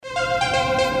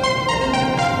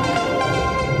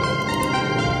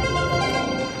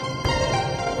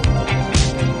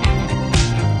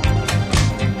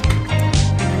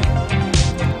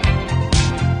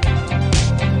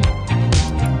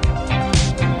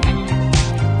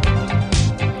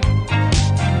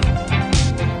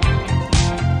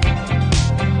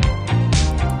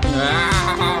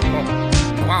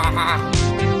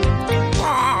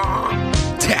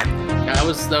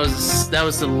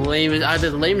the lamest,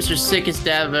 either the lamest or sickest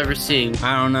dab I've ever seen.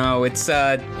 I don't know. It's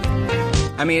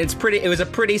it was a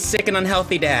pretty sick and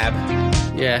unhealthy dab.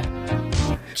 Yeah.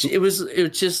 It was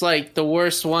just like the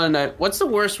worst one. What's the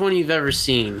worst one you've ever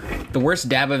seen? The worst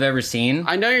dab I've ever seen?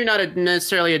 I know you're not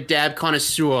necessarily a dab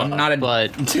connoisseur. I'm not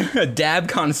but a dab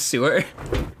connoisseur.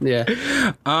 Yeah.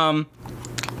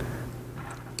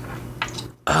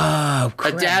 Oh,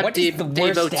 crap. A dab what is the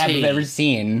worst dab I've ever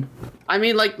seen? I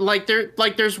mean,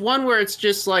 there's one where it's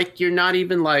just like you're not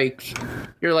even like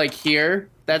you're like here.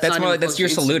 That's not more. That's your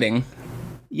saluting.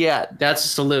 Yeah, that's a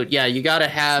salute. Yeah, you gotta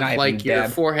have like your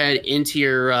forehead into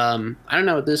your I don't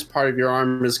know what this part of your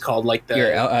arm is called, like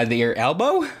your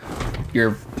elbow.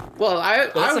 I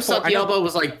always thought the elbow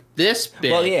was like this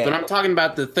big, but I'm talking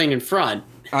about the thing in front.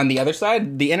 On the other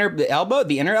side, the inner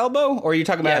elbow, or are you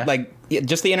talking about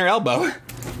just the inner elbow?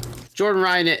 Jordan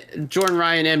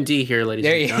Ryan, MD here, ladies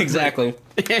and gentlemen. Exactly.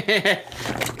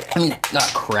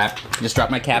 Oh, crap. Just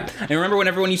dropped my cap. I remember when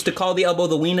everyone used to call the elbow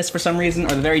the weenus for some reason,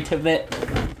 or the very tip of it.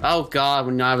 Oh, God.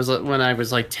 When I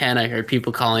was like 10, I heard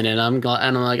people calling it. I'm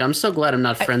like, I'm so glad I'm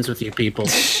not friends with you people.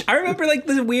 I remember, like,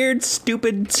 the weird,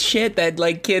 stupid shit that,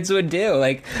 like, kids would do.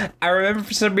 Like, I remember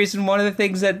for some reason one of the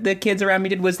things that the kids around me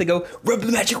did was they go, rub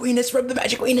the magic weenus, rub the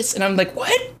magic weenus. And I'm like,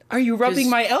 what are you rubbing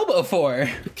my elbow for?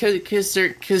 Because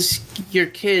you're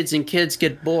kids and kids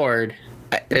get bored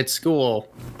at school.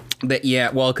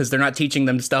 Because they're not teaching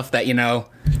them stuff that,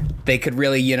 they could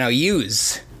really,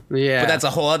 use. Yeah. But that's a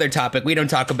whole other topic. We don't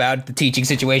talk about the teaching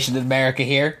situation in America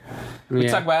here. We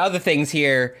talk about other things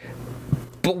here.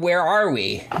 But where are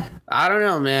we? I don't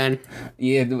know, man.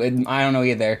 Yeah, I don't know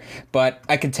either. But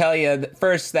I can tell you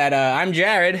first that I'm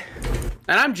Jared.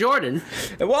 And I'm Jordan.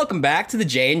 And welcome back to the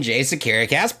J&J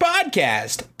SecuriCast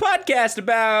podcast. Podcast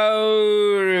about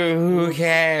who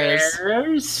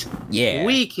cares? Yeah.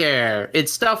 We care.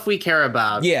 It's stuff we care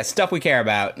about. Yeah, stuff we care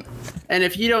about. And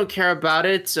if you don't care about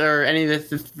it or any of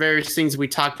the various things we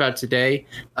talked about today,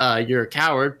 you're a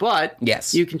coward. But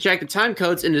yes, you can check the time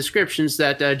codes and descriptions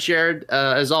that Jared,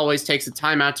 as always, takes the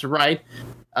time out to write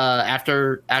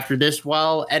after this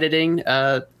while editing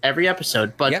every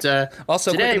episode. But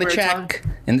also quick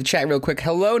in the chat real quick.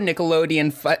 Hello,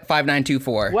 Nickelodeon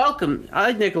 5924. Welcome.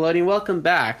 Hi, Nickelodeon. Welcome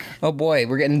back. Oh boy,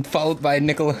 we're getting followed by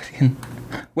Nickelodeon.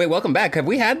 Wait, welcome back. Have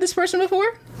we had this person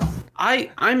before?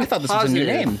 I thought this was a new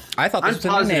name. I thought this was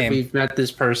a new name. We've met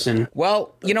this person.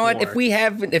 Well, you know what? If we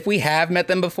have met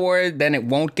them before, then it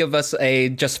won't give us a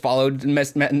just followed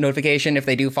notification if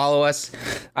they do follow us.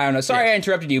 I don't know. Sorry I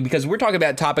interrupted you because we're talking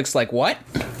about topics like what?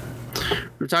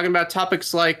 We're talking about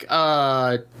topics like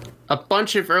a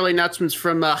bunch of early announcements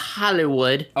from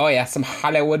Hollywood. Oh yeah, some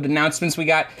Hollywood announcements. We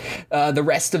got the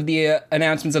rest of the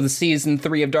announcements of the season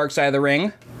 3 of Dark Side of the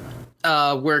Ring.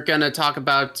 We're going to talk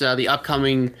about the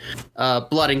upcoming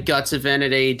Blood and Guts event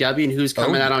at AEW and who's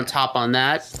coming out on top on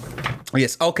that.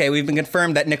 Yes. Okay. We've been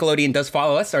confirmed that Nickelodeon does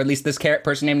follow us, or at least this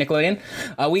person named Nickelodeon.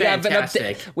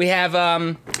 We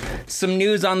have some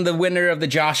news on the winner of the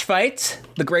Josh fight,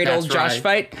 the great old Josh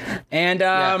fight, and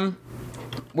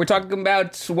we're talking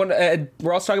about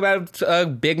we're also talking about a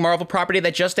big Marvel property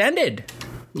that just ended.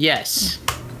 Yes.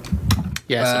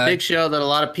 Yes, a big show that a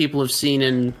lot of people have seen,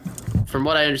 and from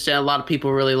what I understand, a lot of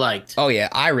people really liked. Oh yeah,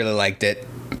 I really liked it.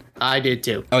 I did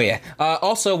too. Oh yeah.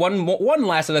 Also, one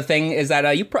last other thing is that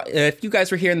if you guys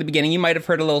were here in the beginning, you might have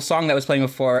heard a little song that was playing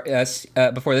before this.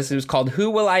 It was called "Who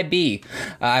Will I Be."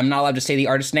 I'm not allowed to say the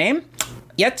artist's name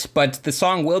yet, but the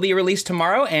song will be released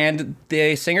tomorrow, and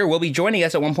the singer will be joining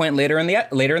us at one point later in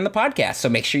the podcast. So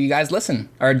make sure you guys listen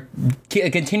or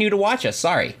continue to watch us.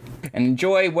 Sorry, and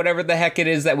enjoy whatever the heck it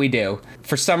is that we do.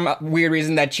 For some weird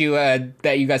reason that you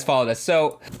guys followed us.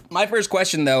 So my first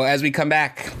question, though, as we come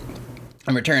back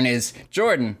and return, is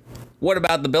Jordan. What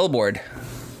about the billboard?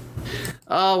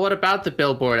 What about the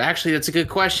billboard? Actually, that's a good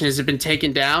question. Has it been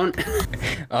taken down?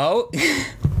 Oh.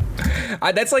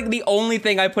 That's like the only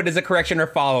thing I put as a correction or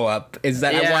follow-up, is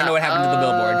that I want to know what happened to the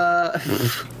billboard.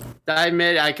 I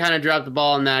admit I kind of dropped the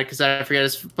ball on that because I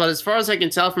forget. But as far as I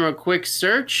can tell from a quick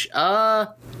search,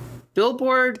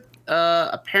 billboard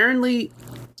apparently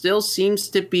still seems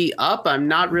to be up. I'm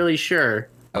not really sure.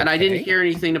 Okay. And I didn't hear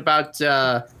anything about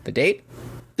the date?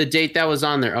 The date that was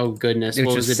on there. Oh, goodness. It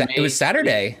was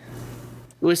Saturday.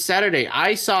 It was Saturday.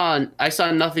 I saw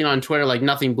nothing on Twitter, like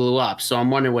nothing blew up, so I'm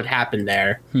wondering what happened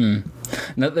there.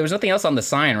 No, there was nothing else on the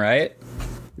sign, right?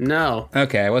 No.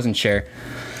 Okay, I wasn't sure.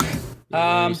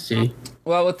 Let me see.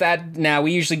 Well, with that, now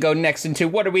we usually go next into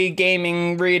what are we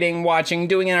gaming, reading, watching,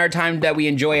 doing in our time that we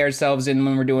enjoy ourselves in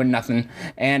when we're doing nothing.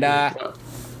 And if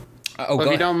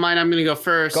you don't mind, I'm going to go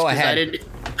first. Go ahead.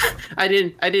 I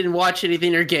didn't watch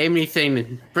anything or game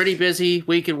anything. Pretty busy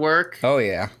week at work. Oh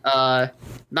yeah.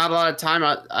 Not a lot of time.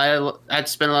 I had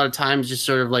to spend a lot of time just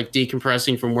sort of like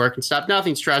decompressing from work and stuff.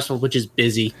 Nothing stressful, which is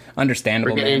busy.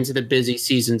 Understandable. We're getting into the busy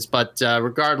seasons, but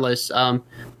regardless,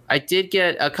 I did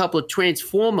get a couple of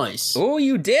Transformers. Oh,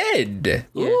 you did.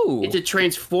 Yeah, Ooh. it's a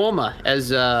Transformer,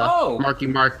 as Marky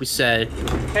Mark was said.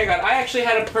 Hang on, I actually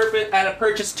had a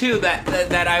purchase too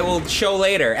that I will show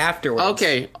later afterwards.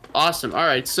 Okay, awesome. All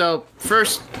right, so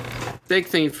big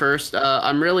thing first.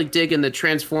 I'm really digging the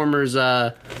Transformers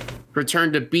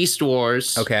Return to Beast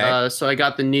Wars. Okay. So I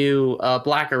got the new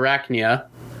Black Arachnia.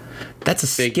 That's a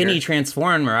skinny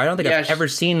Transformer. I don't think I've ever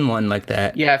seen one like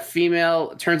that. Yeah,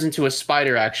 female turns into a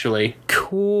spider, actually.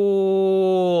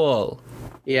 Cool.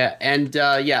 Yeah, and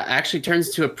actually turns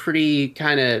into a pretty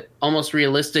kind of almost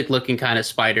realistic looking kind of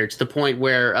spider, to the point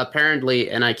where apparently,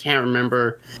 and I can't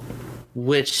remember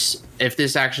if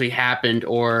this actually happened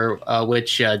or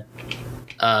which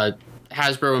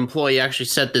Hasbro employee actually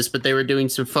said this, but they were doing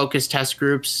some focus test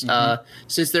groups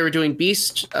since they were doing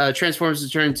Beast Transformers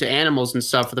Return to Animals and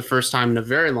stuff for the first time in a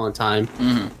very long time.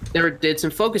 They did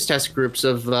some focus test groups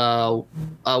of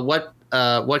what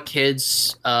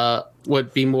kids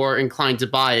would be more inclined to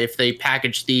buy if they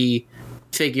packaged the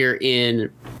figure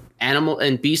in animal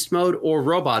and beast mode or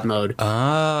robot mode.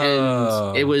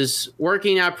 And it was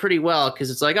working out pretty well,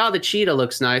 because it's like, oh, the cheetah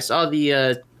looks nice, oh,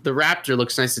 the raptor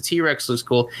looks nice, the T-Rex looks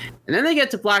cool, and then they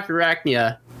get to Black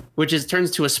Arachnia, which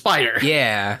turns to a spider.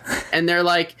 Yeah. And they're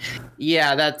like,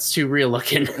 yeah, that's too real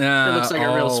looking. It looks like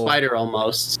a real spider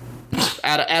almost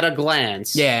at a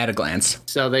glance. Yeah, at a glance.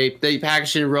 So they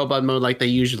package it in robot mode like they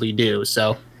usually do.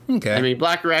 So okay. I mean,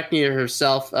 Black Arachnia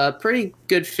herself, a pretty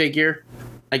good figure.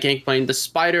 I can't complain. The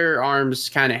spider arms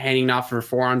kind of hanging off her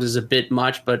forearms is a bit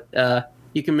much, but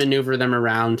you can maneuver them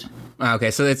around. Okay,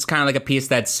 so it's kind of like a piece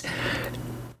that's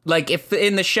like, if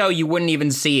in the show you wouldn't even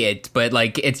see it, but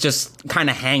like it's just kind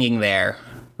of hanging there,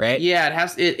 right? Yeah,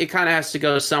 it kind of has to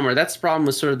go somewhere. That's the problem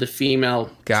with sort of the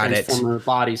female Transformer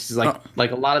bodies. Is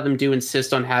like a lot of them do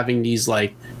insist on having these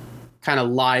like kind of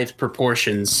lithe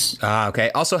proportions. Okay.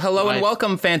 Also, hello and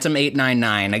welcome,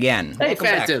 Phantom899 again. Hey, welcome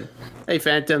Phantom. Back. Hey,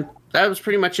 Phantom. That was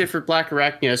pretty much it for Black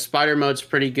Arachnia. Spider mode's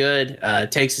pretty good.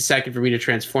 It takes a second for me to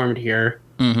transform it here.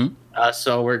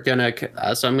 So I'm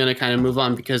gonna kind of move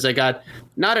on, because I got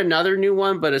not another new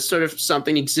one, but it's sort of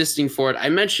something existing for it. I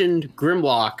mentioned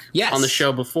Grimlock on the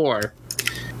show before.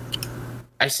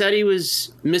 I said he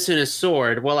was missing a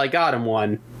sword. Well, I got him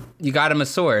one. You got him a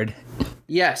sword?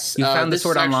 Yes. You found the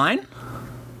sword online?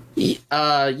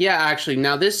 Yeah, actually.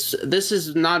 Now this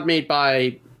is not made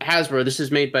by Hasbro. This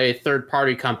is made by a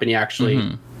third-party company,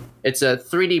 actually. It's a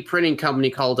 3D printing company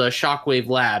called Shockwave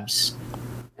Labs.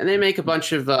 And they make a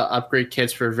bunch of upgrade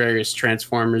kits for various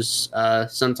Transformers.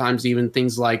 Sometimes even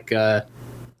things like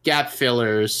gap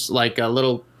fillers, like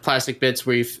little plastic bits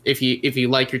where if you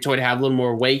like your toy to have a little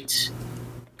more weight,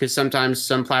 because sometimes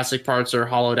some plastic parts are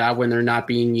hollowed out when they're not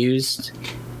being used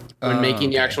when making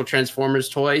the actual Transformers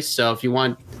toys. So if you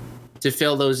want to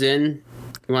fill those in,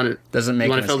 you want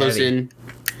to fill those in.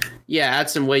 Yeah, add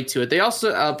some weight to it. They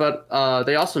also,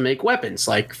 they also make weapons,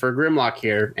 like for Grimlock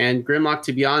here. And Grimlock,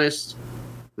 to be honest,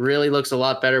 really looks a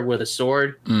lot better with a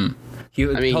sword. Hold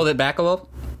it back a little.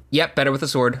 Yep, better with a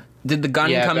sword. Did the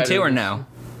gun come too, or no?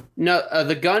 No,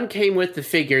 the gun came with the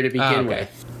figure to begin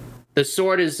with. The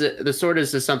sword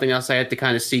is something else I had to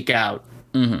kind of seek out.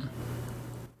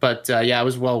 But it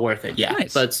was well worth it. Yeah.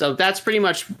 Nice. But so that's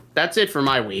it for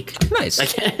my week. Nice.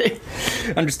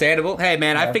 Understandable. Hey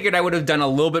man, I figured I would have done a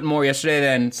little bit more yesterday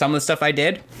than some of the stuff I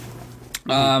did.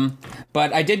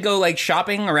 But I did go like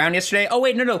shopping around yesterday. Oh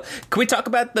wait, no. Can we talk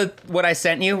about what I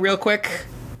sent you real quick?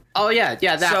 Oh yeah.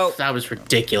 That was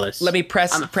ridiculous. Let me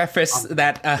preface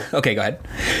that. Okay, go ahead.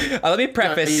 Let me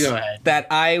preface that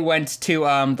I went to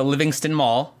the Livingston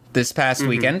Mall this past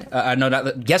weekend. No,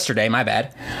 not yesterday, my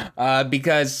bad.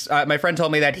 Because my friend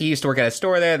told me that he used to work at a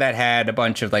store there that had a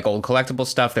bunch of like old collectible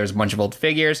stuff. There was a bunch of old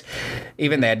figures.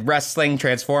 Even they had wrestling,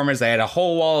 Transformers. They had a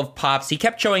whole wall of Pops. He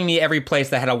kept showing me every place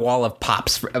that had a wall of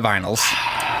Pops vinyls.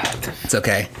 It's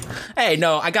okay. Hey,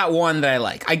 no, I got one that I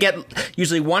like. I get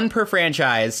usually one per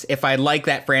franchise if I like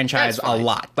that franchise a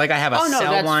lot. Like I have a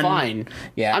Cell one. Fine.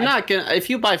 Yeah. I'm not gonna.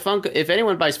 If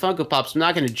anyone buys Funko Pops, I'm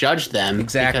not gonna judge them.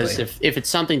 Exactly. Because if it's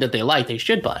something that they like, they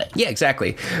should buy it. Yeah,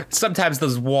 exactly. Sometimes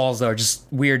those walls are just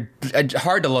weird,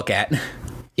 hard to look at.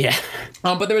 Yeah.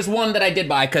 But there was one that I did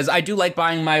buy because I do like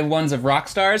buying my ones of rock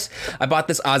stars. I bought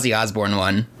this Ozzy Osbourne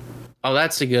one. Oh,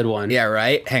 that's a good one. Yeah,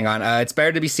 right? Hang on. It's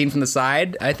better to be seen from the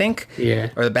side, I think.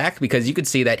 Yeah. Or the back, because you could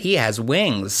see that he has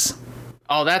wings.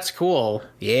 Oh, that's cool.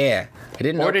 Yeah, I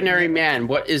didn't know. Ordinary Man.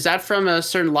 What is that from? A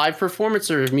certain live performance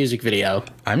or a music video?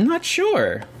 I'm not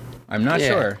sure.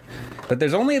 But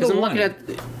there's only the one.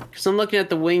 Because I'm looking at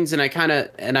the wings, and I kind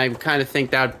of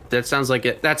think that sounds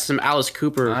like that's some Alice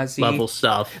Cooper level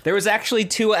stuff. There was actually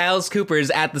 2 Alice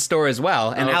Coopers at the store as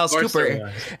well, and Alice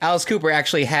Cooper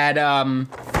actually had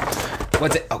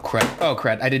what's it? Oh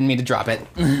crud! I didn't mean to drop it.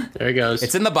 There it goes.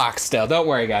 It's in the box still. Don't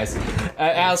worry, guys.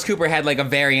 Alice Cooper had like a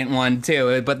variant one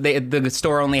too, but the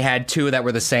store only had 2 that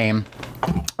were the same.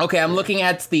 Okay, I'm looking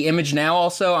at the image now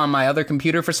also on my other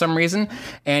computer for some reason,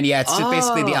 and yeah, it's just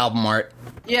basically the album art.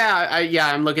 Yeah,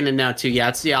 I'm looking at it now too. Yeah,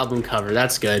 it's the album cover.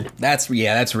 That's good. That's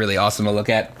really awesome to look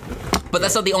at. But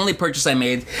that's not the only purchase I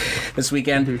made this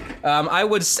weekend. Mm-hmm. I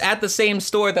was at the same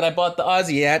store that I bought the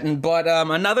Aussie at and bought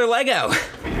another Lego.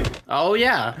 Oh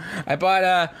yeah, I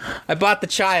bought the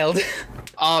child.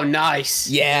 Oh, nice.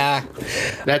 Yeah.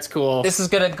 That's cool. This is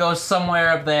going to go somewhere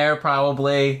up there,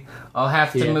 probably. I'll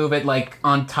have to move it, like,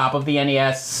 on top of the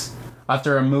NES. I'll have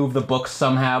to remove the books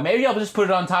somehow. Maybe I'll just put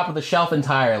it on top of the shelf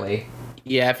entirely.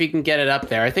 Yeah, if you can get it up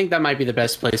there. I think that might be the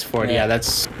best place for it. Yeah,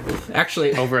 that's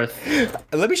actually over.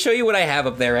 Let me show you what I have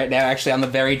up there right now, actually, on the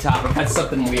very top. That's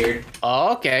something weird.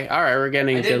 Oh, okay. All right, we're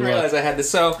getting a good look. I didn't realize I had this.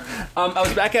 So, I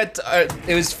was back at,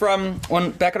 it was from,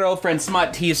 back at our old friend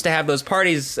Smut. He used to have those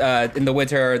parties in the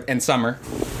winter and summer.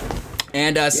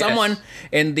 And someone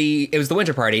it was the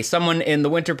winter party. Someone in the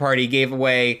winter party gave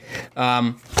away,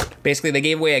 basically they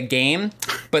gave away a game,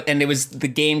 and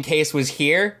the game case was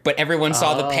here, but everyone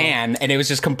saw the pan, and it was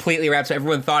just completely wrapped, so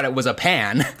everyone thought it was a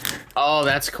pan. Oh,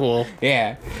 that's cool.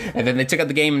 Yeah. And then they took out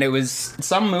the game, and it was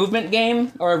some movement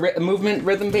game, or a movement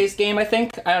rhythm-based game, I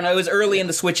think. I don't know, it was early in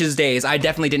the Switch's days. I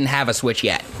definitely didn't have a Switch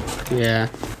yet. Yeah.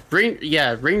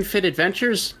 Ring Fit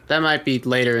Adventures? That might be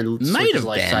later in the Switch's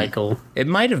life cycle. It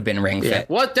might have been Ring Fit.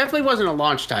 Well, it definitely wasn't a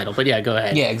launch title, but yeah, go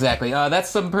ahead. Yeah, exactly. That's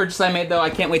some purchase I made, though. I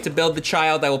can't wait to build the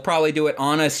child. I will probably do it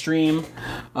on a stream.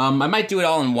 I might do it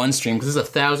all in one stream, because it's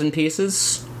 1,000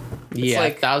 pieces. It's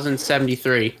like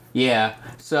 1,073. Yeah,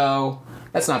 so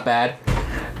that's not bad.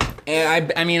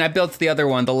 And I built the other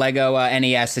one, the Lego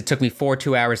NES. It took me 4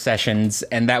 2-hour sessions,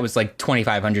 and that was like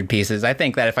 2,500 pieces. I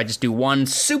think that if I just do one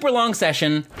super long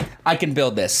session, I can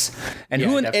build this. And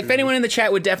if anyone in the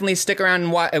chat would definitely stick around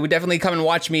and would definitely come and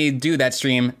watch me do that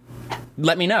stream,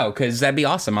 let me know, because that'd be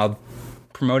awesome. I'll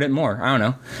promote it more. I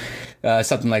don't know.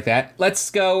 Something like that. Let's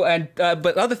go. And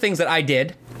but other things that I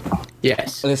did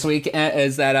this week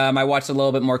is that I watched a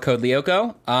little bit more Code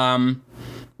Lyoko.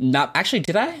 Not actually,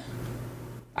 did I?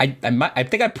 I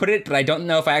think I put it, but I don't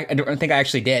know if I don't think I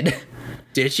actually did.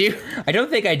 Did you? I don't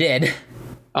think I did.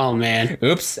 Oh man.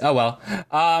 Oops. Oh well.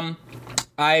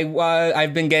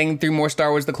 I've been getting through more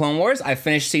Star Wars: The Clone Wars. I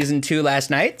finished season 2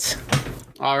 last night.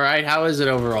 All right. How is it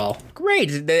overall?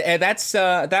 Great. That's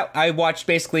that I watched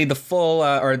basically the full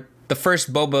or the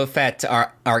first Boba Fett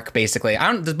arc basically.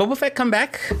 Does Boba Fett come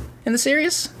back in the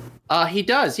series? He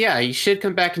does. Yeah, he should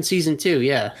come back in season 2.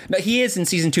 Yeah. No, he is in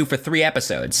season 2 for 3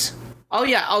 episodes. Oh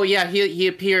yeah. He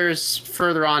appears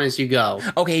further on as you go.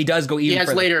 Okay, he does go even further. He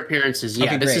has later appearances. Yeah,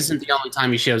 okay, this isn't the only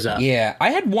time he shows up. Yeah, I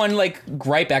had one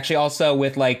gripe actually also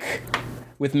with Mace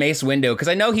Windu, because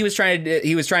I know he was trying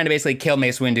to basically kill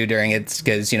Mace Windu during it,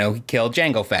 because he killed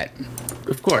Jango Fett.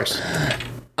 Of course.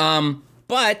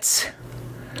 But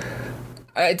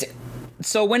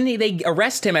so when they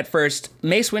arrest him at first,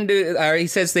 Mace Windu, he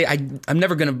says, I'm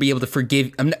never gonna be able to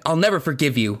forgive. I'll never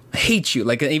forgive you. I hate you.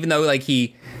 Even though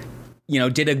he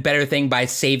did a better thing by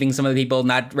saving some of the people,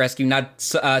 not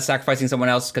sacrificing someone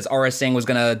else, because Aura Singh was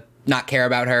gonna not care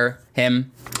about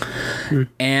him.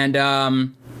 And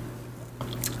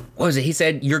what was it? He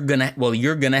said, you're gonna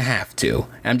have to.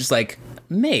 And I'm just like,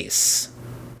 Mace,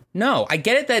 no, I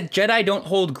get it that Jedi don't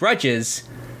hold grudges,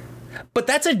 but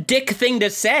that's a dick thing to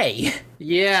say.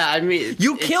 Yeah, I mean,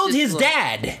 you killed his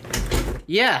dad.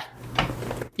 Yeah.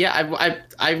 Yeah,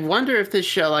 I wonder if this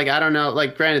show, I don't know,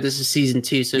 granted, this is season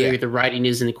 2, so maybe the writing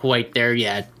isn't quite there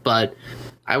yet, but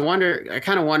I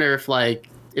kind of wonder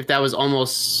if that was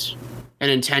almost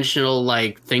an intentional,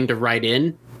 thing to write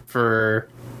in to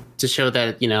show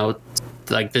that,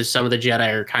 some of the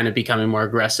Jedi are kind of becoming more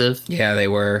aggressive. Yeah, they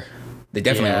were. They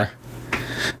definitely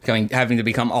were. Having to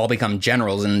become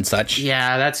generals and such.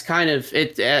 Yeah, that's kind of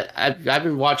it. I've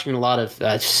been watching a lot of,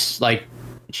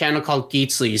 channel called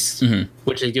Geetsleys,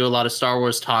 which they do a lot of Star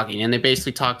Wars talking, and they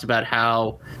basically talked about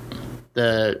how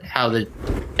the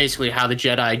basically how the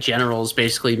Jedi generals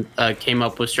basically came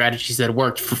up with strategies that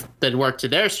worked to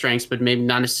their strengths, but maybe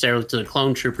not necessarily to the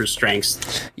clone troopers'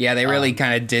 strengths. Yeah, they really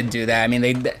kind of did do that. I mean,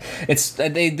 the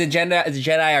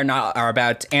Jedi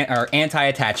are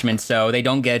anti-attachment, so they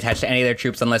don't get attached to any of their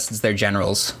troops unless it's their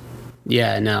generals.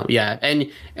 Yeah, no, yeah,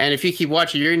 and if you keep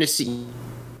watching, you're going to see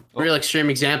real extreme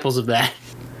examples of that.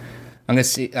 I'm gonna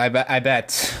see. I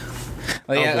bet.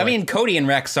 Well, yeah, I mean, Cody and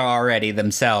Rex are already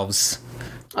themselves.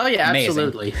 Oh yeah, amazing.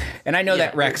 absolutely. And I know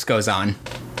that Rex goes on.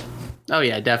 Oh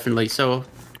yeah, definitely. So,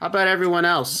 how about everyone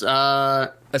else?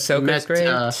 Ahsoka's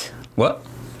great. What?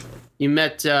 You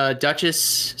met Duchess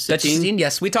Satine? Duchess Satine,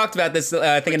 yes. We talked about this,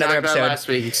 I think, another episode. Last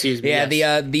week, excuse me. Yeah,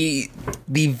 yes.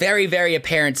 the very, very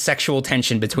apparent sexual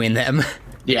tension between them.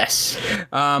 Yes.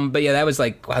 But yeah, that was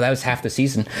like, wow, that was half the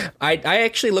season. I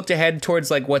actually looked ahead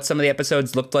towards like what some of the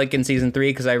episodes looked like in season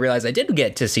 3 because I realized I did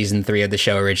get to season 3 of the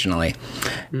show originally.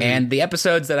 Mm-hmm. And the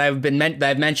episodes that I've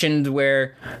mentioned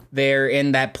where they're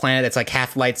in that planet that's like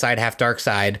half light side, half dark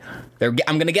side, I'm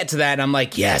going to get to that. And I'm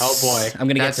like, yes. Oh boy. I'm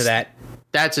going to get to that.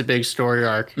 That's a big story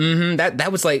arc. Mm-hmm.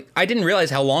 That was like, I didn't realize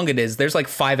how long it is. There's like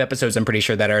 5 episodes, I'm pretty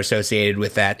sure, that are associated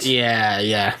with that.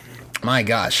 Yeah. My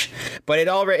gosh. But it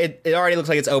already looks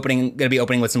like it's going to be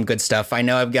opening with some good stuff. I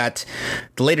know I've got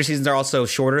the later seasons are also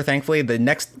shorter, thankfully.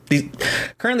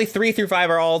 Currently 3 through 5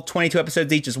 are all 22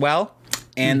 episodes each as well.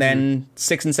 And then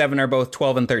 6 and 7 are both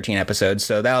 12 and 13 episodes.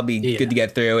 So that'll be good to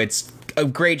get through. It's a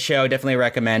great show. Definitely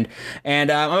recommend.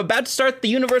 And I'm about to start the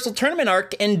Universal Tournament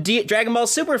arc in Dragon Ball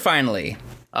Super finally.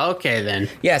 Okay, then.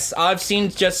 Yes, I've seen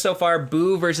just so far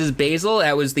Boo versus Basil.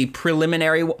 That was the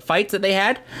preliminary fight that they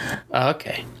had.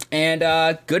 Okay. And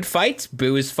good fight.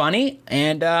 Boo is funny.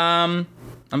 And I'm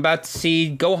about to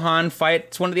see Gohan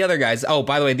fight one of the other guys. Oh,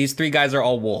 by the way, these 3 guys are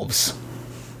all wolves.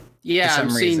 Yeah, I'm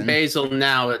seeing Basil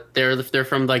now. They're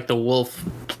from like the wolf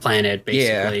planet,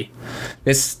 basically.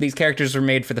 Yeah. These characters were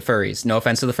made for the furries. No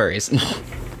offense to the furries.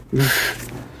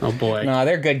 Oh boy. No,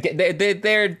 they're good.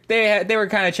 They were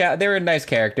kind of they were nice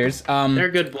characters. They're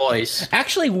good boys.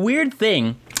 Actually, weird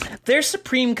thing, their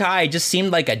Supreme Kai just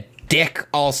seemed like a dick.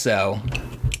 Also,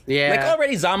 yeah. Like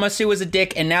already Zamasu was a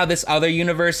dick, and now this other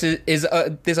universe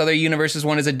universe's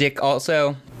one is a dick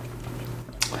also.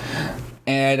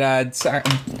 And sorry.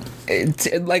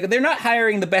 Like they're not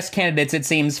hiring the best candidates, it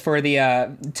seems, for the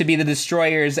to be the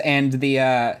destroyers and the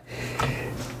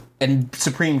and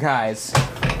Supreme Kais.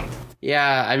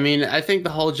 Yeah, I mean, I think the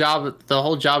whole job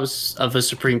of a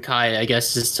Supreme Kai, I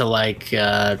guess, is to like,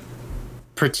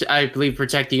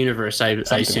 protect the universe. I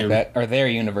assume like that, or their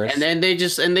universe. And then they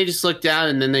just look down,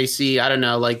 and then they see, I don't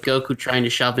know, like Goku trying to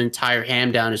shove an entire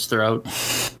ham down his throat,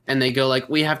 and they go like,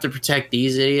 "We have to protect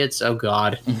these idiots." Oh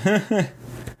God,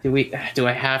 do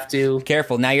I have to?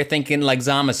 Careful, now you're thinking like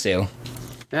Zamasu.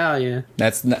 Oh yeah,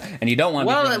 that's not, and you don't want.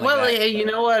 Hey, you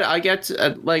know what? I get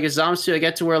to, like a Zamasu. I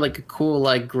get to wear like a cool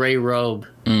like gray robe,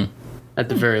 at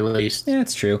the very least. Yeah,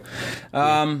 it's true.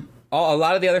 A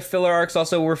lot of the other filler arcs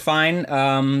also were fine.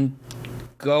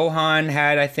 Gohan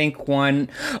had, I think, one.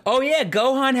 Oh yeah,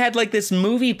 Gohan had like this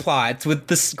movie plot with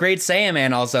this Great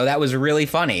Saiyaman. Also, that was really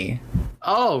funny.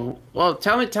 Oh, well,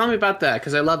 tell me about that,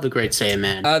 because I love the Great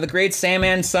Saiyaman. The Great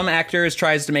Saiyaman, some actors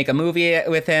tries to make a movie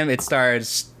with him. It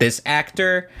stars this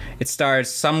actor, it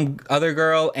stars some other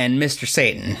girl, and Mr.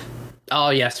 Satan. Oh,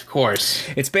 yes, of course.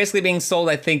 It's basically being sold,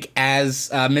 I think,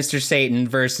 as Mr. Satan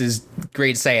versus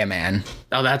Great Saiyaman.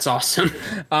 Oh, that's awesome.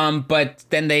 But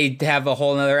then they have a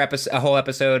whole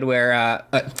episode where,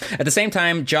 at the same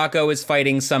time, Jocko is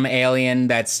fighting some alien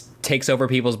that takes over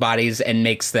people's bodies and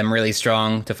makes them really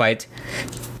strong to fight.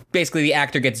 Basically, the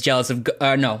actor gets jealous of...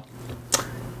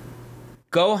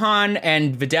 Gohan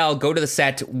and Videl go to the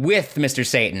set with Mr.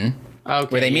 Satan,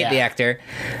 where they meet the actor,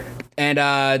 and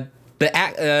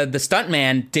the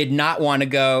stuntman did not want to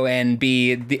go and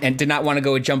did not want to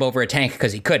go and jump over a tank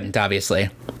because he couldn't, obviously.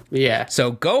 Yeah.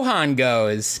 So Gohan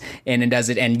goes and does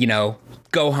it, and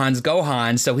Gohan's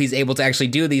Gohan, so he's able to actually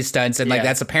do these stunts, and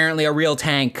that's apparently a real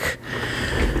tank.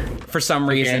 For some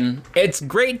reason. It's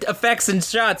great effects and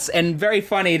shots, and very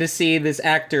funny to see this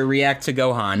actor react to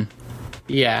Gohan.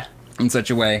 Yeah. In such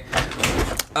a way.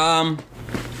 And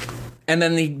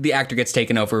then the actor gets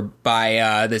taken over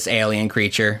by this alien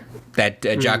creature that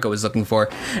Jocko was looking for.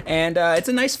 And it's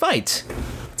a nice fight.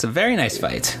 It's a very nice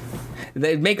fight.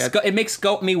 It makes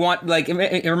me want, like,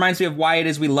 it reminds me of why it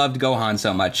is we loved Gohan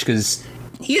so much, because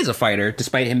he is a fighter,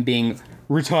 despite him being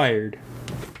retired.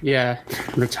 Yeah,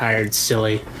 retired,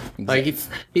 silly. Like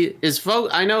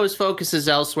I know his focus is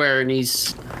elsewhere, and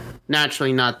he's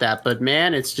naturally not that. But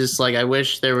man, it's just like I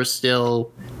wish there was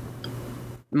still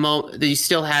he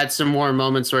still had some more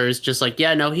moments where it's just like,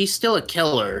 yeah, no, he's still a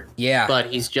killer. Yeah. But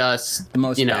he's just the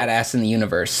most badass in the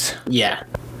universe. Yeah.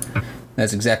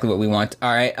 That's exactly what we want.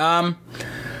 All right.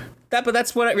 But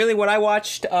that's what I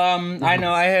watched. I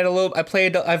know I've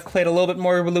played a little bit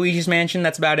more Luigi's Mansion.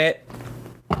 That's about it.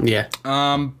 Yeah.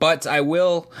 But I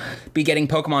will be getting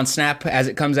Pokemon Snap as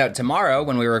it comes out tomorrow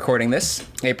when we're recording this,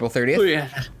 April 30th. Oh, yeah.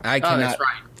 That's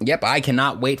right. Yep, I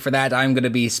cannot wait for that. I'm going to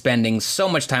be spending so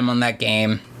much time on that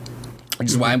game, which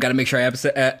is why I've got to make sure I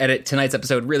edit tonight's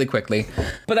episode really quickly.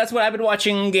 But that's what I've been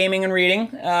watching, gaming, and reading.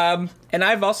 And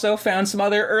I've also found some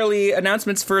other early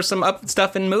announcements for some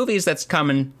stuff in movies that's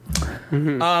coming.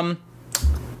 Mm-hmm.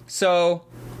 So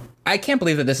I can't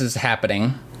believe that this is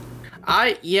happening.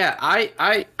 I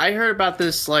heard about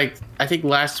this like I think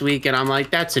last week, and I'm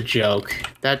like, that's a joke.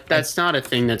 That's not a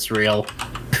thing that's real.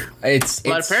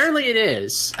 But apparently it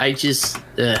is. I just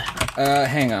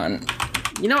hang on.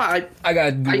 You know, I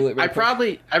gotta Google it real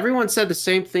quick. Everyone said the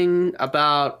same thing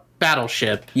about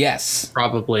Battleship. Yes.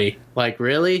 Probably. Like,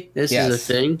 really? This is a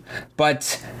thing?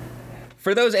 But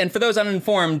for those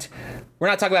uninformed, we're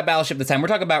not talking about Battleship this time. We're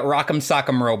talking about Rock'em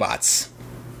Sock'em Robots.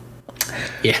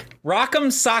 Yeah.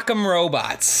 Rock'em Sock'em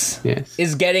Robots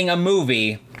is getting a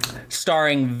movie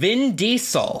starring Vin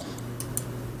Diesel.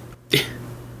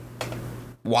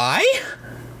 Why?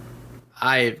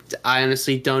 I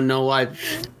honestly don't know why.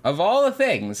 Of all the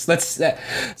things, so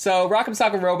Rock'em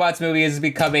Sock'em Robots movie is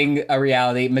becoming a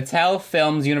reality. Mattel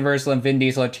Films, Universal, and Vin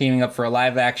Diesel are teaming up for a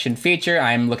live-action feature.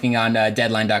 I'm looking on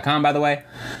Deadline.com, by the way,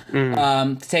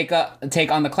 to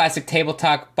take on the classic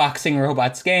tabletop boxing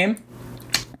robots game.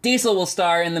 Diesel will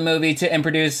star in the movie and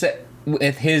produce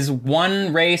with his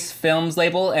One Race Films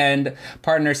label and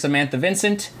partner Samantha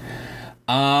Vincent.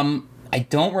 I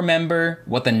don't remember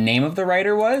what the name of the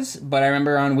writer was, but I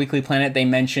remember on Weekly Planet they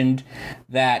mentioned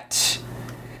that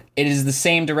it is the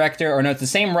same director, it's the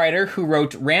same writer who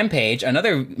wrote Rampage,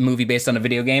 another movie based on a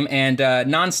video game, and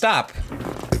Nonstop,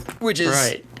 which is...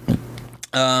 Right.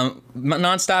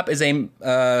 Nonstop is a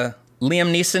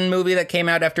Liam Neeson movie that came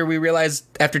out after we realized...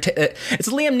 it's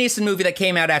a Liam Neeson movie that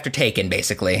came out after Taken,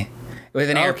 basically. With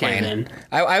an airplane. Then.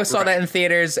 I saw that in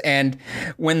theaters, and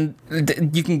when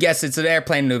you can guess it's an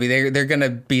airplane movie, they're gonna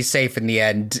be safe in the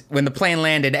end. When the plane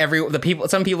landed,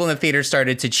 some people in the theater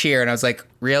started to cheer, and I was like,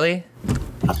 really?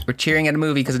 We're cheering at a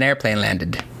movie because an airplane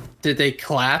landed. Did they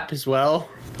clap as well?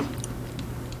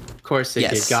 Of course they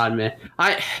did. God, man.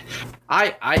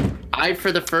 I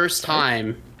for the first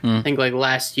time, I think like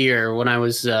last year when I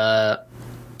was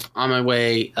on my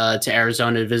way to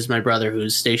Arizona to visit my brother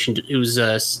who's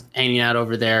hanging out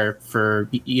over there for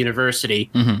university.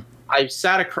 Mm-hmm. I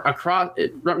sat across,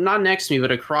 not next to me,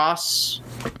 but across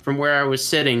from where I was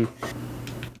sitting.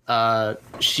 A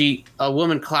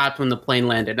woman clapped when the plane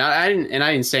landed. I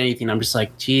didn't say anything. I'm just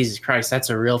like, Jesus Christ, that's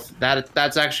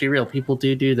actually real. People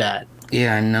do that.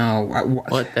 Yeah, I know.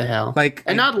 What the hell?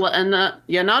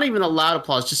 Not even a loud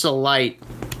applause, just a light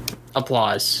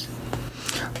applause.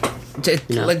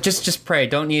 Like just pray.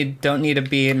 Don't need to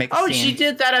make a scene. She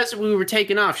did that as we were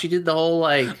taking off. She did the whole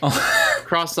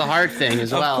cross the heart thing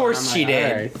as well. Of course she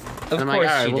did. Of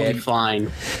course she did. We'll be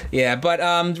fine. Yeah, but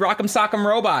Rock'em Sock'em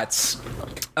Robots.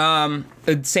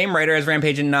 Same writer as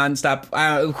Rampage and Nonstop.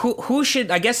 Who should?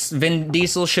 I guess Vin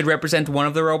Diesel should represent one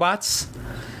of the robots.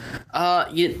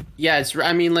 It's.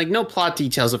 I mean, like, no plot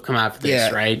details have come out for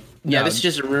this, right? Yeah, this is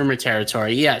just rumor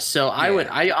territory. Yeah, so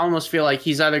I almost feel like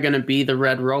he's either going to be the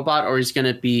red robot or he's going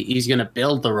to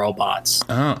build the robots.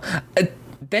 Oh,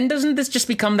 then doesn't this just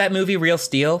become that movie Real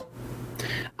Steel?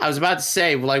 I was about to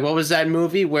say, like, what was that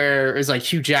movie where it was like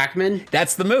Hugh Jackman?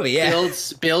 That's the movie, yeah.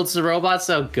 Builds the robots?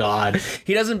 Oh, God.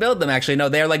 He doesn't build them, actually. No,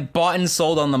 they're, like, bought and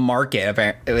sold on the market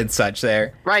and such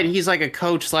there. Right, he's like a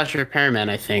coach /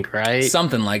 repairman, I think, right?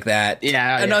 Something like that.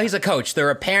 Yeah. No, he's a coach. He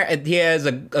has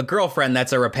a girlfriend that's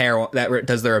that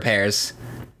does the repairs.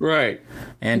 Right.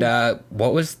 And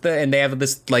what was and they have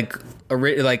this, like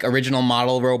original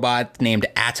model robot named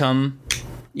Atom.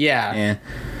 Yeah. Yeah.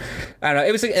 I don't know.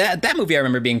 It was that movie. I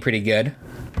remember being pretty good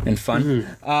and fun.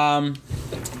 Mm-hmm.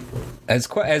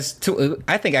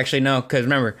 I think actually no, because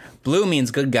remember, blue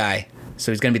means good guy,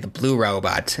 so he's gonna be the blue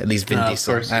robot. At least Vin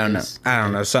Diesel. I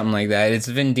don't know, something like that. It's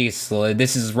Vin Diesel.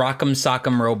 This is Rock'em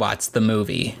Sock'em Robots, the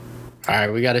movie. All right,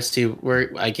 we got to see.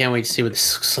 I can't wait to see what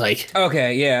this looks like.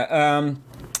 Okay, yeah.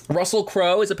 Russell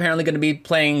Crowe is apparently going to be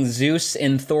playing Zeus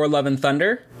in Thor: Love and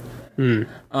Thunder.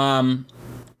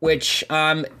 Which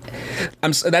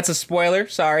that's a spoiler,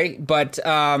 sorry, but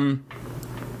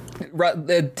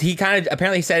he kind of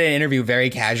apparently said in an interview very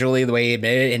casually the way he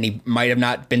admitted it, and he might have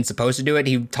not been supposed to do it.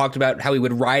 He talked about how he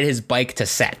would ride his bike to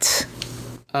set.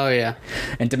 Oh yeah.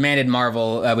 and demanded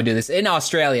Marvel would do this in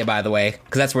Australia, by the way,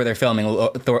 because that's where they're filming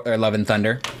Love and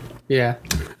Thunder. Yeah,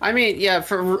 I mean, yeah,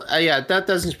 that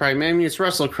doesn't surprise me. I mean, it's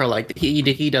Russell Crowe. Like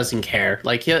he doesn't care.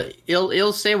 Like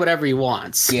he'll say whatever he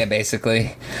wants. Yeah,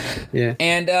 basically. Yeah.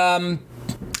 And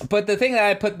but the thing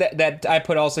that I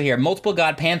put also here, multiple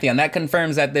god pantheon, that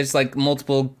confirms that there's like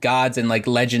multiple gods and like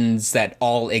legends that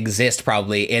all exist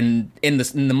probably in the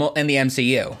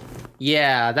MCU.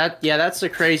 Yeah, that's the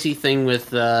crazy thing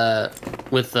with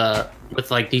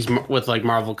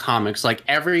Marvel comics. Like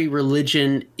every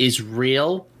religion is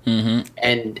real,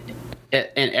 and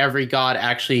every god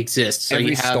actually exists. So every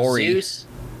you have story. Zeus.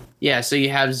 Yeah, so you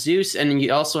have Zeus, and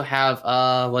you also have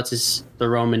the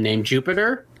Roman name,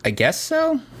 Jupiter. I guess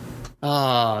so.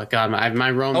 Oh god, my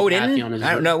Roman Odin. pantheon is.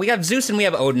 I don't know. We have Zeus and we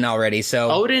have Odin already.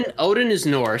 So Odin is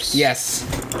Norse. yes.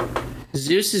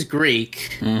 Zeus is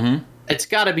Greek. Mm-hmm. It's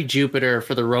got to be Jupiter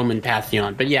for the Roman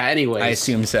pantheon. But yeah, anyways. I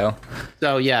assume so.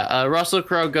 So yeah, Russell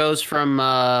Crowe goes from.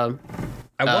 I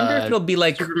wonder if it'll be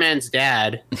like Superman's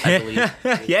dad, I believe.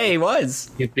 yeah, he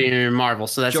was. He's being in Marvel,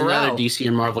 so that's Jor-El. another DC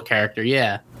and Marvel character.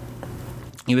 Yeah.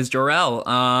 He was Jor-El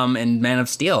in Man of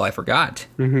Steel. I forgot.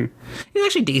 Mm-hmm. He's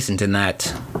actually decent in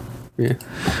that. Yeah.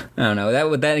 I don't know.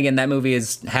 That again, that movie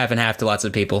is half and half to lots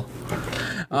of people.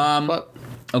 But,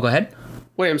 Go ahead.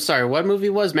 wait, I'm sorry. What movie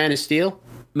was Man of Steel?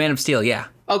 Man of Steel, yeah.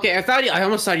 Okay, I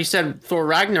almost thought you said Thor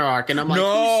Ragnarok, and I'm like, No.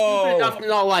 who's stupid enough to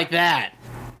not like that?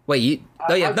 Wait,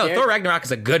 Thor Ragnarok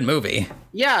is a good movie.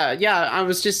 Yeah. I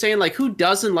was just saying, like, who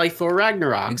doesn't like Thor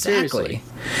Ragnarok? Exactly. Seriously.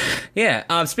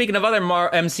 Yeah. Speaking of other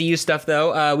MCU stuff,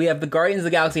 though, we have the Guardians of the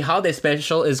Galaxy Holiday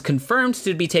Special is confirmed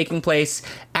to be taking place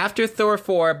after Thor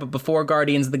 4, but before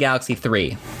Guardians of the Galaxy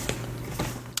 3.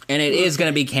 And it is going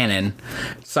to be canon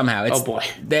somehow. Oh boy.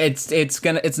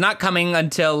 It's not coming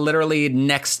until literally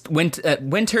next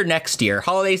winter next year,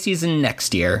 holiday season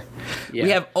next year. Yeah. We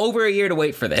have over a year to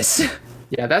wait for this.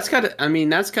 Yeah, that's kind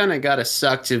of got to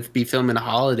suck to be filming a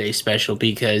holiday special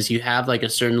because you have like a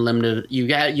certain limit of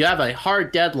you have a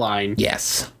hard deadline.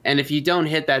 Yes. And if you don't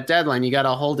hit that deadline, you got to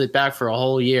hold it back for a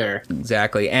whole year.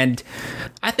 Exactly. And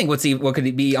I think what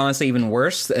could be honestly even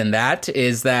worse than that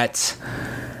is that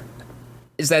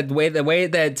the way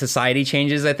that society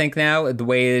changes. I think now the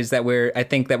way is that we're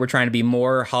trying to be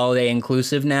more holiday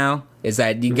inclusive now. Is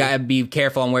that you gotta be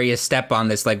careful on where you step on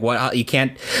this? Like what you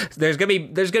can't. There's gonna be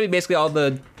basically all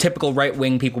the typical right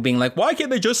wing people being like, why can't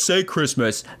they just say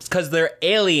Christmas? It's because they're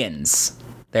aliens.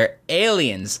 They're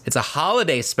aliens. It's a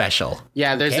holiday special.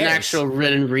 Yeah, there's an actual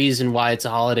written reason why it's a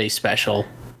holiday special.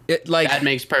 That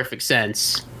makes perfect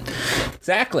sense.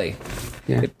 Exactly.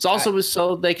 Yeah. It's also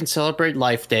so they can celebrate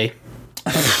Life Day.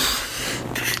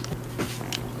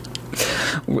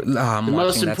 The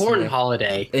most important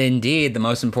holiday. Indeed, the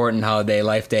most important holiday,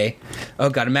 Life Day. Oh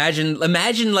god,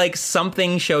 imagine like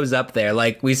something shows up there.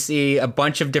 Like we see a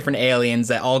bunch of different aliens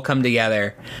that all come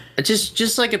together.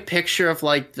 Just like a picture of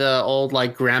like the old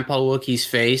like Grandpa Wookiee's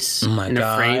face in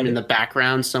a frame in the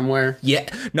background somewhere. Yeah,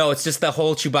 no, it's just the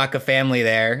whole Chewbacca family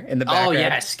there in the background. Oh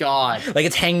yes, God. Like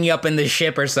it's hanging up in the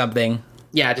ship or something.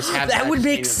 Yeah, just have that would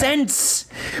make sense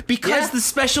because the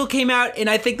special came out in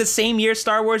I think the same year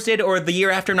Star Wars did or the year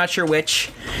after, I'm not sure which.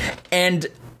 And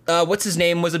what's his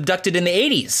name was abducted in the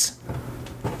 80s.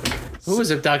 Who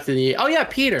was abducted in the... Oh yeah,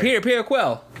 Peter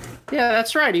Quill. Yeah,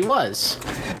 that's right, he was.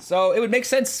 So it would make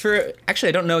sense for... Actually,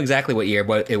 I don't know exactly what year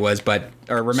it was, but...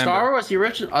 Or remember. Star Wars, the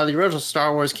original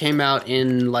Star Wars came out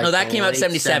in like... No, that came out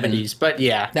 77. 70s, but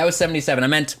yeah. That was 77. I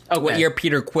meant what year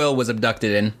Peter Quill was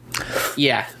abducted in.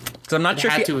 Yeah. So I'm not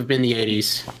sure. It had to have been the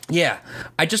 80s. Yeah,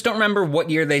 I just don't remember what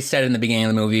year they said in the beginning of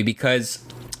the movie because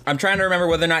I'm trying to remember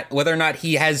whether or not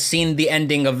he has seen the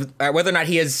ending of, whether or not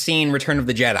he has seen Return of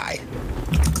the Jedi.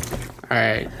 All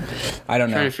right, I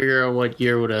don't know. Trying to figure out what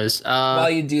year it was. While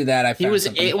you do that, I found he was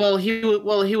something. 8. Well,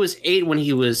 he was 8 when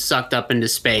he was sucked up into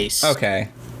space. Okay.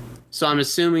 So I'm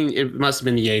assuming it must have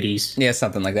been the 80s. Yeah,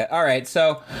 something like that. All right,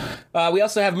 so we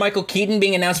also have Michael Keaton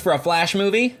being announced for a Flash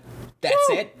movie. That's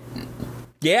it.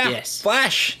 Yeah, yes.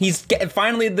 Flash. He's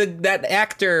finally that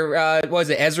actor. What was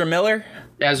it Ezra Miller?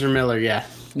 Ezra Miller, yeah.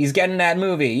 He's getting that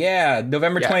movie. Yeah,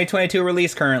 November 2022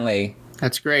 release currently.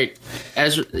 That's great.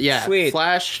 Ezra, yeah. Sweet.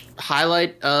 Flash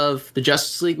highlight of the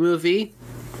Justice League movie.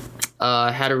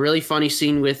 Had a really funny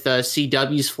scene with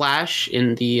CW's Flash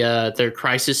in their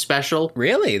Crisis special.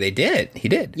 Really? They did? He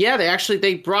did? Yeah,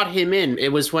 they brought him in.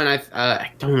 It was when I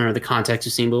don't remember the context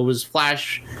of the scene, but it was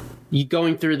Flash.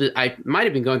 I might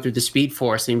have been going through the Speed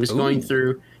Force, and he was going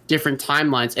through different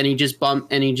timelines, and he just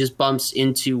bumps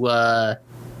into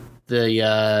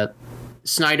the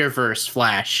Snyderverse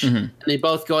Flash, Mm-hmm. and they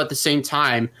both go at the same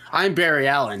time. I'm Barry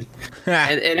Allen,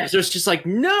 and it was just like,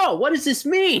 no, what does this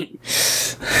mean?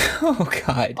 Oh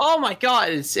God. Oh my God!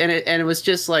 It was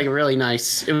just like really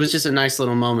nice. It was just a nice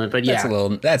little moment. But yeah,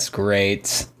 That's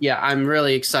great. yeah, I'm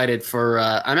really excited for.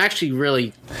 I'm actually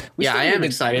really, I am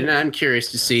excited, and I'm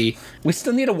curious to see. We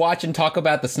still need to watch and talk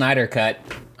about the Snyder Cut.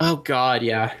 Oh God,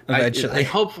 yeah. Eventually. I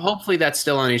hopefully that's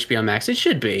still on HBO Max. It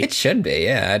should be. It should be.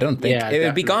 Yeah, I don't think it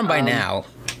would be gone by now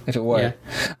if it were.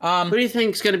 Yeah. Who do you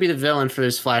think is going to be the villain for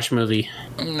this Flash movie?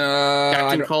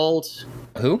 Captain Cold.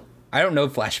 Who? I don't know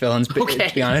Flash villains,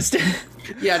 to be honest.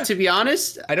 Yeah, to be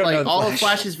honest, I don't know. All of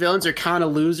Flash's villains are kind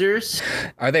of losers.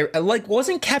 Are they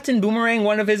wasn't Captain Boomerang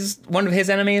one of his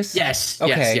enemies? Yes.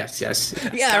 Okay. Yes.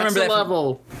 Yeah, I remember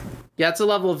that. That's the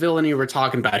level of villainy we're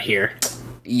talking about here.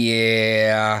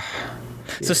 Yeah.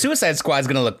 So Suicide Squad's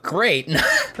gonna look great.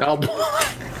 Oh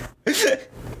boy.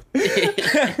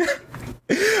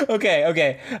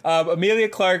 Okay. Amelia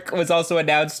Clarke was also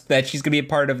announced that she's gonna be a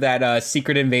part of that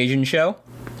Secret Invasion show.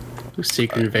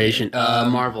 Secret Invasion.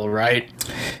 Marvel, right?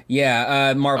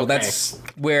 Yeah, Marvel. Okay. That's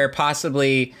where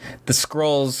possibly the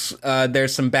Skrulls,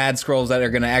 there's some bad Skrulls that are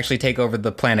going to actually take over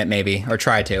the planet, maybe, or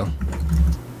try to.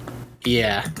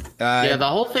 Yeah. The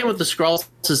whole thing with the Skrulls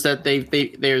is that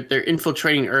they're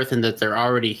infiltrating Earth and that they're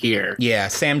already here. Yeah,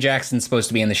 Sam Jackson's supposed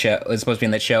to be in the show. Is supposed to be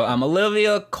in that show.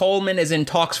 Olivia Colman is in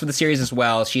talks for the series as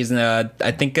well. She's I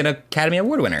think an Academy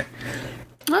Award winner.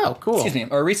 Oh, cool. Excuse me,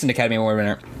 or a recent Academy Award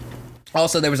winner.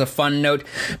 Also, there was a fun note.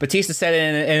 Batista said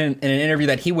in an interview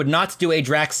that he would not do a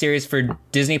Drax series for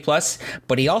Disney Plus,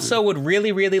 but he also would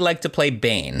really, really like to play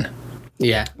Bane.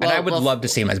 Yeah. And I would love to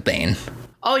see him as Bane.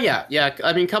 Oh, yeah.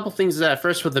 I mean, a couple things that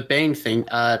first with the Bane thing.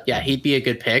 He'd be a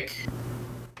good pick.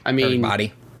 I mean,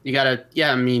 everybody. You gotta, you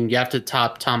have to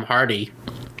top Tom Hardy.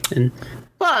 And,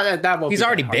 well, that won't He's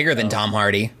already bigger than Tom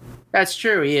Hardy. That's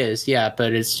true, he is, yeah,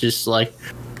 but it's just like...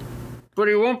 But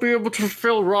he won't be able to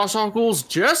fulfill Ra's al Ghul's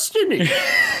destiny.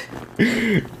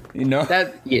 You know?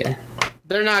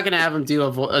 They're not going to have him do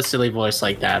a silly voice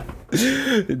like that.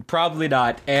 Probably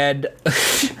not. And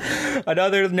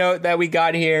another note that we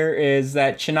got here is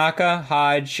that Chinaka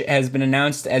Hodge has been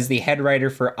announced as the head writer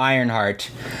for Ironheart.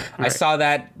 Right. I saw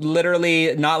that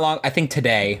literally I think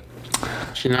today.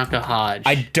 Chinaka Hodge.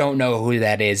 I don't know who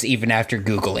that is, even after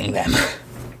Googling them.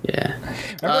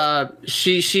 Yeah.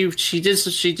 She did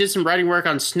some writing work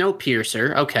on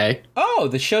Snowpiercer. Okay. Oh,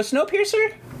 the show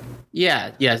Snowpiercer? Yeah,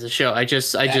 the show. I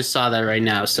just saw that right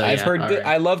now. So I've heard good, right.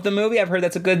 I love the movie. I've heard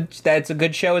that's a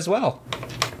good show as well.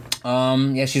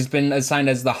 She's been assigned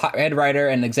as the head writer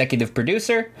and executive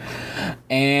producer,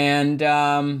 and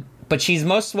but she's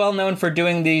most well known for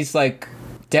doing these like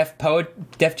Def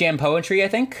Jam poetry, I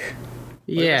think.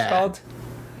 Yeah. It's called.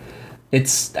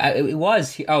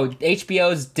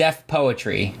 HBO's Def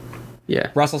Poetry. Yeah.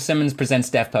 Russell Simmons presents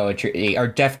Def Poetry or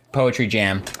Def Poetry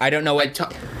Jam. I don't know what.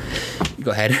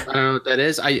 Go ahead. I don't know what that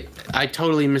is. I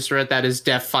totally misread that as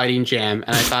Def Fighting Jam,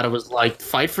 and I thought it was like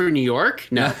Fight for New York.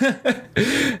 No.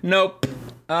 Nope.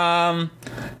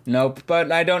 Nope.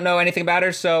 But I don't know anything about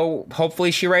her, so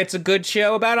hopefully she writes a good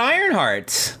show about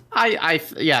Ironheart. I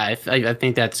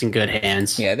think that's in good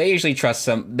hands. Yeah, they usually trust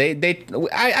some.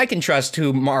 I can trust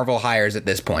who Marvel hires at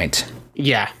this point.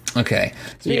 Yeah. Okay.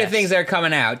 Speaking of things that are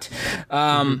coming out,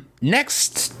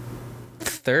 next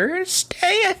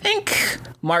Thursday, I think,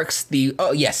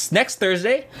 next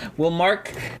Thursday will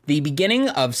mark the beginning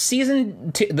of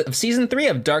season 3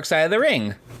 of Dark Side of the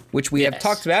Ring, which we have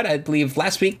talked about, I believe,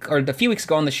 last week or a few weeks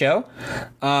ago on the show,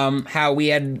 how we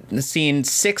had seen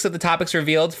 6 of the topics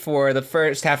revealed for the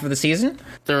first half of the season.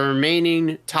 The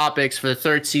remaining topics for the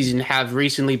third season have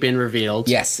recently been revealed.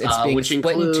 Yes, it's being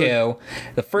split in 2.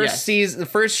 The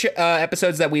first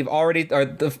episodes that we've already,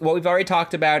 what we've already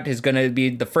talked about is going to be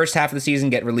the first half of the season,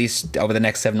 get released over the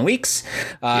next 7 weeks,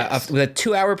 with a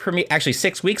 2-hour premiere, actually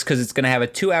 6 weeks, because it's going to have a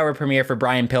 2-hour premiere for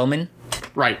Brian Pillman.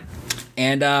 Right.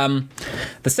 And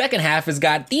the second half has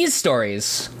got these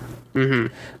stories.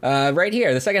 Right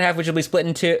here. The second half, which will be split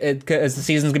in 2, as the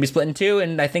season's going to be split in 2,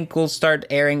 and I think we'll start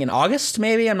airing in August,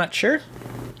 maybe? I'm not sure.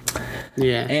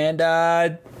 Yeah.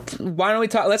 And why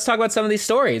don't let's talk about some of these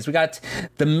stories. We got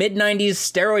the mid-90s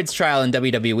steroids trial in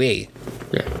WWE.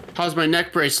 Yeah. How's my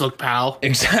neck brace look, pal?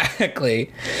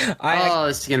 Exactly.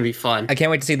 This is going to be fun. I can't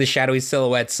wait to see the shadowy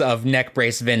silhouettes of neck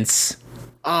brace Vince.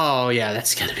 Oh, yeah,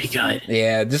 that's going to be good.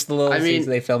 Yeah, just the little scenes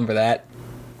they filmed for that.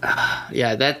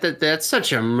 Yeah, that's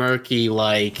such a murky,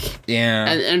 like...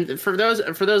 Yeah. And for those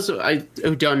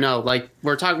who don't know, like,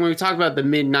 when we talk about the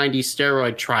mid-90s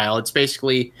steroid trial, it's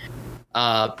basically...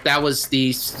 that was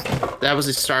the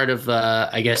start of,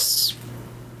 I guess...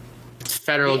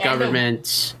 federal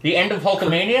government. The end of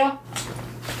Hulkamania?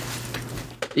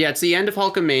 Yeah, it's the end of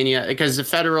Hulkamania because the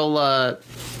federal,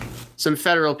 some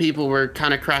federal people were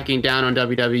kind of cracking down on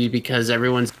WWE because they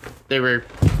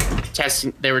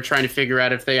were trying to figure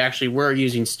out if they actually were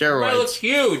using steroids. That looks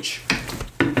huge.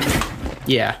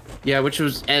 Yeah, which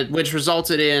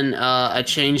resulted in a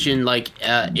change in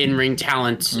in-ring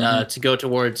talent to go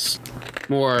towards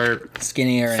more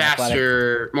skinnier,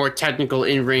 faster, more technical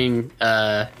in-ring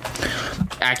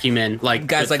acumen, like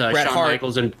guys with, like Bret Shawn Hart.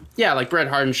 Michaels and like Bret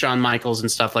Hart and Shawn Michaels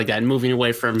and stuff like that, and moving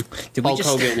away from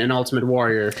Hogan and Ultimate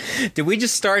Warrior. Did we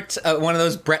just start one of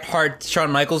those Bret Hart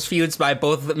Shawn Michaels feuds by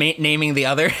both naming the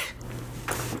other?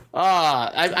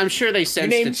 I'm sure they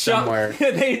sensed it somewhere.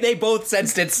 they both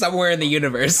sensed it somewhere in the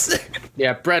universe.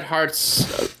 Yeah, Bret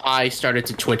Hart's eye started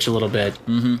to twitch a little bit.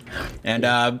 Mm-hmm.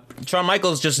 And Shawn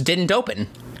Michaels just didn't open.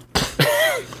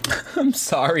 I'm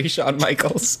sorry, Shawn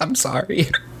Michaels. I'm sorry.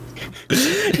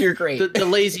 You're great. The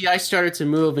lazy eye started to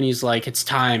move, and he's like, "It's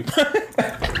time."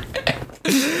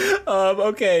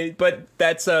 Okay, but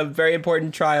that's a very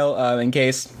important trial in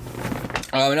case.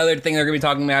 Another thing they're going to be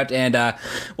talking about, and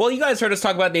you guys heard us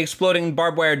talk about the exploding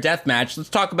barbed wire death match. Let's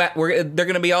talk about they're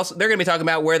going to be talking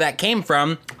about where that came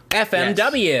from.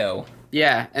 FMW. Yes.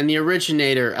 Yeah, and the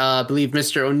originator, I believe,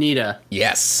 Mr. Onita.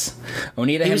 Yes,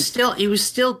 Onita. He was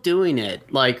still doing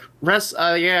it. Like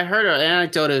I heard an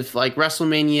anecdote of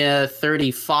WrestleMania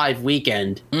 35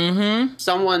 weekend. Mm-hmm.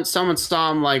 Someone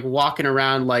saw him walking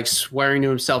around swearing to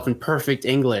himself in perfect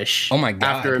English. Oh my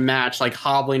god! After a match,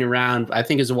 hobbling around. I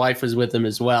think his wife was with him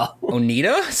as well.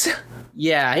 Onita?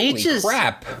 Yeah, Holy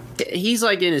crap! He's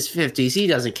in his 50s. He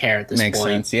doesn't care at this point. Makes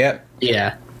sense. Yep.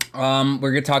 Yeah. We're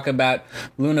going to talk about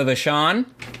Luna Vachon.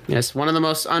 Yes, one of the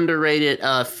most underrated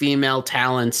female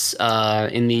talents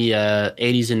in the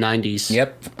 80s and 90s.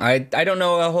 Yep. I don't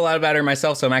know a whole lot about her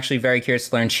myself, so I'm actually very curious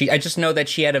to learn. I just know that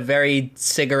she had a very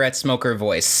cigarette smoker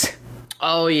voice.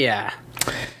 Oh, yeah.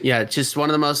 Yeah, just one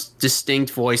of the most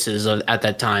distinct voices at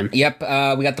that time. Yep.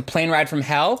 We got the Plane Ride from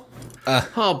Hell.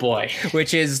 Oh boy!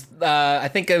 Which is, I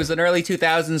think it was an early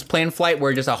 2000s plane flight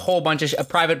where just a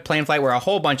private plane flight where a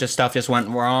whole bunch of stuff just went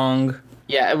wrong.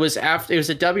 Yeah, it was a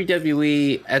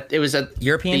WWE. It was a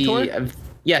European tour.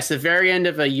 Yes, the very end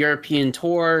of a European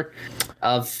tour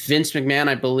of Vince McMahon,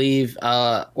 I believe,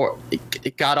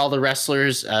 it got all the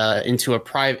wrestlers into a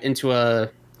private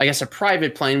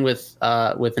plane with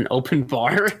an open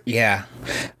bar. Yeah,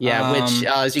 yeah. Which,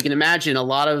 as you can imagine, a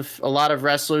lot of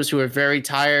wrestlers who are very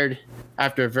tired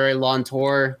after a very long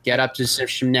tour get up to some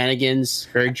shenanigans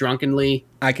very drunkenly.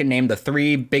 I can name the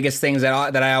three biggest things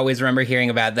that I always remember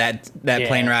hearing about that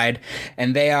plane ride,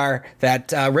 and they are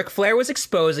that Ric Flair was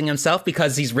exposing himself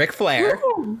because he's Ric Flair.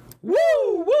 Woo!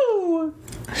 Woo! Woo!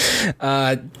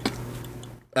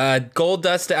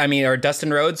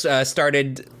 Dustin Rhodes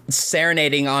started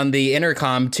serenading on the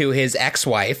intercom to his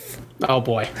ex-wife. Oh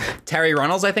boy. Terry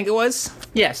Runnels, I think it was.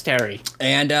 Yes, Terry.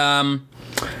 And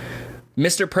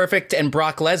Mr. Perfect and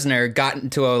Brock Lesnar got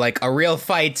into a real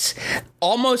fight,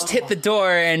 almost hit the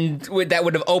door, and that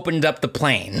would have opened up the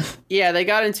plane. Yeah, they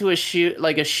got into a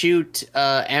shoot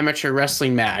amateur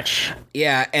wrestling match.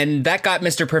 Yeah, and that got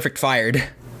Mr. Perfect fired.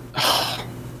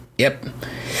 Yep.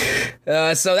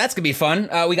 So that's gonna be fun.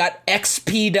 We got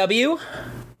XPW.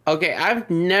 Okay, I've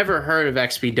never heard of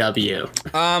XPW.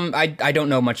 I don't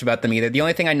know much about them either. The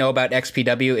only thing I know about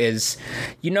XPW is,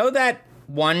 that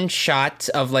one shot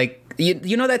of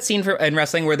you know that scene in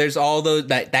wrestling where there's all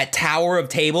that tower of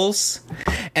tables,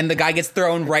 and the guy gets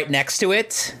thrown right next to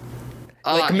it,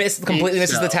 completely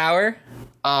misses the tower.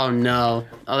 Oh no!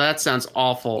 Oh, that sounds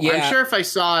awful. Yeah. I'm sure if I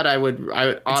saw it, I would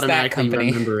automatically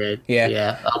remember it. Yeah.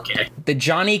 Yeah. Okay. The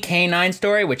Johnny K9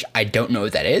 story, which I don't know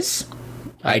what that is.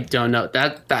 I don't know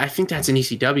that. I think that's an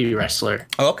ECW wrestler.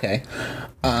 Okay.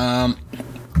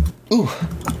 Ooh.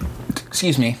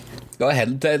 Excuse me. Go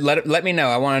ahead. Let me know.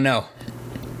 I want to know.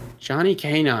 Johnny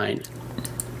K9.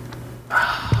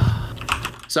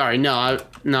 Sorry, no,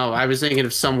 I was thinking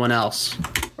of someone else.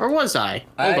 Or was I?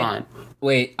 Hold on.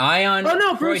 Wait, Ion... Oh,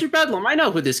 no, Bruiser Bedlam. I know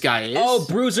who this guy is. Oh,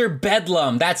 Bruiser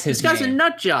Bedlam. That's his name. This guy's a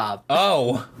nut job.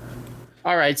 Oh.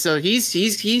 All right, so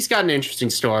he's got an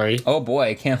interesting story. Oh, boy,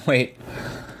 I can't wait.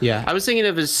 Yeah. I was thinking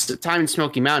of his time in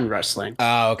Smoky Mountain Wrestling.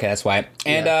 Oh, okay, that's why.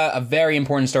 And a very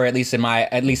important story, at least in my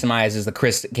eyes, is the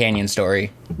Chris Kanyon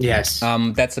story. Yes.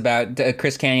 That's about...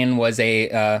 Chris Kanyon was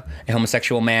a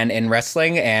homosexual man in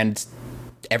wrestling, and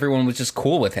everyone was just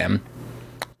cool with him.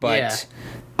 But... Yeah.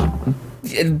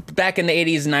 Back in the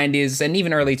 80s, 90s, and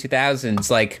even early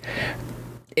 2000s,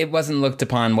 it wasn't looked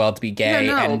upon well to be gay,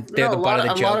 and they're the butt of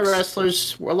the jokes.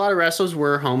 A lot of wrestlers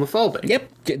were homophobic. Yep,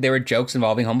 there were jokes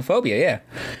involving homophobia, yeah.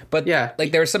 But Yeah.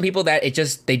 like there were some people that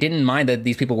they didn't mind that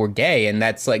these people were gay, and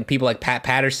that's like people like Pat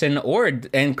Patterson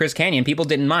and Chris Kanyon. People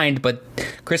didn't mind, but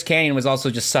Chris Kanyon was also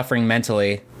just suffering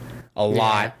mentally a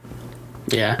lot.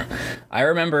 Yeah. I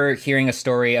remember hearing a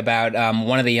story about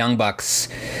one of the Young Bucks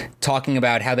talking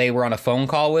about how they were on a phone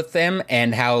call with them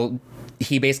and how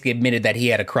he basically admitted that he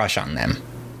had a crush on them.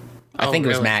 I think it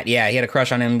was Matt. Yeah, he had a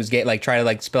crush on him. Was try to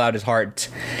like spill out his heart,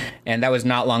 and that was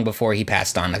not long before he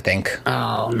passed on. I think.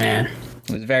 Oh man,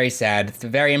 it was very sad. It's a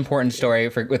very important story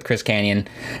with Chris Kanyon,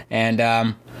 and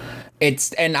I'm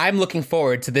looking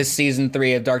forward to this season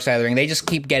 3 of Dark Side of the Ring. They just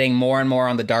keep getting more and more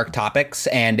on the dark topics,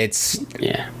 and it's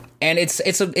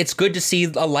good to see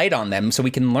a light on them so we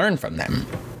can learn from them.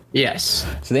 Yes.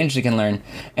 So the industry can learn.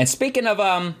 And speaking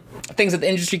of things that the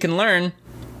industry can learn,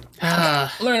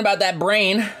 learn about that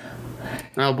brain.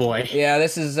 Oh boy. Yeah,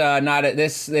 this is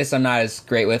this I'm not as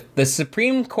great with. The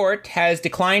Supreme Court has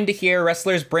declined to hear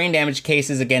wrestlers' brain damage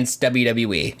cases against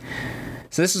WWE.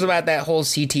 So this is about that whole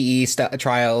CTE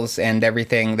trials and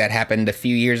everything that happened a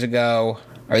few years ago,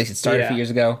 or at least it started a few years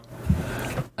ago.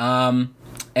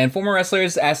 And former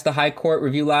wrestlers asked the High Court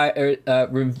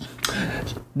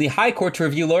the High Court to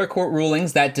review lower court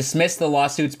rulings that dismissed the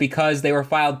lawsuits because they were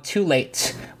filed too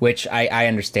late, which I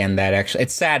understand that, actually.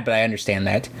 It's sad, but I understand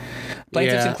that.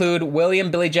 Plaintiffs include William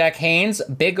Billy Jack Haynes,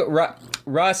 Big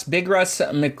Russ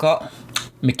McCullough,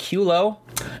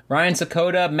 Ryan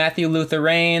Sakota, Matthew Luther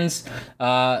Reigns,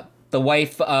 the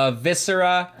wife of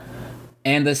Viscera,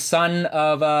 and the son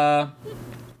of... oh,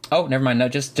 never mind. No,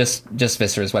 just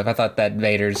Viscera's wife. I thought that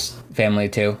Vader's family,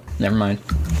 too. Never mind.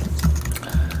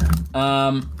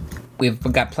 We've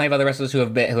got plenty of other wrestlers who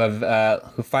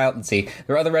filed. Let's see,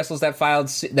 there are other wrestlers that filed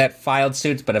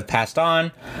suits but have passed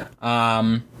on.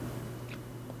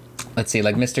 Let's see,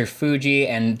 like Mr. Fuji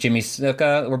and Jimmy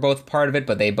Snuka were both part of it,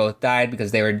 but they both died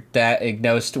because they were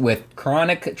diagnosed with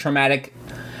chronic traumatic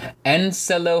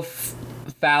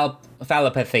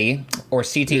encephalopathy, or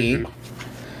CTE,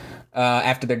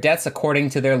 after their deaths, according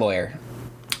to their lawyer.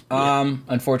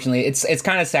 Unfortunately, it's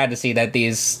kind of sad to see that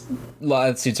these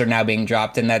lawsuits are now being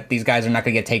dropped and that these guys are not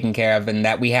going to get taken care of, and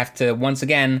that we have to once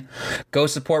again go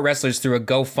support wrestlers through a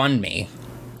GoFundMe.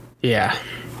 Yeah.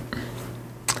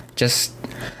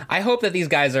 I hope that these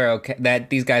guys are okay, that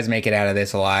these guys make it out of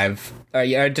this alive.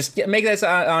 Just make this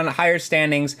on higher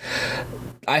standings.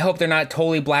 I hope they're not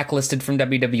totally blacklisted from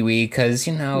WWE, because,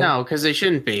 No, because they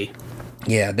shouldn't be.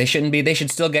 Yeah, they shouldn't be. They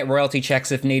should still get royalty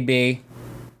checks if need be.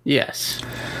 Yes.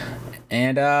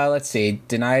 And let's see,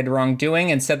 denied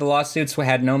wrongdoing and said the lawsuits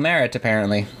had no merit,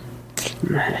 apparently.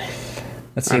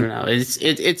 Let's see. I don't know.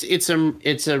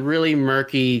 It's a really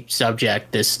murky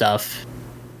subject, this stuff.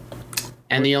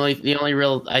 And the only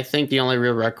real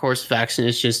recourse of action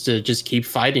is just to keep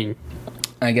fighting.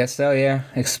 I guess so, yeah.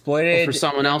 Exploited, or for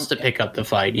someone else to pick up the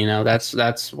fight.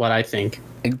 That's what I think.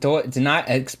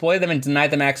 Exploit them and deny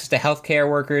them access to healthcare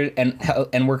workers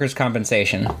and workers'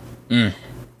 compensation.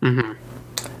 Mm-hmm.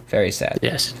 Very sad.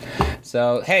 Yes.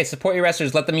 So hey, support your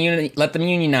wrestlers. Let them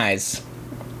unionize.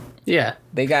 Yeah.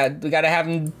 We got to have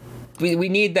them. We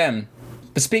need them.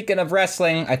 But speaking of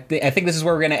wrestling, I think this is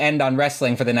where we're going to end on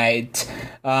wrestling for the night.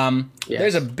 Yes.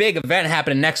 There's a big event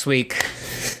happening next week.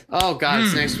 Oh, God,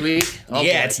 it's next week? Oh,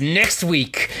 yeah, boy. It's next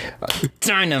week.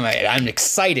 Dynamite. I'm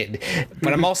excited,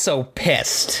 but I'm also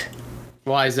pissed.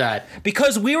 Why is that?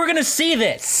 Because we were going to see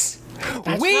this.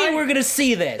 We were going to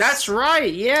see this. That's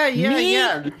right. Yeah.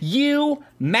 Me, you,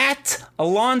 Matt,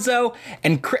 Alonzo,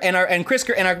 and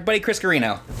our buddy Chris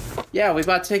Carino. Yeah, we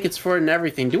bought tickets for it and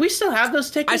everything. Do we still have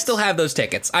those tickets? I still have those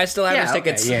tickets. Those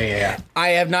tickets. Yeah. I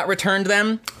have not returned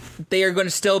them. They are going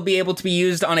to still be able to be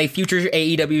used on a future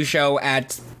AEW show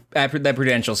at the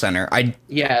Prudential Center. I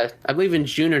believe in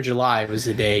June or July was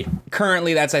the date.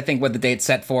 Currently, that's, I think, what the date's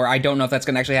set for. I don't know if that's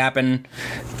going to actually happen.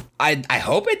 I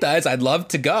hope it does. I'd love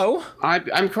to go.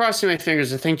 I'm crossing my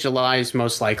fingers. I think July is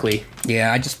most likely.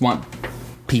 Yeah, I just want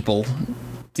people.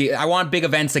 I want big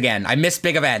events again. I miss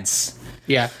big events.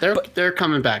 Yeah, they're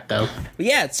coming back, though.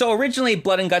 Yeah, so originally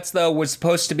Blood and Guts, though, was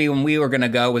supposed to be, when we were going to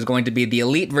go, was going to be the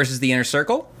Elite versus the Inner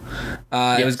Circle.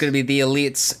 It was going to be the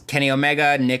Elites, Kenny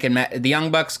Omega, Nick and the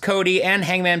Young Bucks, Cody, and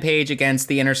Hangman Page against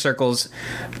the Inner Circle's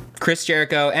Chris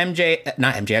Jericho,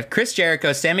 Chris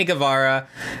Jericho, Sammy Guevara,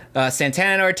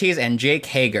 Santana Ortiz, and Jake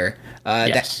Hager.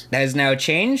 Yes. That has now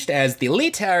changed, as the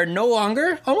Elite are no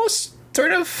longer, almost,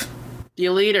 sort of... The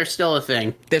Elite are still a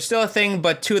thing. They're still a thing,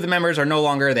 but 2 of the members are no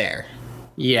longer there.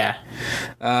 Yeah.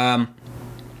 But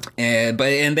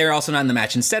they're also not in the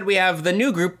match. Instead, we have the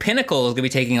new group, Pinnacle, is going to be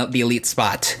taking out the Elite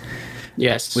spot.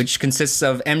 Yes. which consists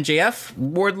of MJF,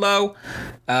 Wardlow,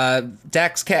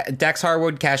 Dax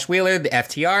Harwood, Cash Wheeler, the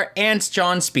FTR, and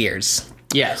John Spears.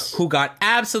 Yes. Who got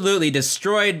absolutely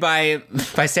destroyed by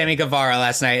Sammy Guevara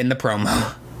last night in the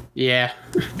promo. Yeah.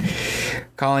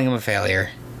 Calling him a failure.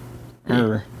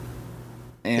 I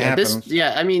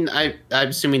mean, I'm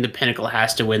assuming the Pinnacle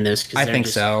has to win this. I think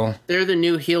so. They're the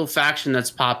new heel faction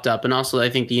that's popped up, and also I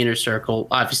think the Inner Circle.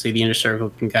 Obviously, the Inner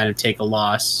Circle can kind of take a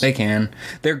loss. They can.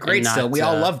 They're great still. We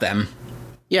all love them.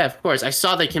 Yeah, of course. I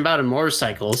saw they came out on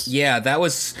motorcycles. Yeah, that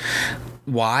was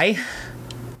why.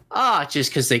 Just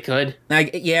because they could.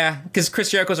 Because Chris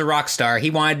Jericho's a rock star.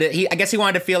 I guess he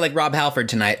wanted to feel like Rob Halford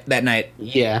that night.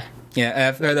 Yeah.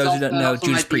 Yeah. For those who don't know,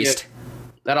 Judas Priest.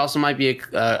 That also might be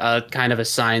a kind of a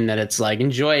sign that it's like,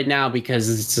 enjoy it now because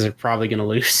it's probably going to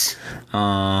lose.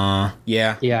 Yeah.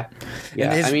 Yeah.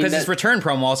 Because his return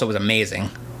promo also was amazing.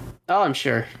 Oh, I'm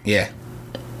sure. Yeah.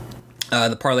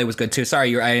 The parlay was good too.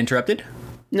 Sorry, I interrupted?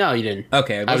 No, you didn't.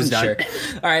 Okay, I wasn't sure.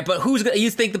 All right, but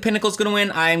you think the Pinnacle's going to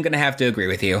win? I'm going to have to agree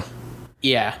with you.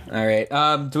 Yeah. All right.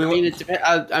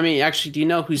 Actually, do you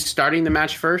know who's starting the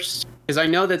match first? Because I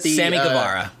know that Sammy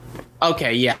Guevara.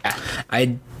 Okay, yeah.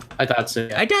 I thought so.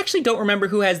 Yeah. I actually don't remember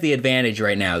who has the advantage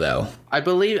right now, though. I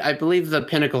believe the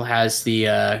Pinnacle has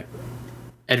the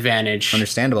advantage.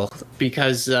 Understandable.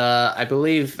 Because I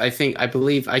believe I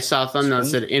saw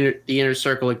thumbnails that the Inner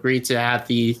Circle agreed to have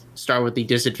the start with the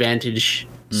disadvantage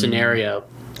scenario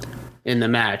in the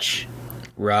match.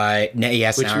 Right.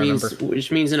 Yes, I remember.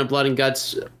 Which means in a blood and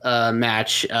guts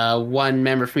match, one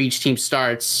member from each team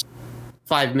starts.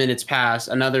 5 minutes pass.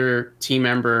 Another team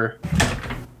member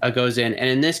goes in, and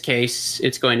in this case,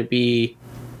 it's going to be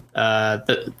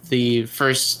the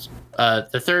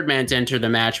third man to enter the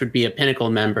match would be a Pinnacle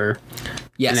member.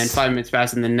 Yes. And then 5 minutes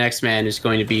pass, and the next man is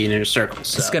going to be an Inner Circle.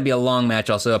 So. This is going to be a long match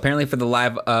also. Apparently for the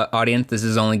live audience, this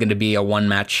is only going to be a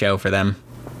one-match show for them.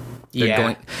 This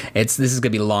is going to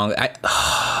be long.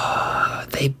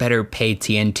 They better pay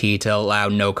TNT to allow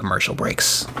no commercial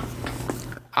breaks.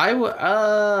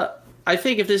 I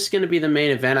think if this is going to be the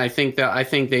main event, I think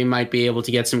they might be able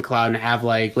to get some clout and have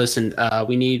listen,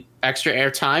 we need extra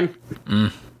airtime.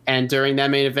 And during that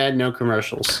main event, no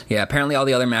commercials. Yeah, apparently all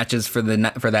the other matches for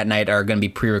that night are going to be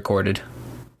pre-recorded.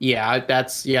 Yeah,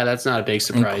 that's not a big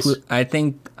surprise.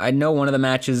 I know one of the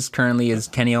matches currently is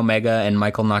Kenny Omega and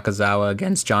Michael Nakazawa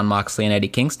against Jon Moxley and Eddie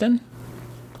Kingston.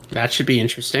 That should be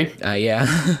interesting. Yeah.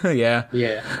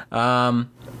 Yeah.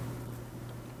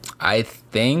 I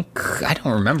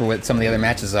don't remember what some of the other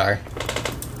matches are.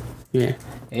 Yeah.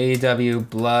 AEW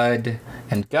Blood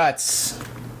and Guts.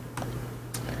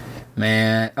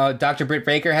 Man. Oh, Dr. Britt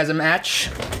Baker has a match.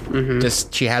 Mm-hmm.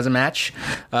 She has a match.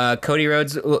 Cody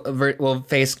Rhodes will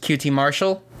face QT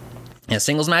Marshall in a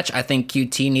singles match. I think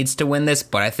QT needs to win this,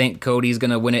 but I think Cody's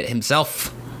going to win it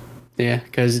himself. Yeah,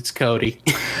 because it's Cody.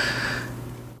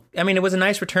 I mean, it was a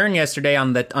nice return yesterday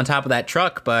on top of that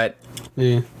truck, but...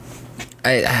 Yeah.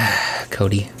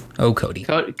 Cody. Oh, Cody.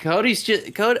 Cody's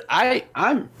just Cody.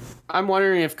 I'm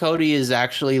wondering if Cody is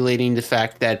actually leading the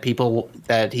fact that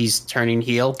he's turning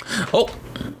heel.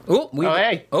 We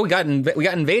got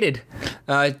invaded.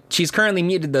 She's currently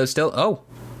muted though. Still. Oh,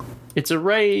 it's a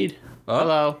raid.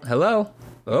 Oh, hello.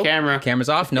 Oh, camera's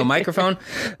off. No microphone.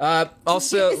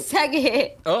 Also.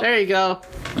 Second. Oh, there you go.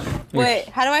 Wait,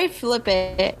 how do I flip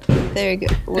it? There you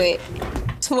go. Wait.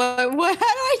 What? How do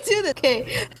I do this?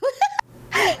 Okay.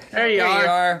 There you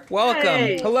are. Welcome.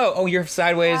 Hey. Hello. Oh, you're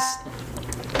sideways.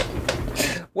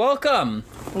 Welcome.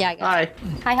 Yeah, I got it.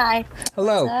 Hi. Hi.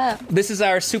 Hello. What's up? This is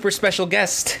our super special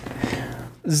guest.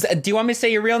 Do you want me to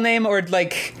say your real name or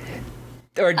like...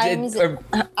 I'll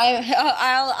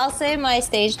say my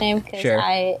stage name because sure.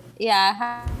 I'm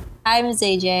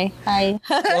ZEJAE. Hi.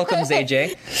 Welcome,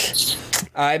 ZEJAE.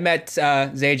 I met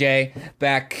ZEJAE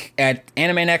back at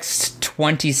Anime Next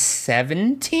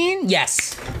 2017.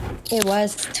 Yes. It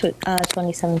was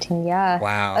 2017. Yeah.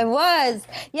 Wow. It was.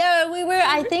 Yeah,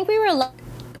 I think we were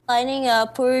lining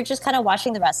up. We were just kind of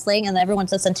watching the wrestling, and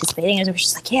everyone's just anticipating, and we were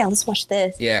just like, "Yeah, let's watch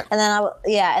this." Yeah. And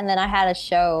then I had a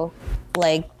show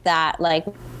like that,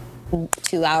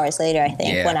 2 hours later, I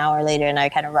think. Yeah. 1 hour later, and I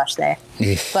kind of rushed there.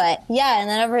 But yeah, and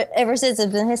then ever since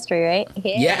it's been history, right?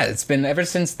 Yeah, it's been ever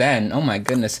since then. Oh my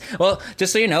goodness. Well,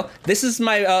 just so you know, this is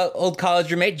my old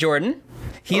college roommate, Jordan.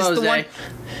 He's Hello, the one.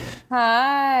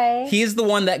 Hi. He's the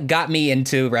one that got me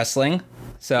into wrestling.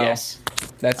 So yes.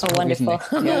 That's wonderful.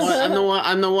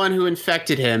 I'm the one who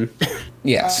infected him.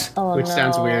 Yes. Which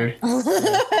sounds weird.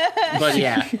 But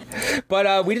yeah.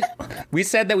 But we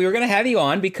said that we were going to have you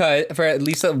on because for at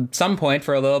least some point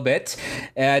for a little bit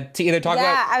to either talk about...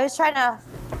 Yeah, I was trying to...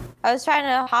 I was trying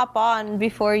to hop on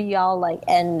before y'all like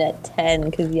end at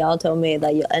 10 because y'all told me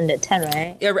that you'll end at 10,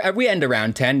 right? Yeah, we end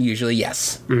around 10 usually.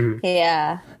 Yes. Mm-hmm.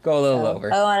 Yeah. Go a little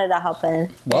over. I wanted to hop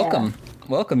in. Welcome. Yeah.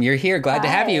 Welcome. You're here. Glad to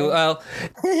have you.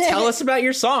 Tell us about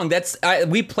your song. That's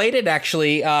we played it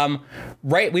actually.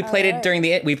 We played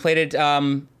it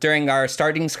during our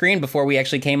starting screen before we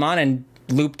actually came on and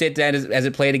looped it as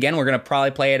it played again. We're gonna probably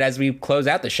play it as we close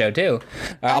out the show too.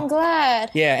 I'm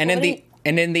glad. Yeah,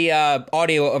 and in the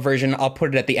audio version, I'll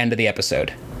put it at the end of the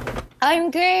episode.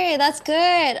 I'm great. That's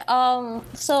good.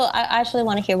 So I actually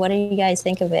want to hear, what do you guys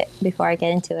think of it before I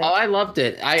get into it? Oh, I loved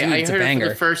it. I heard it for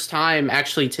the first time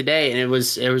actually today, and it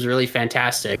was really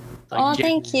fantastic. Like,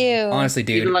 thank you. Honestly,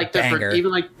 dude, even like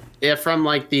from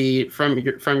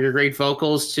your great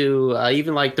vocals to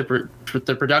even like the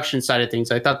production side of things.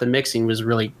 I thought the mixing was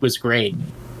great.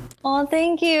 Oh,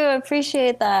 thank you. I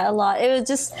appreciate that a lot. It was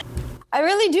just, I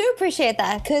really do appreciate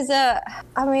that because, I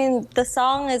mean, the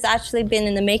song has actually been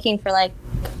in the making for like,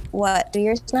 what, 2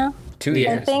 years now? 2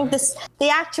 years. I think the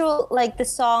actual, like, the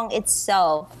song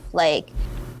itself, like,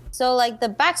 so, like, the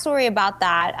backstory about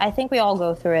that, I think we all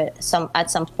go through it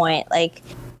at some point. Like,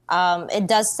 it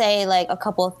does say, like, a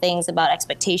couple of things about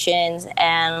expectations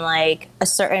and, like, a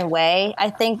certain way.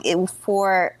 I think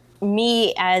for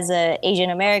me as a Asian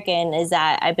American is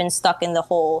that I've been stuck in the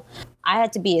whole, I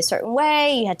had to be a certain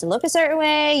way, you had to look a certain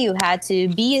way, you had to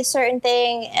be a certain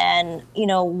thing, and, you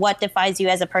know, what defines you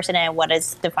as a person and what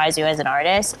defines you as an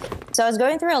artist. So I was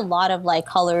going through a lot of, like,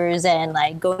 colors and,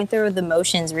 like, going through the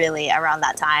motions really around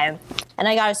that time. And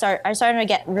I started to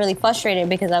get really frustrated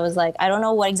because I was like, I don't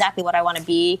know exactly what I want to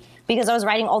be, because I was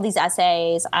writing all these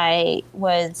essays. I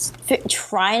was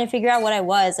trying to figure out what I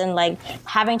was, and, like,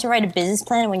 having to write a business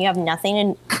plan when you have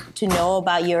nothing to know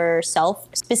about yourself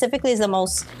specifically is the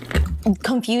most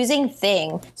confusing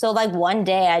thing. So, like, one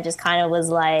day I just kind of was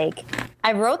like,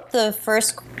 I wrote the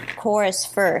first chorus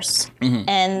first,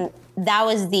 and that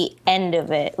was the end of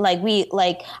it. I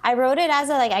wrote it as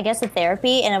I guess a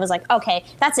therapy, and I was like, okay,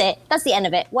 that's it. That's the end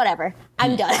of it. Whatever.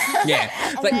 I'm done. Yeah.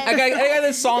 Like, I got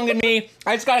this song in me.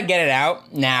 I just got to get it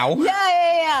out now.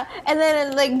 Yeah. And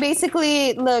then, like,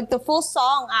 basically, look, the full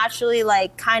song actually,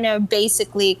 like,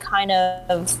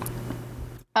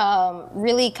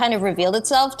 really kind of revealed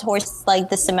itself towards, like,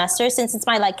 the semester, since it's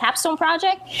my, like, capstone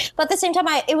project. But at the same time,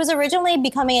 it was originally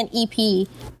becoming an EP,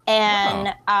 and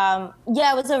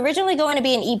it was originally going to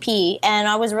be an EP, and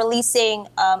I was releasing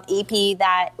EP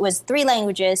that was 3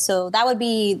 languages, so that would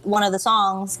be one of the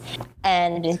songs,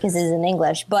 and because it's in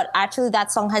English. But actually,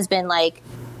 that song has been, like,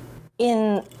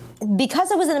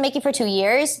 because it was in the making for 2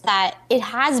 years, that it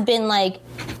has been, like,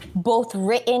 both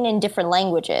written in different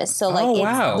languages. So, like,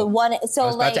 it's the one. So, I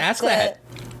was about to ask that.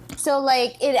 So,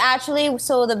 like,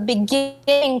 the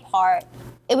beginning part,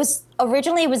 it was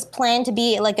planned to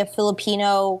be like a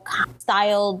Filipino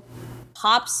styled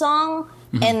pop song,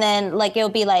 and then, like, it'll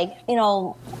be like, you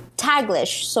know,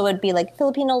 Taglish. So it'd be like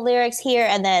Filipino lyrics here,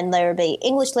 and then there would be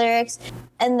English lyrics,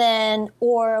 and then,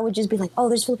 or it would just be like, oh,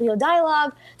 there's Filipino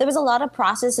dialogue. There was a lot of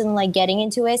process in, like, getting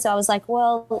into it. So I was like,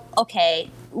 well, okay,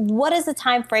 what is the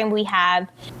time frame we have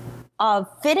of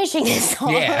finishing this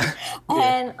song? Yeah.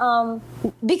 And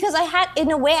because I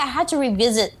had to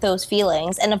revisit those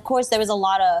feelings, and of course there was a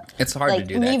lot of, it's hard, like,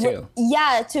 to do that too.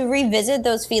 Yeah, to revisit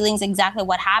those feelings, exactly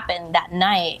what happened that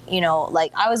night. You know,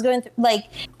 like, I was going through, like,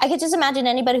 I could just imagine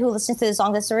anybody who listens to the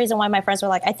song. That's the reason why my friends were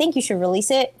like, I think you should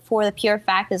release it, for the pure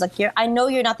fact is, like, I know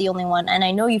you're not the only one, and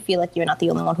I know you feel like you're not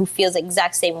the only one who feels the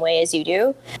exact same way as you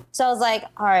do. So I was like,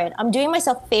 all right, I'm doing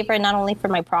myself a favor, not only for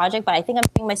my project, but I think I'm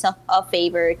doing myself a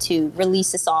favor to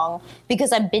release a song,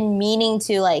 because I've been meaning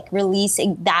to, like, release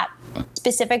that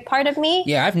specific part of me.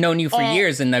 Yeah, I've known you for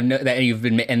years, and I've known that you've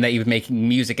been making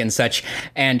music and such,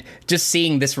 and just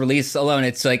seeing this release alone,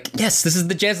 it's like, yes, this is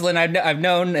the Jeslyn I've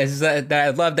known, that I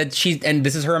love, that and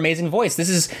this is her amazing voice. This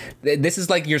is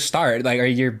like your start, like, or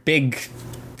your big.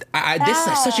 This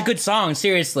is such a good song,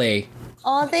 seriously.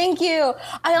 Oh, thank you.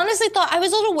 I honestly thought, I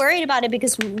was a little worried about it,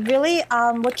 because really,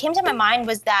 what came to my mind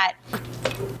was that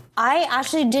I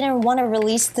actually didn't want to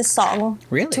release the song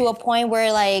to a point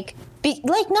where, like,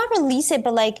 not release it,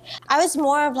 but, like, I was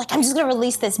more of, like, I'm just gonna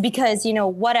release this because, you know,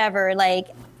 whatever, like,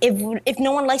 if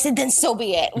no one likes it, then so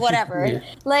be it, whatever. Yeah.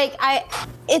 Like,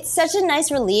 it's such a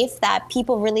nice relief that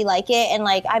people really like it, and,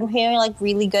 like, I'm hearing, like,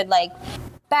 really good, like,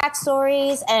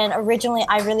 backstories, and originally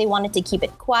I really wanted to keep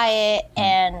it quiet,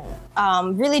 and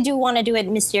really do want to do it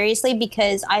mysteriously,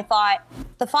 because I thought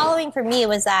the following for me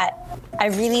was that I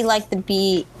really like to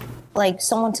be, like,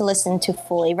 someone to listen to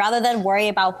fully, rather than worry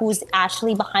about who's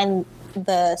actually behind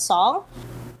the song.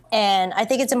 And I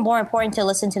think it's more important to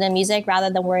listen to the music rather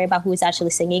than worry about who's actually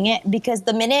singing it. Because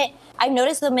I've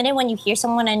noticed the minute when you hear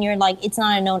someone and you're like, it's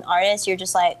not a known artist, you're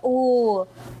just like, ooh,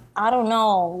 I don't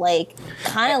know, like,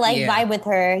 kind of like vibe with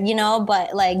her, you know,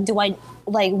 but like, do I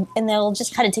like, and they'll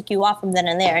just kind of tick you off from then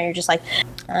and there, and you're just like,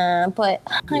 but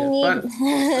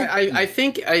I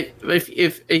think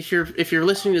if you're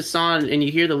listening to the song and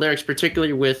you hear the lyrics,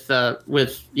 particularly with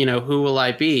you know, Who Will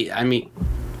I Be? I mean,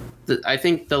 I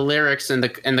think the lyrics and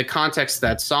the context of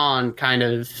that song kind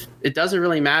of, it doesn't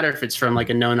really matter if it's from like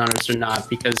a known artist or not,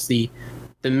 because the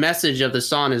message of the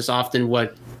song is often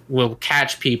what will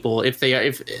catch people if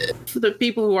for the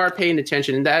people who are paying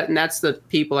attention, and that's the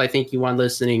people I think you want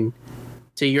listening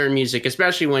to your music,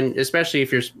 especially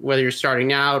if you're, whether you're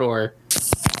starting out or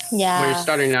whether you're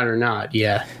starting out or not.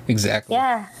 Yeah, exactly.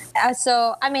 Yeah.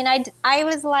 So I mean, I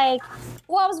was like,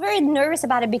 well, I was very nervous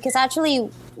about it because actually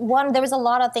there was a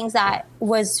lot of things that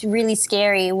was really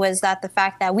scary. Was that the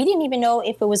fact that we didn't even know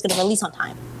if it was going to release on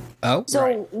time. Oh, so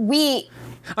right.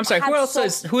 I'm sorry.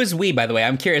 Who is we? By the way,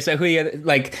 I'm curious. Who you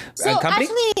like? Company?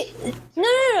 Actually,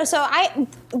 no. So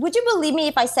would you believe me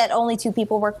if I said only 2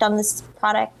 people worked on this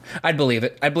product? I'd believe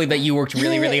it. I believe that you worked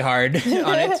really, really hard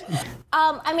on it.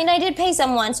 I mean, I did pay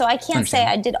someone, so I can't say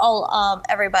I did all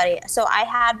everybody. So I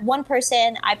had one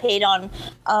person I paid on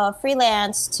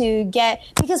freelance to get,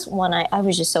 because I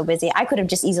was just so busy. I could have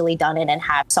just easily done it and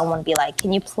have someone be like,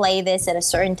 "Can you play this in a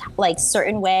certain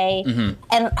way?"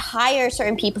 and hire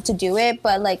certain people to do it.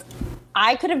 But like,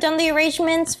 I could have done the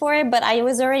arrangements for it, but I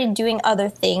was already doing other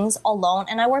things alone,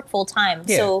 and I work full time.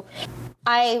 Yeah. So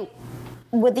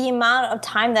with the amount of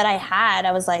time that I had,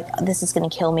 I was like, this is going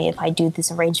to kill me if I do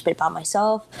this arrangement by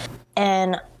myself.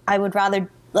 And I would rather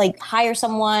like hire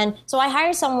someone. So I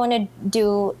hired someone to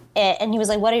do it, and he was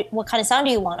like, what kind of sound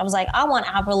do you want? I was like, I want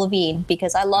Avril Lavigne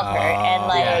because I love her. And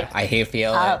like, I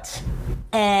feel it.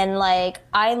 And like,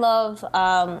 I love,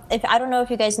 I don't know if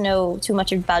you guys know too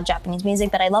much about Japanese music,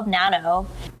 but I love Nano.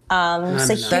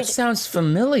 That sounds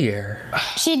familiar.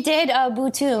 She did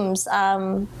Butum's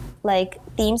like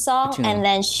theme song, and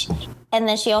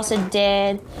then she also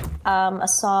did a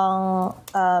song,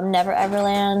 Never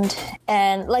Everland,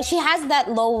 and like she has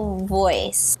that low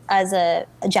voice as a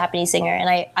Japanese singer, and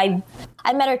I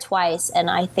met her twice, and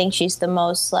I think she's the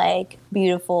most like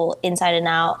beautiful inside and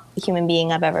out human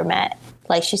being I've ever met.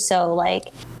 Like, she's so like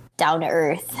down to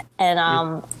earth, and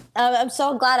I'm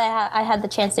so glad I had the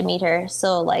chance to meet her.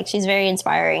 So like, she's very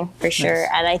inspiring for sure.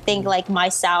 And I think like my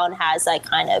sound has like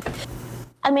kind of,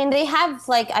 I mean, they have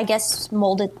like, I guess,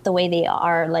 molded the way they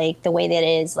are, like the way that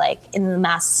it is like in the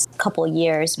last couple of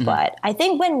years. But I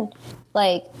think when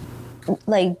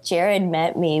like Jared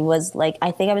met me was like,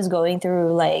 I think I was going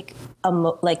through like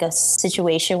a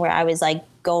situation where I was like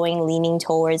leaning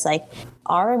towards like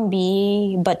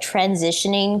R&B, but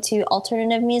transitioning to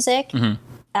alternative music.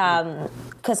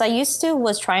 Because I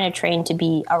was trying to train to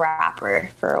be a rapper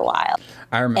for a while.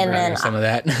 I remember hearing some of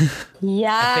that.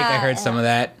 Yeah. I think I heard some of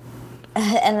that.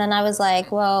 And then I was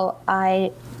like, well,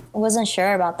 I wasn't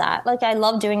sure about that. Like, I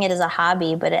love doing it as a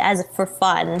hobby, but as for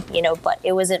fun, you know, but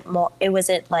it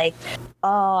wasn't like,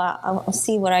 oh, I'll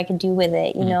see what I can do with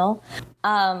it, you know?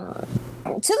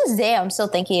 To this day, I'm still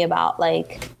thinking about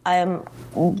like, I'm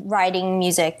writing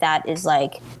music that is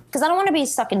like, because I don't want to be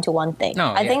stuck into one thing.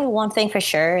 I think one thing for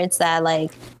sure, it's that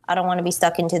like, I don't want to be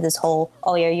stuck into this whole,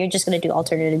 oh yeah, you're just going to do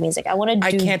alternative music. I want to do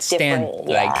I can't stand,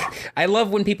 like, I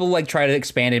love when people like try to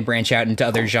expand and branch out into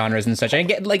other genres and such. I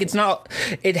get like,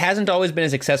 it hasn't always been a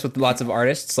success with lots of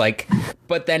artists, like,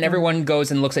 but then everyone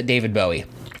goes and looks at David Bowie.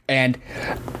 And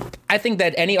I think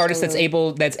that any artist that's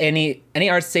able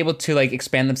to like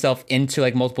expand themselves into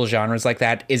like multiple genres like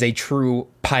that is a true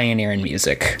pioneer in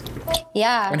music.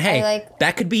 Yeah. And hey,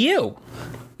 that could be you.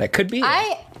 That could be you.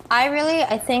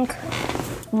 I think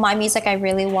my music, I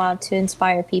really want to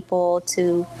inspire people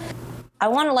to, I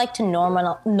want to like to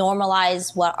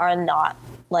normalize what are not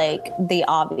like the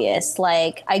obvious.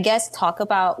 Like, I guess talk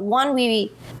about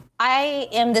I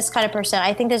am this kind of person.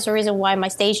 I think there's a reason why my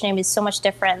stage name is so much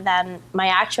different than my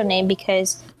actual name,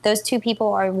 because those two people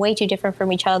are way too different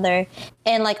from each other.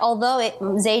 And like, although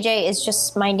ZEJAE is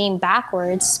just my name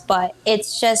backwards, but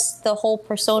it's just the whole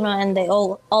persona and the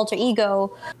alter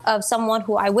ego of someone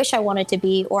who I wish I wanted to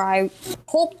be, or I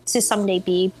hope to someday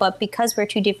be. But because we're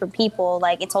two different people,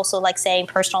 like, it's also like saying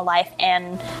personal life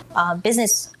and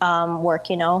business work,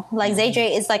 you know? Like,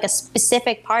 ZEJAE is like a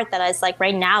specific part that is like,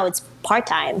 right now it's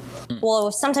part-time. Well,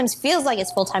 it sometimes feels like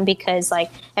it's full-time because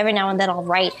like every now and then I'll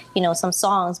write, you know, some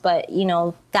songs, but you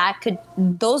know,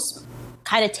 those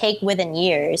kind of take within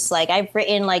years. Like, I've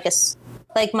written like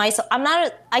like myself. I'm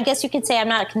not. I guess you could say I'm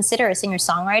not considered a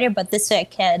singer-songwriter, but this I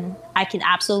can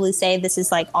absolutely say this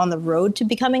is like on the road to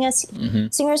becoming a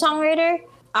singer-songwriter.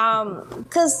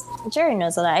 Because Jerry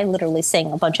knows that I literally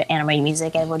sing a bunch of anime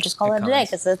music and we'll just call it a day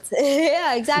because it's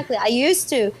yeah, exactly. I used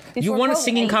to. You won a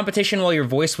singing competition while your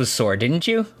voice was sore, didn't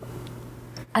you?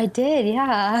 I did,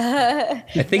 yeah.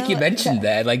 I think you mentioned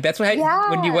that. Like that's what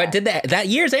when you did that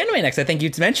year's Anime Next. I think you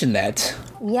mentioned that.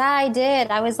 Yeah, I did.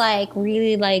 I was like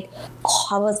really like,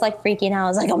 I was like freaking out. I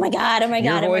was like, oh my god,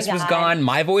 Your voice was gone.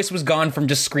 My voice was gone from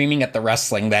just screaming at the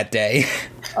wrestling that day.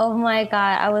 Oh my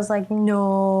god, I was like,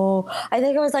 no. I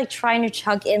think I was like trying to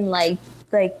chug in like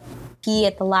pee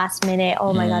at the last minute.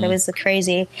 Oh my god, it was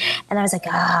crazy. And I was like,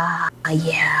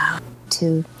 yeah,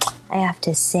 I have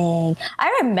to sing.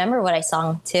 I remember what I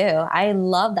sung too. I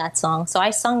love that song. So I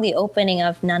sung the opening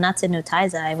of Nanatsu no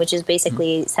Taizai, which is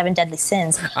basically Seven Deadly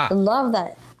Sins. I love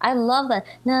that. Oh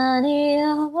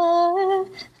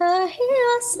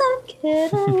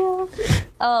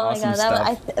awesome my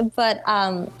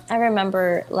god! I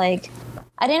remember like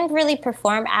I didn't really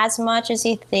perform as much as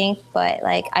you think, but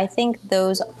like I think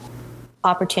those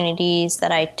opportunities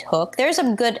that I took, there's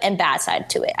a good and bad side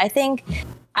to it. I think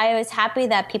I was happy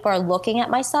that people are looking at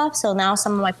my stuff. So now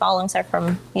some of my followings are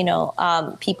from,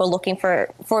 people looking for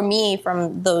me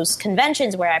from those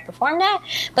conventions where I performed at.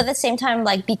 But at the same time,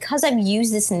 like, because I've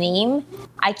used this name,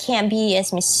 I can't be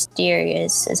as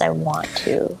mysterious as I want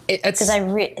to. Because I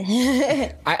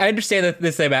understand that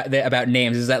this thing about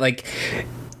names is that, like,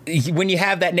 when you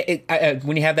have that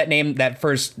name, that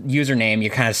first username,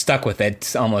 you're kind of stuck with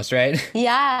it almost, right?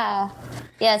 Yeah.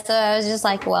 So I was just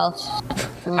like, well,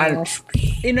 I don't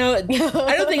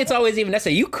think it's always even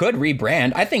necessary. You could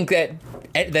rebrand. I think that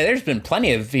there's been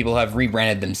plenty of people who have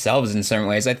rebranded themselves in certain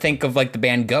ways. I think of like the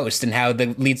band Ghost and how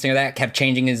the lead singer of that kept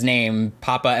changing his name,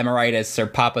 Papa Emeritus or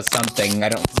Papa something. I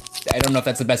don't know if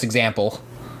that's the best example.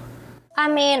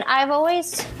 I mean, I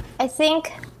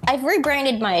think I've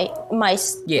rebranded my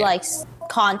like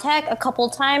contact a couple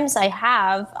times. I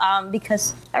have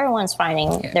because everyone's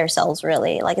finding themselves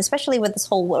really, like, especially with this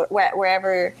whole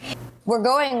wherever we're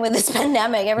going with this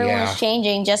pandemic, everyone's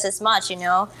changing just as much,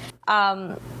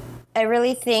 I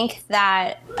really think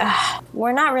that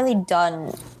we're not really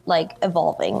done like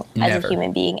evolving as a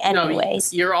human being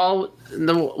anyways. No,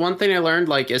 the one thing I learned,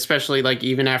 like, especially like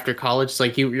even after college,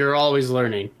 like you're always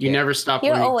learning. You never stop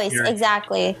learning. You're always,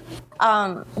 exactly.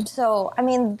 So I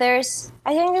mean, I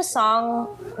think the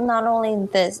song, not only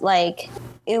this, like,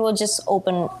 it will just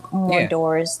open more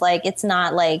doors. Like, it's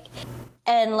not like,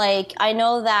 and like, I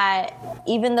know that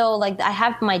even though like I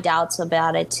have my doubts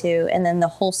about it too, and then the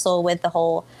whole soul with the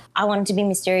whole, I wanted to be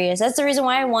mysterious. That's the reason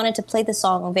why I wanted to play the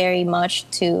song very much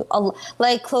to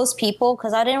like close people,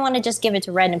 because I didn't want to just give it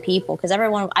to random people. Because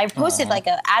I posted like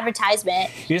an advertisement.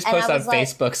 You just post on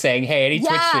Facebook saying, "Hey, any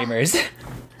Twitch streamers?"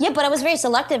 Yeah, but I was very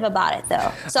selective about it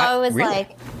though. So I was really?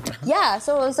 Like, yeah.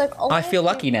 So it was like, oh, I feel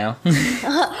lucky now.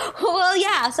 Well,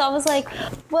 yeah. So I was like,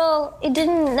 well, it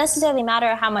didn't necessarily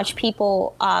matter how much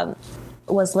people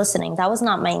was listening. That was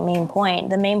not my main point.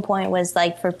 The main point was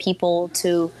like for people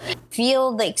to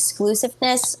feel the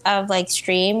exclusiveness of like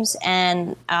streams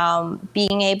and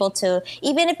being able to,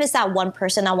 even if it's that one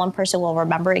person will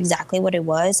remember exactly what it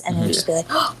was, and then just be like,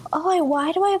 oh,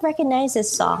 why do I recognize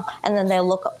this song? And then they'll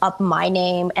look up my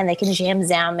name and they can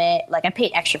Shazam it. Like, I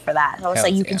paid extra for that. I was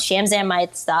like, you can Shazam my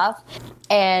stuff,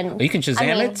 and you can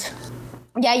Shazam it.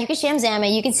 Yeah, you can Shazam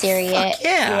it. You can Siri it.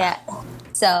 Yeah.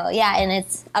 So, yeah, and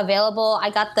it's available.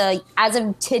 I got as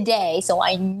of today, so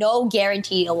I know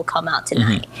guaranteed it will come out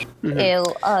tonight. Do you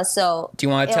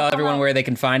want to tell everyone where they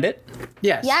can find it?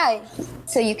 Yes. Yeah.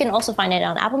 So you can also find it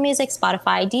on Apple Music,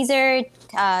 Spotify, Deezer,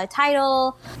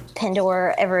 Tidal,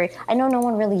 Pandora, I know no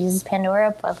one really uses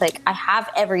Pandora, but like I have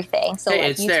everything. So hey,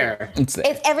 like, it's there.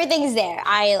 Everything's there.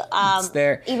 It's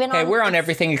there. We're on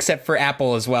everything except for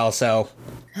Apple as well, so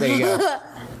there you go.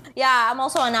 Yeah, I'm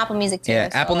also on Apple Music too. Yeah,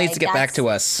 so Apple needs to get back to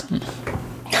us.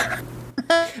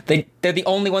 They're the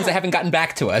only ones that haven't gotten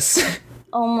back to us.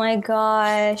 Oh my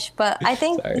gosh. But I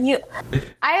think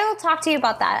I will talk to you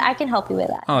about that. I can help you with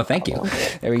that. Oh, thank you.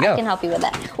 There we go. I can help you with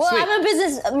that. Well, sweet.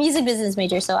 I'm a music business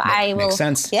major, so I will. Makes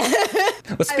sense. Yeah.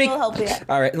 I will help you.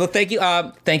 All right. Well, thank you.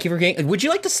 Thank you for getting. Would you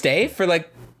like to stay for like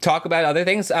talk about other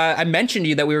things? I mentioned to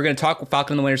you that we were going to talk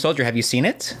Falcon and the Winter Soldier. Have you seen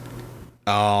it?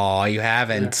 Oh, you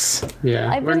haven't.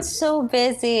 Yeah. I've been so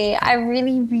busy. I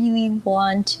really, really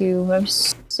want to. I'm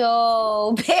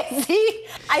so busy.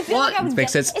 I feel like I'm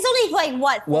makes sense. It's only like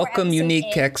what? Welcome,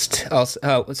 Unique X.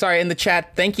 Also, sorry, in the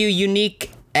chat. Thank you,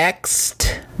 Unique X.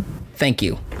 Thank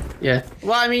you. Yeah.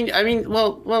 Well, I mean,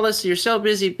 listen, you're so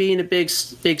busy being a big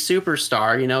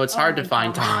superstar. You know, it's hard to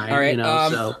find time. All right. You know,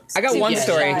 so I got one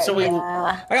story.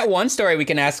 Yeah. I got one story we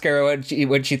can ask her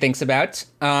what she thinks about.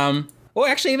 Well,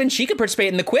 actually, even she could participate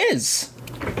in the quiz.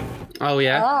 Oh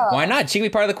yeah. Oh. Why not? She can be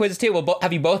part of the quiz too. We'll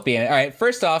have you both be in it. All right.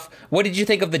 First off, what did you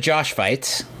think of the Josh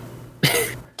fight?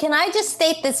 Can I just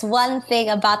state this one thing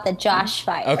about the Josh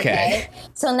fight? Okay.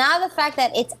 So now the fact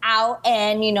that it's out,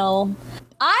 and you know,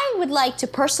 I would like to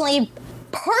personally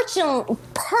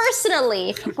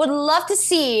would love to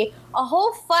see a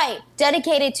whole fight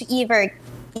dedicated to either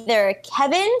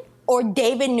Kevin or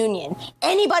David Nunez.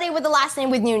 Anybody with the last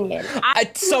name with Nunez.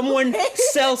 Someone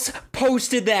else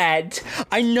posted that.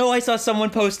 I know I saw someone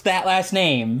post that last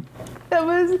name. That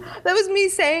was me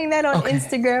saying that on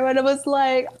Instagram, and it was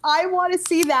like, I want to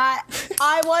see that.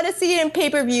 I want to see it in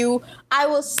pay-per-view. I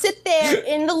will sit there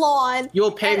in the lawn.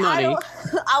 You'll pay money.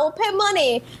 I will pay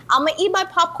money. I'm gonna eat my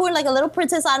popcorn like a little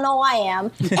princess I know I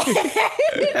am.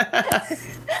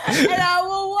 And I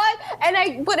will what?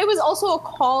 But it was also a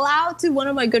call out to one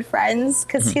of my good friends,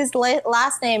 because his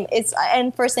last name is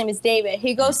and first name is David.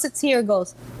 He sits here and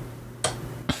goes,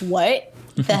 what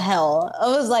the hell? I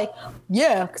was like,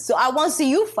 yeah, so I want to see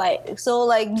you fight. So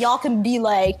like y'all can be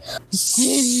like,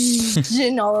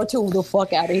 Naruto the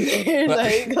fuck out of here.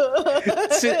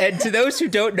 And to those who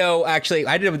don't know, actually,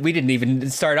 we didn't even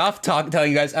start off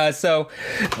telling you guys. So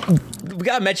we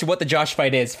gotta mention what the Josh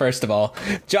fight is, first of all.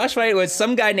 Josh fight was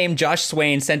some guy named Josh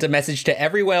Swain sent a message to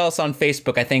everyone else on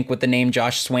Facebook, I think, with the name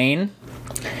Josh Swain.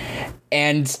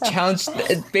 And challenged,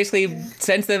 basically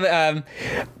sends them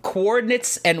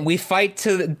coordinates, and we fight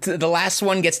to the last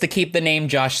one gets to keep the name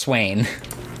Josh Swain.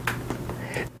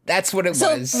 That's what it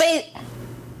was.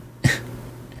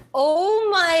 Oh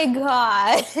my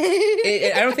god!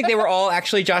 I don't think they were all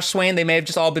actually Josh Swain. They may have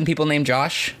just all been people named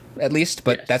Josh, at least,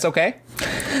 but that's okay.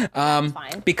 That's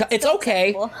fine. Because it's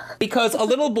okay because a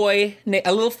little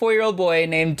 4-year-old boy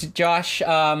named Josh.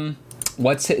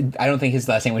 I don't think his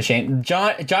last name was Shane.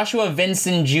 Joshua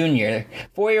Vincent Jr.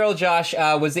 4-year-old Josh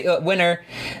was the winner.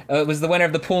 Was the winner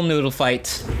of the pool noodle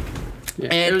fight. Yeah,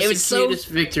 and it was the cutest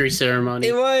victory ceremony.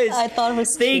 It was. I thought it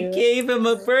was They cute. gave him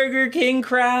a Burger King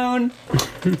crown.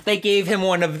 They gave him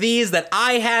one of these that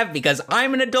I have because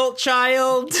I'm an adult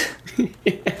child.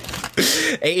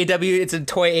 AEW, it's a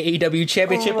toy AEW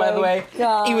championship, by the way.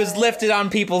 God. He was lifted on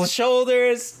people's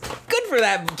shoulders. Good for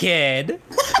that kid.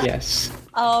 Yes.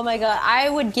 Oh my god, I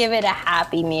would give it a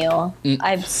Happy Meal.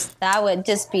 That would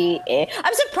just be it.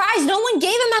 I'm surprised no one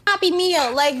gave him a Happy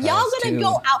Meal. Like, y'all gonna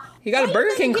go out. He got a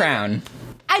Burger King crown.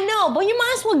 I know, but you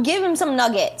might as well give him some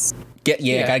nuggets.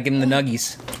 Gotta give him the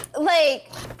nuggies. Like,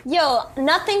 yo,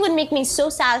 nothing would make me so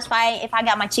satisfying if I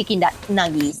got my chicken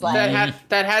nuggies. Like,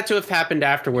 That had to have happened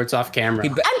afterwards off camera.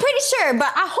 I'm pretty sure,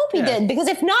 but I hope he did, because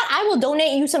if not, I will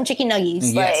donate you some chicken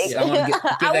nuggies. Yes, Like, I want to give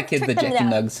that kid the chicken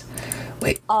nugs.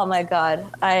 Wait. Oh my god,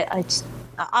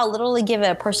 I'll literally give it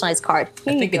a personalized card.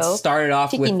 Here I think you go. it started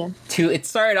off Chicken with two. It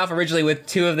started off originally with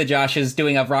two of the Joshes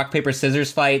doing a rock paper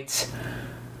scissors fight.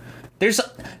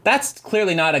 That's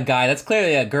clearly not a guy. That's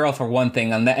clearly a girl for one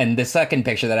thing. And the second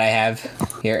picture that I have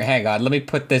here, hang on, let me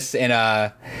put this in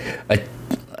I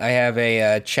have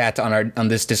a chat on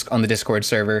the Discord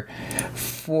server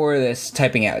for this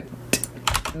typing out.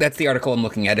 That's the article I'm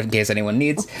looking at in case anyone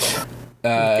needs.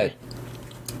 Okay.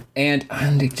 And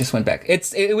it just went back. It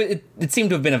seemed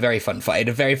to have been a very fun fight,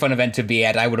 a very fun event to be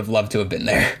at. I would have loved to have been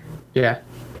there. Yeah.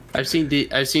 I've seen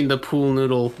the pool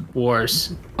noodle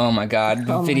wars. Oh my god,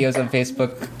 videos on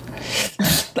Facebook.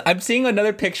 I'm seeing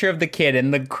another picture of the kid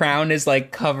and the crown is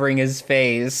like covering his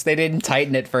face. They didn't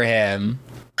tighten it for him.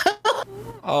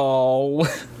 Oh.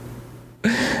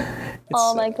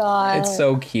 Oh my god. It's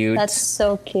so cute. That's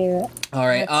so cute. All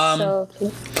right. So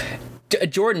cute.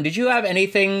 Jordan, did you have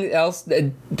anything else?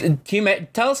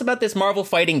 Tell us about this Marvel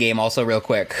fighting game also real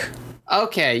quick.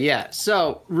 Okay, yeah.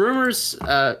 So rumors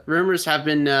have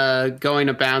been going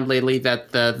abound lately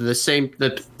that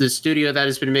the studio that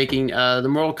has been making the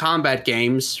Mortal Kombat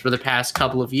games for the past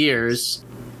couple of years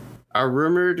are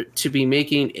rumored to be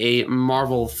making a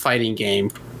Marvel fighting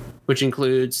game, which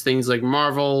includes things like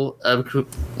Marvel.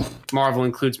 Marvel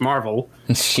includes Marvel,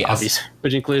 Yes. obviously,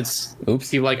 which includes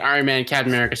people like Iron Man,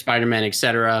 Captain America, Spider-Man,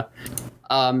 etc.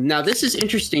 Now, this is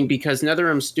interesting because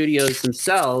NetherRealm Studios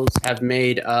themselves have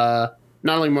made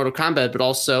not only Mortal Kombat, but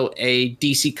also a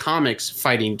DC Comics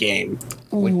fighting game.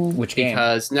 Which game?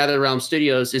 Because NetherRealm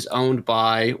Studios is owned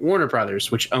by Warner Brothers,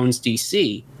 which owns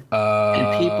DC.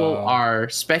 And people are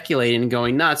speculating and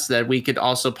going nuts that we could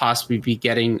also possibly be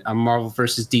getting a Marvel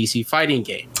versus DC fighting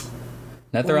game.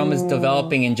 NetherRealm is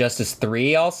developing Injustice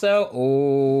 3 also.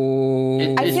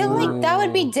 Oh, I feel like that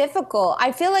would be difficult.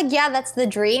 I feel like, yeah, that's the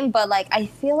dream, but like, I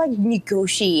feel like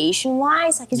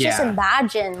negotiation-wise, like, it's just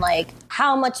imagine like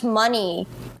how much money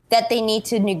that they need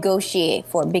to negotiate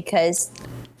for, because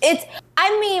it's,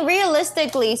 I mean,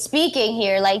 realistically speaking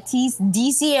here, like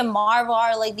DC and Marvel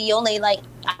are like the only, like,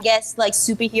 I guess, like,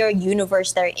 superhero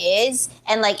universe there is.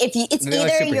 And like, if you, it's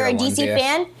either you're a DC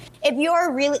fan, if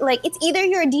you're really, like, it's either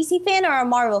you're a DC fan or a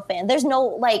Marvel fan. There's no,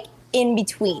 like, in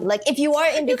between. Like, if you are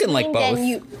in between, you can like both. then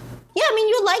you, yeah, I mean,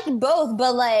 you like both,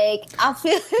 but like, I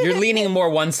feel you're leaning more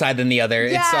one side than the other.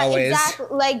 Yeah, it's always exactly.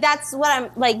 Like, that's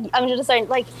what I'm just saying,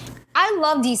 like, I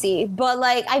love DC, but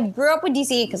like, I grew up with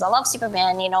DC because I love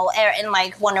Superman, you know, and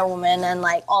like Wonder Woman and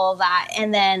like all of that.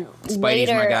 And then Spidey's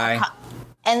later, my guy.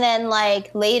 And then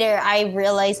like later, I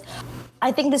realized,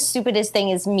 I think the stupidest thing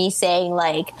is me saying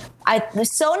like,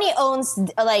 Sony owns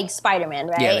like Spider-Man,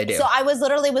 right? Yeah, they do. So I was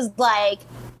like,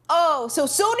 oh, so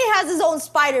Sony has his own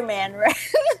Spider-Man, right?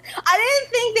 I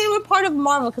didn't think they were part of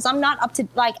Marvel because I'm not up to,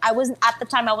 like, I wasn't, at the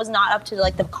time, I was not up to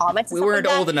like the comics. We weren't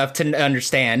old enough to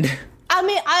understand. I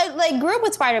mean, I like grew up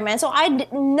with Spider-Man, so it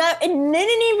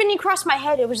didn't even cross my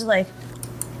head. It was just like,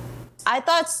 I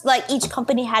thought like each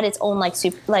company had its own like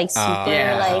super like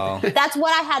that's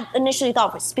what I had initially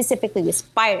thought was specifically with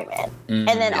Spider-Man. And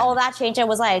then all that changed. I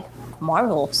was like,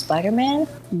 Marvel Spider-Man,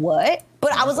 what?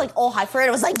 But I was like all hyped for it.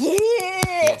 I was like, yeah.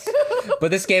 Yes.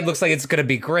 But this game looks like it's gonna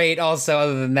be great. Also,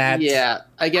 other than that, yeah.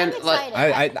 Again, like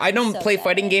I don't play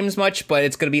fighting games much, but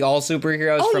it's gonna be all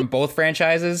superheroes from both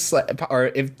franchises. Or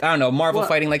if I don't know, Marvel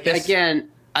fighting like this again.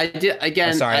 I did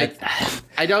again. Sorry.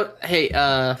 I don't. Hey,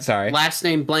 sorry. Last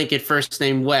name blanket, first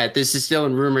name wet. This is still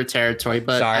in rumor territory,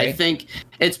 but I think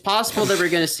it's possible that we're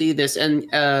going to see this. And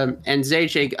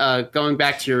ZEJAE, going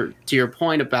back to your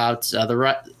point about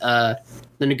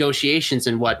the negotiations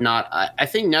and whatnot, I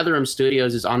think NetherRealm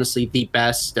Studios is honestly the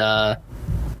best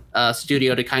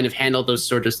studio to kind of handle those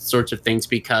sorts of things,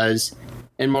 because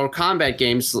in Mortal Kombat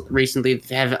games recently,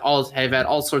 they have had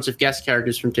all sorts of guest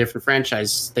characters from different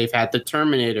franchises. They've had the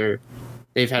Terminator,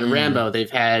 they've had Rambo,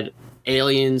 they've had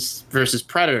Aliens versus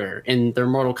Predator in their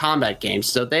Mortal Kombat games.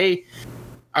 So they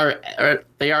are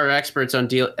experts on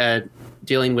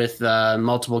dealing with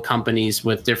multiple companies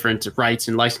with different rights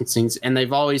and licensings, and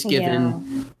they've always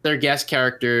given their guest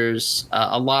characters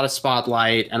a lot of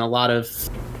spotlight and a lot of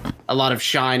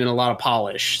shine and a lot of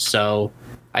polish. So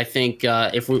I think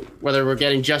whether we're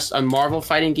getting just a Marvel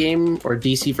fighting game or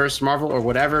DC versus Marvel or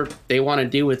whatever they want to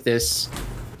do with this,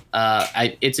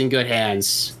 it's in good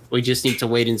hands. We just need to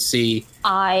wait and see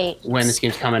when this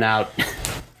game's coming out.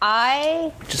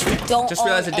 I just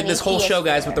realized I did this whole show,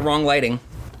 guys, with the wrong lighting.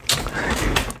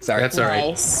 Sorry, that's all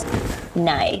right.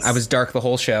 Nice. I was dark the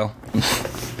whole show.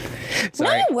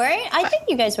 Sorry. No, you weren't. I think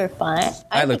you guys were fun.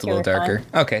 I looked a little darker.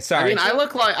 Fun. Okay, sorry. I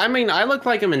look like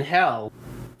I'm in hell.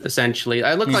 Essentially,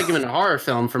 I look like I'm in a horror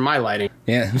film for my lighting.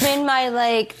 Yeah. I'm in my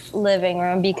like living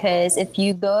room, because if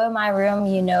you go in my room,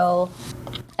 you know,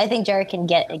 I think Jared can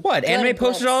get a what anime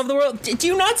posters all over the world. Do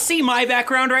you not see my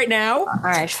background right now? All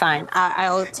right, fine.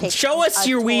 I'll take. Show us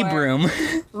your weeb room.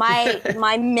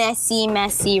 my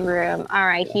messy room. All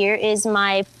right, here is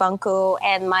my Funko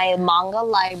and my manga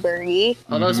library.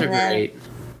 Oh, those are great.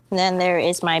 And then there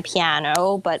is my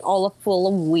piano, but all full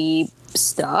of weeb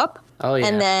stuff. Oh, yeah.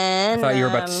 And then I thought you were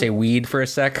about to say weed for a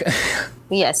sec.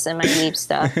 Yes, and my weeb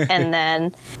stuff. And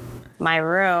then my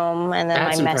room, and then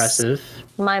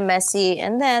my messy,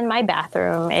 and then my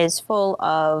bathroom is full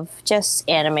of just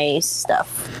anime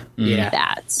stuff. Yeah.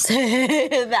 That's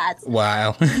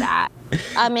wow. That.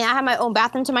 I mean, I have my own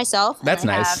bathroom to myself. That's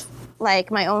nice. Have,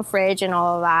 like, my own fridge and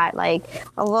all of that. Like,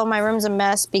 although my room's a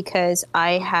mess because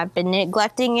I have been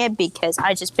neglecting it, because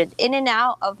I just been in and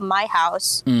out of my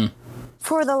house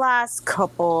for the last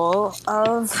couple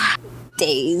of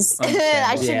days.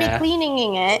 I should be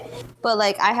cleaning it, but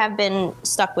like, I have been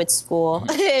stuck with school.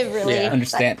 Really. Yeah,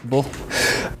 understandable.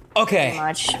 Okay. Pretty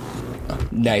much.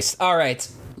 Nice. All right.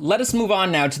 Let us move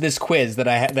on now to this quiz that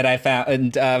I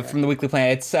found from the Weekly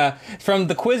Planet. It's from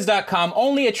thequiz.com.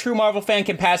 Only a true Marvel fan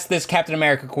can pass this Captain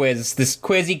America quiz. This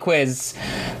quizzy quiz.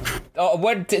 Oh,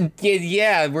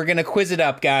 yeah, we're gonna quiz it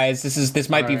up, guys. This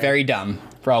might be very dumb,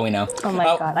 for all we know. Oh my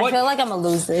god, I feel like I'm gonna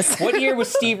lose this. What year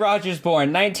was Steve Rogers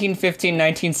born? 1915,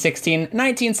 1916,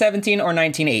 1917, or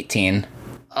 1918?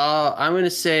 I'm gonna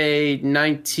say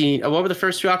 19. What were the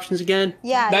first two options again?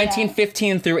 Yeah.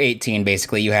 1915 through 18.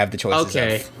 Basically, you have the choices.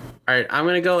 Okay. All right. I'm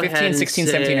gonna go 15, ahead and 16,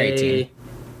 say, 17, or 18.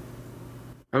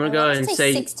 I'm gonna go ahead and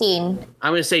say 16.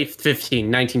 I'm gonna say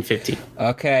 15. 1915.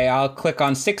 Okay, I'll click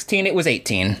on 16. It was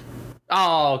 18.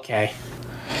 Oh, okay.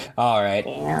 All right.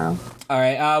 Yeah. All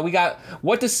right, we got,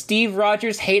 what does Steve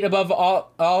Rogers hate above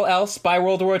all else by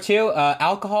World War II?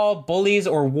 Alcohol, bullies,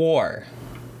 or war?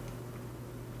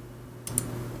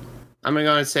 I'm going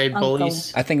to say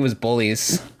bullies. I think it was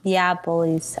bullies. Yeah,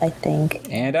 bullies, I think.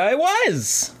 And it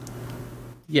was.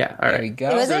 Yeah, all right. There we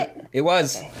go. Was it? It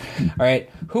was. Okay. All right,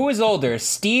 who is older,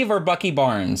 Steve or Bucky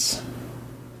Barnes?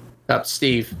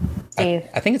 Steve. Steve.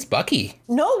 I think it's Bucky.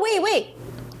 No, wait.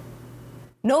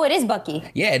 No, it is Bucky.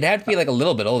 Yeah, it'd have to be like a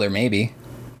little bit older, maybe.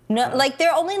 No, like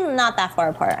they're only not that far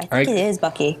apart. I think it is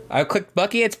Bucky. I clicked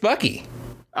Bucky, it's Bucky.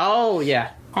 Oh,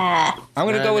 yeah. I'm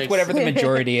going to go with whatever the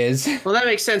majority is. Well, that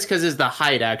makes sense because it's the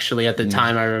height, actually, at the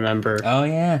time, I remember. Oh,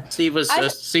 yeah. Steve was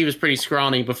pretty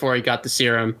scrawny before he got the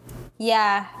serum.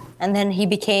 Yeah, and then he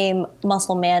became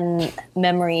Muscle Man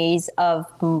memories of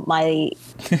my...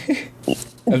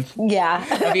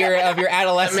 yeah. Of your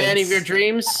adolescence. The man of your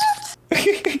dreams.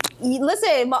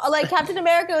 Listen, like Captain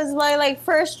America was my like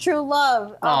first true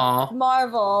love of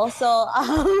Marvel. So,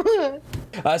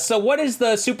 so what is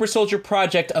the Super Soldier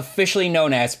Project officially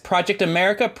known as? Project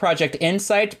America, Project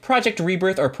Insight, Project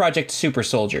Rebirth, or Project Super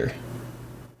Soldier?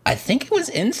 I think it was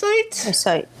Insight.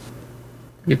 sorry.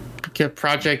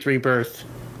 Project Rebirth.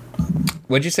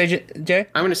 What'd you say, Jay?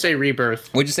 I'm going to say Rebirth.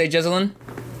 What'd you say, Jesselyn?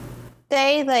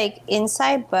 Say like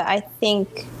Insight, but I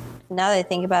think now that I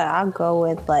think about it, I'll go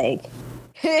with like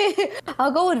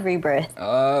I'll go with Rebirth.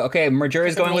 Okay,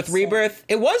 Marjorie's going with Rebirth.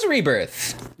 It was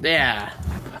Rebirth. Yeah.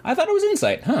 I thought it was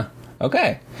Insight, huh?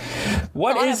 Okay.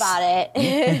 What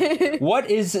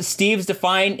is Steve's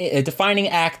defining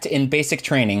act in basic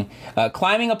training?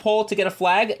 Climbing a pole to get a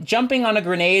flag, jumping on a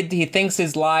grenade he thinks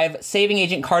is live, saving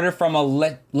Agent Carter from a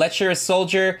lecherous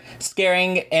soldier,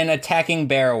 scaring an attacking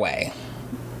bear away.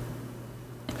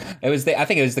 I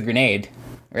think it was the grenade,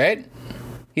 right?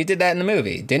 He did that in the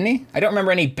movie, didn't he? I don't remember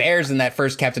any bears in that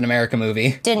first Captain America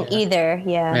movie. Didn't either,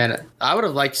 yeah. Man, I would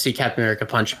have liked to see Captain America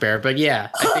punch a bear, but yeah,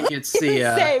 I think it's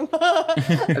the... Same.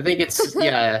 I think it's,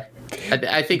 yeah.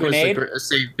 I think Grenade? it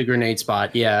was the grenade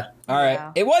spot, yeah. All right,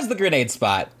 Yeah. It was the grenade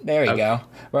spot. There we go.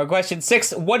 Well, question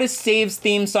 6. What is Steve's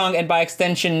theme song and by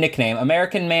extension nickname?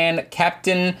 American Man,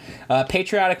 Captain,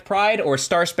 Patriotic Pride, or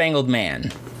Star Spangled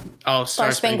Man? Oh,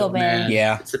 Star Spangled Man.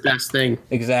 Yeah. It's the best thing.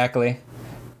 Exactly.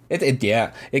 It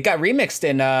got remixed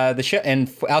in the show in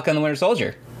Falcon and the Winter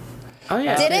Soldier. Oh,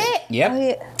 yeah. Did it? Yep.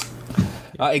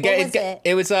 Oh, yeah.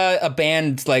 It was a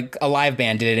band, like a live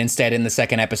band did it instead in the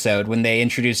second episode when they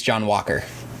introduced John Walker.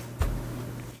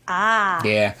 Ah.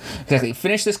 Yeah, exactly.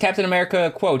 Finish this Captain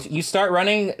America quote. You start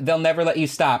running, they'll never let you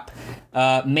stop.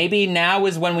 Maybe now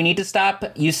is when we need to stop.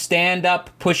 You stand up,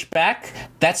 push back.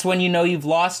 That's when you know you've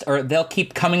lost, or they'll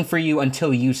keep coming for you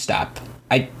until you stop.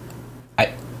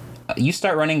 You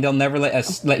start running, they'll never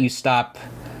let you stop.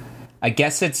 I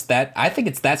guess it's that. I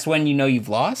think that's when you know you've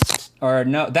lost. Or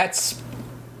no, that's...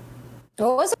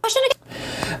 What was the question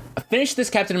again? Finish this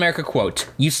Captain America quote.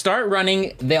 You start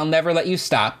running, they'll never let you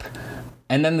stop.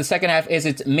 And then the second half is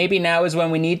it's maybe now is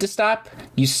when we need to stop.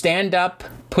 You stand up,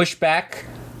 push back.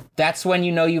 That's when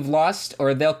you know you've lost,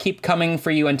 or they'll keep coming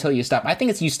for you until you stop. I think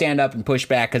it's you stand up and push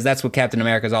back because that's what Captain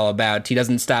America's all about. He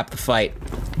doesn't stop the fight.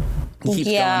 He keeps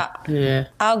Yeah. Yeah.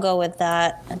 I'll go with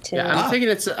that too. Yeah, I think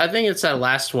it's that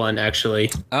last one, actually.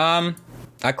 I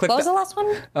clicked. What was the last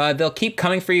one? They'll keep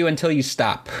coming for you until you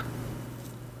stop.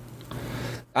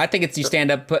 I think it's you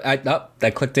stand up. I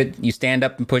clicked it. You stand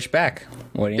up and push back.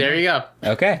 What do you There know? you go.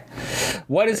 Okay.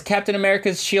 What is Captain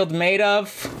America's shield made of?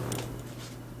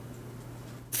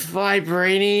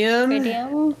 Vibranium.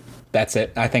 Radium? That's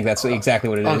it. I think that's exactly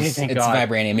what it is. Okay, thank It's God.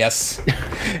 vibranium, yes.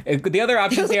 The other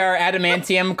options here are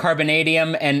adamantium,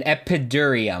 carbonadium, and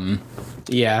epidurium.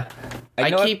 Yeah. I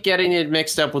know keep getting it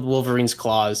mixed up with Wolverine's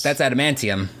claws. That's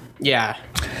adamantium. Yeah.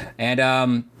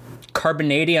 And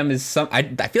carbonadium is some... I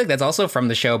feel like that's also from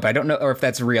the show, but I don't know, or if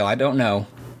that's real. I don't know.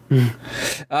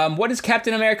 What is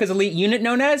Captain America's elite unit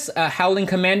known as? Howling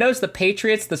Commandos, the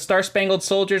Patriots, the Star-Spangled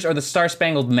Soldiers, or the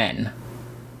Star-Spangled Men?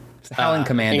 It's the Howling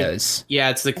Commandos.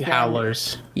 It's the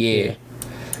Howlers. Yeah.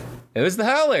 It was the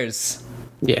Howlers.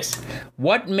 Yes.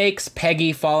 What makes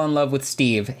Peggy fall in love with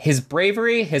Steve? His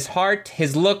bravery, his heart,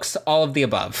 his looks, all of the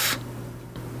above.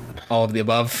 All of the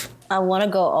above. I want to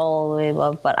go all the way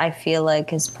above, but I feel like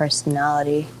his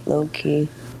personality, low key.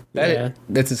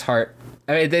 That's his heart.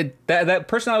 I mean, that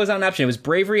personality was not an option. It was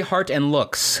bravery, heart, and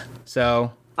looks.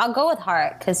 So I'll go with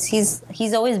heart because he's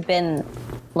always been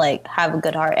like have a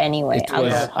good heart anyway. I'll go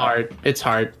with heart. It's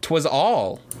hard. 'twas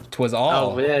all.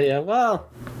 Oh, yeah. Well.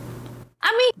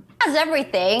 I mean, he has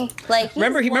everything. Like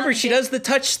Remember, she does the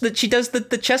touch. She does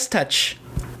the chest touch.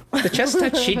 The chest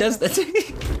touch. She does that.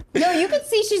 No, you can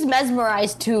see she's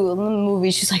mesmerized too in the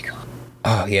movie. She's like,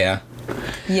 Oh yeah.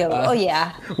 Oh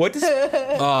yeah. What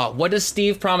does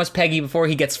Steve promise Peggy before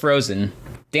he gets frozen?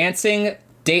 Dancing,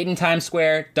 date in Times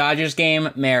Square, Dodgers game,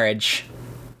 marriage.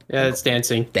 Yeah, it's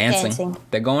dancing. Dancing.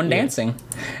 They're going dancing.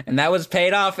 And that was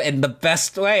paid off in the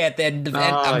best way at the end of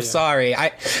I'm sorry.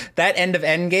 That end of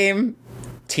Endgame,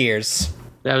 tears.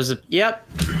 That was yep.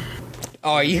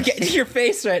 Oh, you get your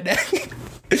face right now.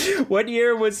 What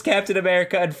year was Captain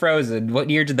America Unfrozen? What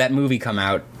year did that movie come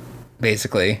out,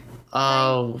 basically?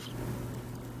 Oh.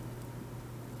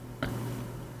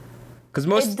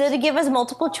 Because Did it give us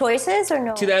multiple choices or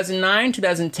no? 2009,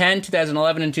 2010,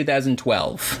 2011, and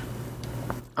 2012.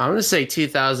 I'm going to say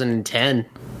 2010.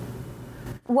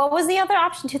 What was the other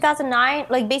option? 2009?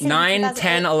 Like basically 9,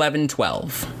 10, 11,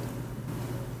 12.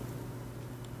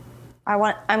 I'm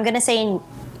going to say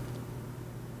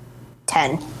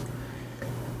 10.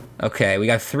 Okay, we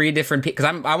got 3 different because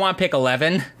I want to pick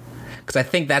 11 because I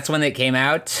think that's when it came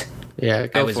out. Yeah,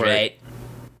 go I was for right. it.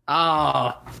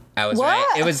 Oh. I was What?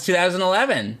 right. It was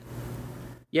 2011.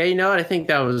 Yeah, you know what? I think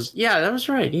that was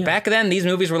right. Yeah. Back then, these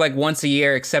movies were like once a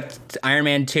year, except Iron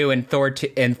Man 2 and Thor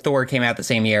came out the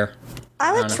same year.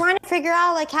 I was trying to figure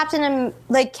out Captain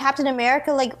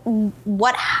America,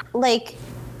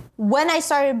 when I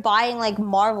started buying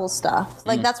Marvel stuff.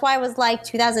 That's why I was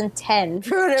 2010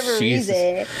 for whatever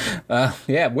reason.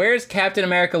 Yeah, where's Captain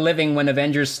America living when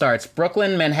Avengers starts?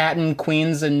 Brooklyn, Manhattan,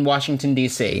 Queens, and Washington,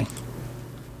 D.C.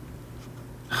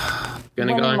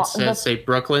 Gonna go and say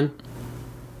Brooklyn.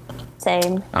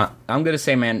 Same. I'm gonna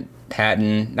say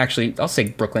Manhattan. Actually, I'll say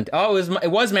Brooklyn. Oh,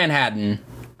 it was Manhattan.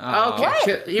 Okay.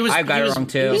 I got it wrong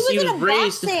too. He was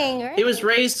raised. Right? He was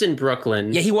raised in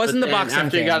Brooklyn. Yeah, he was in the boxing after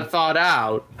thing. he got thawed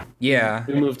out. Yeah.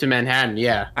 He moved to Manhattan.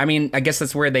 Yeah. I mean, I guess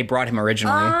that's where they brought him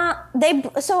originally.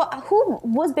 So who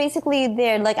was basically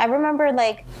there? I remember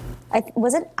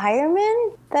was it Iron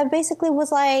Man that basically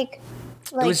was it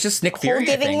was just Nick Fury.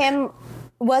 Giving him.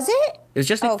 Was it? It was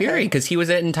just Nick Fury because he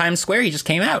was in Times Square. He just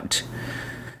came out,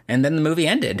 and then the movie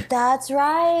ended. That's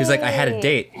right. He's like, I had a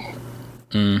date.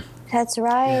 That's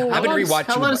right. I've been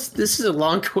rewatching. This is a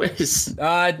long quiz.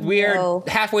 We're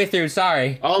halfway through.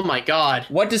 Sorry. Oh my god.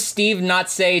 What does Steve not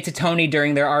say to Tony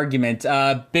during their argument?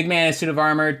 Big man in a suit of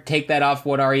armor. Take that off.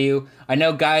 What are you? I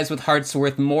know guys with hearts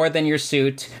worth more than your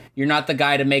suit. You're not the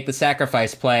guy to make the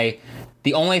sacrifice play.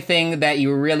 The only thing that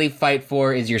you really fight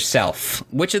for is yourself.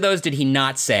 Which of those did he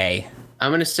not say?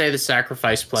 I'm gonna say the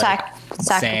sacrifice play.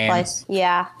 Sacrifice.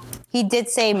 Yeah. He did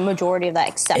say majority of that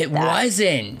except It that.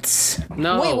 wasn't.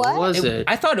 No, Wait, what? Was it?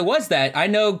 I thought it was that. I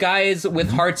know guys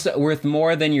with hearts worth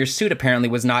more than your suit apparently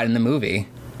was not in the movie.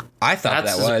 I thought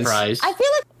That's that was. a surprise. I feel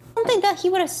like something that he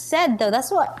would have said though. That's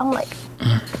what I'm like.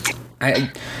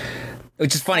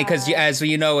 Which is funny because, as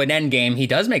you know, in Endgame, he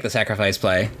does make the sacrifice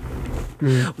play.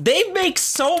 They make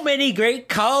so many great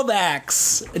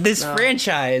callbacks in this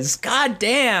franchise. God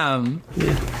damn.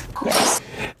 Yes.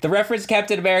 The reference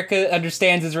Captain America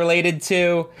understands is related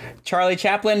to Charlie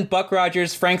Chaplin, Buck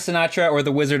Rogers, Frank Sinatra, or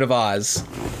The Wizard of Oz.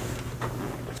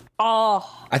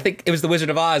 Oh. I think it was The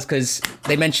Wizard of Oz because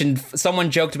they mentioned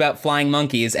someone joked about flying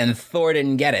monkeys and Thor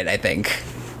didn't get it, I think.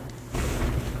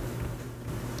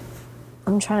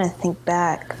 I'm trying to think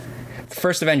back.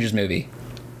 First Avengers movie.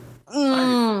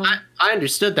 I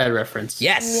understood that reference.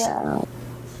 Yes. Yeah.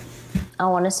 I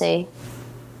want to say.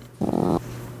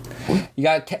 You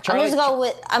got Charlie.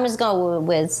 I'm just going with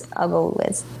Wiz. I'll go with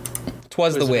Wiz.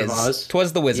 Twas the Wizard of Wiz. Oz.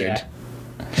 Twas the Wizard.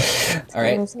 Yeah. All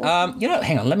right.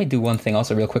 Hang on. Let me do one thing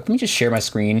also real quick. Let me just share my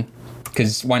screen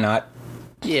because why not?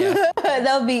 Yeah.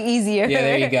 That would be easier. Yeah,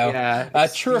 there you go. Yeah.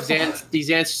 True or false?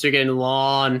 These answers are getting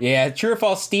long. Yeah, true or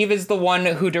false? Steve is the one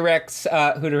who directs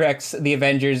the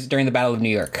Avengers during the Battle of New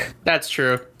York. That's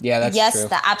true. Yeah, that's true.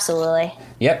 Yes, absolutely.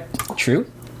 Yep, true.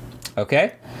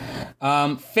 Okay.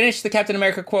 Finish the Captain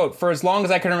America quote. For as long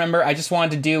as I can remember, I just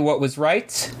wanted to do what was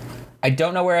right. I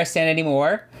don't know where I stand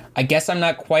anymore. I guess I'm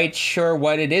not quite sure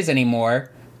what it is anymore.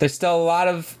 There's still a lot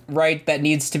of right that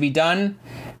needs to be done.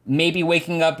 Maybe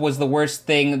waking up was the worst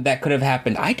thing that could have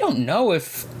happened. I don't know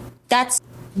if... That's...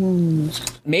 I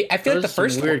feel like the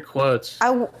first weird quotes. I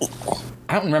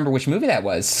don't remember which movie that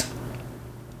was.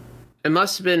 It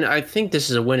must have been. I think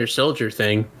this is a Winter Soldier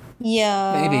thing.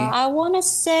 Yeah. Maybe. I want to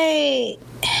say...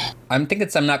 I'm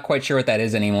not quite sure what that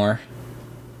is anymore.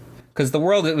 Because the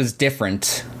world, it was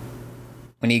different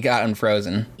when he got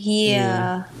unfrozen.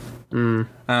 Yeah. I don't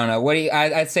know. What do you...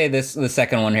 I'd say the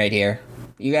second one right here.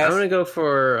 You guys? I'm gonna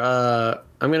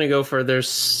go for there's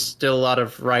still a lot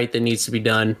of right that needs to be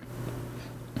done.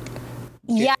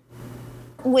 Yeah.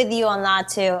 with you on that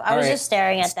too. I was just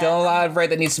staring at that. Still a lot of right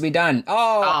that needs to be done.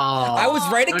 Oh, I was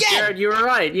right again. Jared, you were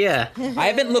right. Yeah. I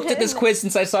haven't looked at this quiz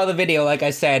since I saw the video, like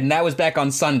I said, and that was back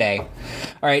on Sunday. All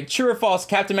right, true or false?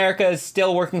 Captain America is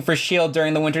still working for S.H.I.E.L.D.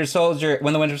 during when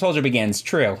the Winter Soldier begins.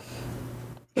 True.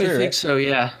 I think so.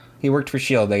 Yeah. He worked for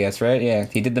S.H.I.E.L.D., I guess, right? Yeah,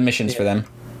 he did the missions for them.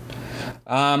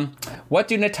 What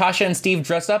do Natasha and Steve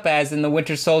dress up as in The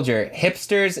Winter Soldier?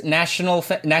 Hipsters,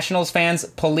 Nationals fans,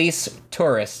 police,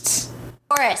 tourists.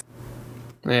 Tourists.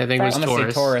 Yeah, I think it was I'm gonna say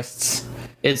tourists. tourists.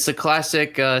 It's the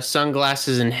classic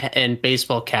sunglasses and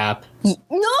baseball cap. No,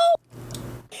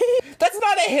 That's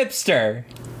not a hipster.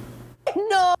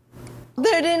 no,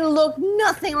 they didn't look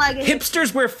nothing like it.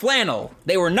 Hipsters wear flannel.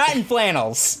 They were not in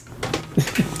flannels.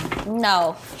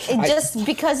 No, just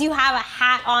because you have a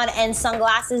hat on and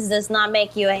sunglasses does not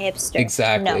make you a hipster.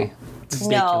 Exactly.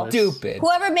 No. Stupid.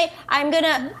 Whoever made, I'm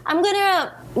gonna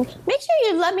make sure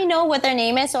you let me know what their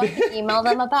name is so I can email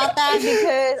them about that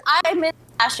because I'm in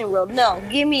the fashion world. No,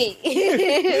 give me.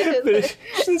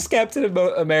 This Captain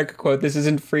America quote: "This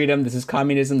isn't freedom. This is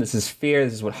communism. This is fear.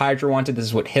 This is what Hydra wanted. This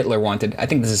is what Hitler wanted. I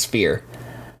think this is fear."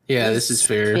 Yeah, this is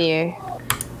fair. Fear.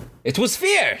 It was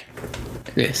fear.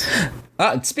 Yes.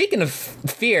 Speaking of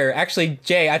fear, actually,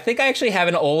 Jay, I think I actually have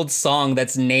an old song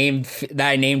that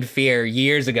I named Fear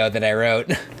years ago that I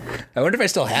wrote. I wonder if I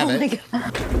still have Oh my it.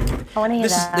 God. I want to hear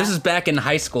that. This is back in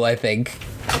high school, I think.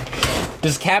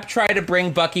 Does Cap try to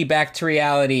bring Bucky back to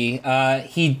reality? How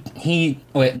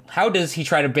does he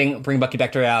try to bring Bucky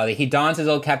back to reality? He dons his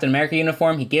old Captain America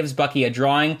uniform. He gives Bucky a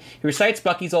drawing. He recites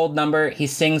Bucky's old number. He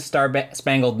sings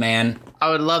Star-Spangled Man.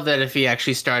 I would love that if he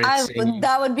actually started singing.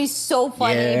 That would be so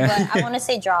funny, Yeah. but I want to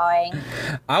say drawing.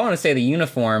 I want to say the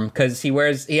uniform because he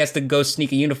has to go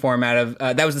sneak a uniform out of.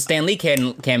 That was the Stan Lee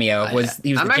cameo. He was I'm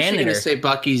the actually janitor. going to say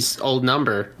Bucky's old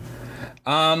number.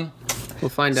 We'll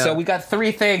find out. So we got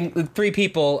three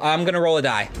people. I'm gonna roll a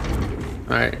die.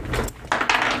 All right.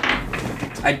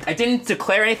 I didn't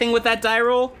declare anything with that die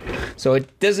roll, so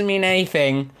it doesn't mean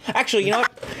anything. Actually,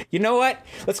 you know what?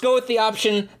 Let's go with the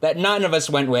option that none of us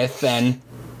went with then.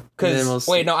 Because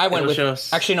I went with.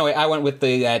 Actually, no, wait, I went with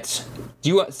the that. Do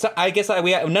you? So I guess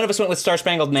none of us went with Star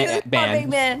Spangled Band.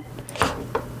 Man.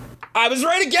 I was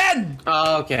right again.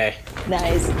 Oh, okay.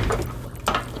 Nice.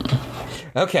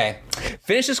 Okay.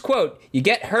 Finish this quote. You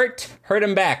get hurt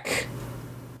him back.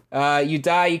 You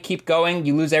die, you keep going,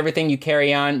 you lose everything, you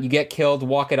carry on, you get killed,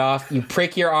 walk it off, you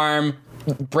break your arm,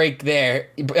 break there.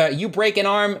 You break an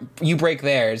arm, you break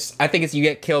theirs. I think it's you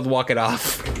get killed, walk it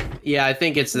off. Yeah, I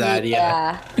think it's that,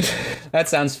 yeah. That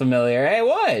sounds familiar. It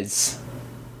was.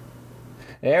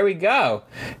 There we go.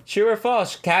 True or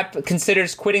false? Cap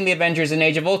considers quitting the Avengers in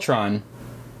Age of Ultron.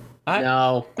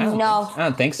 No. I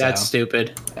don't think so. That's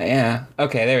stupid. Yeah.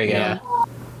 Okay, there we go. Yeah.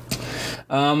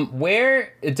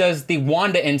 Where does the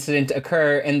Wanda incident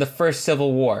occur in the first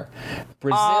Civil War?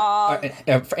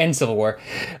 In Civil War.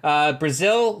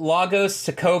 Brazil, Lagos,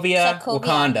 Sokovia,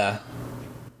 Wakanda.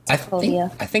 I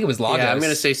think it was Lagos. Yeah, I'm going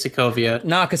to say Sokovia.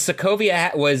 No, because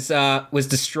Sokovia was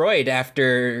destroyed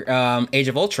after Age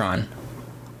of Ultron.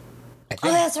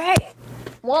 Oh, that's right.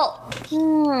 Well,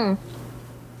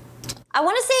 I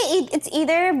want to say it's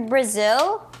either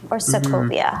Brazil or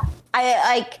Sokovia.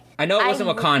 I know it wasn't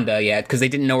Wakanda yet because they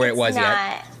didn't know where it was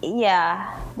yet.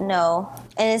 Yeah, no.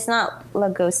 And it's not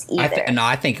Lagos either.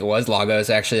 I think it was Lagos,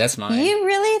 actually. That's mine. You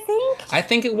really think? I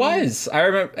think it was. I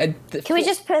remember. Can we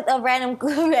just put a random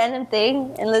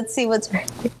thing and let's see what's right?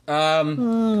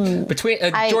 Between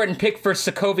Jordan, pick for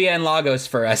Sokovia and Lagos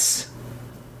for us.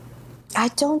 I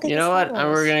don't think You know what?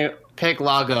 We're going to pick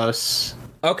Lagos.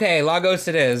 Okay, Lagos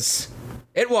it is.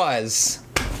 It was.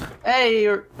 Hey,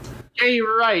 you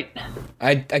were right.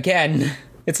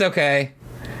 It's okay.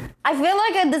 I feel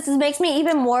like this makes me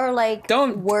even more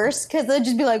worse because they'll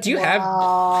just be like, Do you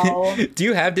wow. Do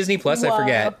you have Disney Plus? Wow. I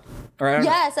forget.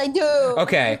 Yes, I do.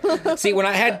 Okay. See, when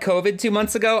I had COVID 2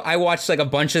 months ago, I watched a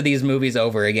bunch of these movies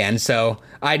over again, so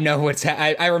I know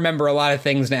I remember a lot of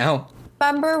things now.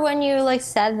 Remember when you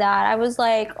said that? I was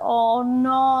like, oh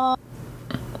no.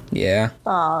 Yeah.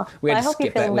 Oh, I hope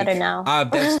you're feeling better now.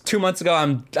 That was 2 months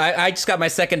ago. I just got my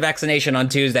second vaccination on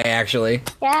Tuesday, actually.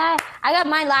 Yeah, I got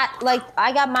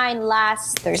mine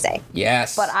last Thursday.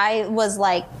 Yes. But I was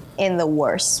in the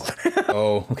worst.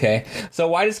 Oh, okay. So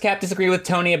why does Cap disagree with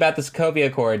Tony about the Sokovia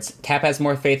Accords? Cap has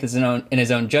more faith in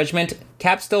his own judgment.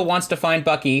 Cap still wants to find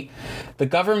Bucky. The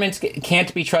government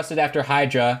can't be trusted after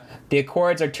Hydra. The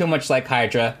Accords are too much like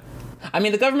Hydra. I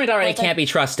mean, the government already can't be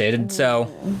trusted, so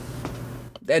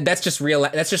that's just real.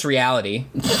 That's just reality.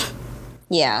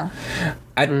 Yeah.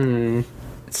 I think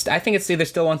it's either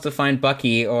still wants to find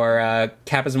Bucky or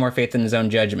Cap has more faith in his own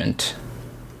judgment.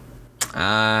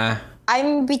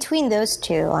 I'm between those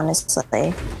two,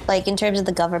 honestly. Like, in terms of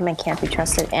the government can't be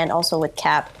trusted, and also with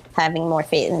Cap having more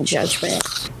faith in judgment.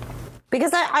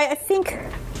 Because I think...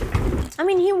 I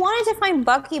mean, he wanted to find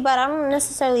Bucky, but I don't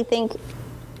necessarily think,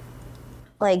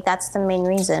 like, that's the main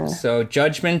reason. So,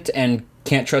 judgment and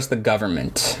can't trust the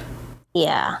government.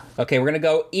 Yeah. Okay, we're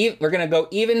gonna go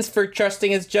evens for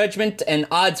trusting his judgment and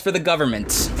odds for the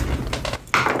government.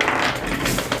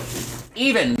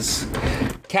 Evens.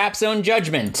 Cap's own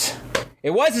judgment.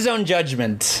 It was his own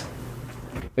judgment,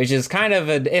 which is kind of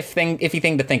an iffy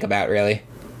thing to think about, really.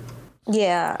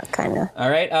 Yeah, kind of. All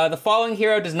right. The following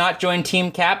hero does not join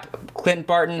Team Cap: Clint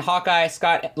Barton, Hawkeye,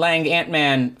 Scott Lang,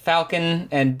 Ant-Man, Falcon,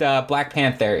 and Black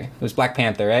Panther. It was Black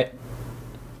Panther, right?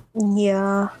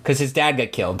 Yeah. Because his dad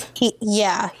got killed. He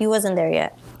wasn't there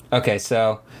yet. Okay,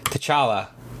 so T'Challa.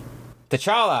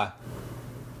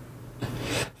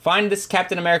 Find this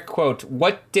Captain America quote.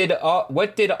 What you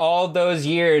did all those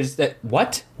years ago,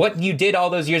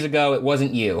 it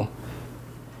wasn't you.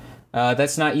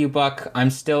 That's not you, Buck. I'm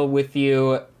still with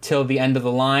you till the end of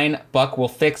the line. Buck will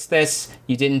fix this.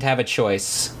 You didn't have a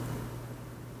choice.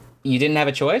 You didn't have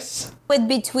a choice? You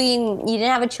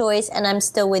didn't have a choice, and I'm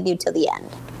still with you till the end.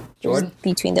 Jordan?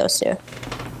 Between those two.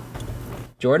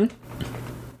 Jordan?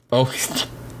 Oh.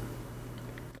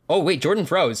 Oh, wait, Jordan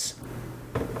froze.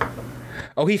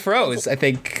 Oh, he froze, I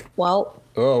think. Well.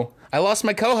 Oh, I lost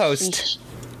my co-host.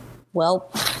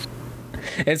 Well.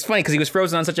 It's funny because he was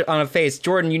frozen on a face.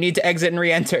 Jordan, you need to exit and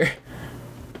re-enter.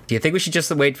 Do you think we should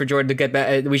just wait for Jordan to get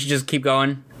back? We should just keep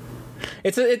going.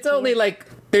 It's only like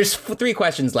there's 3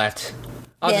 questions left.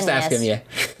 I'll just ask him. Yeah.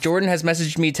 Jordan has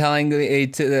messaged me telling me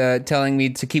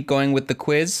to keep going with the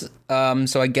quiz.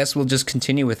 So I guess we'll just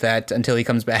continue with that until he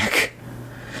comes back.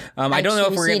 I don't know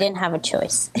if you didn't have a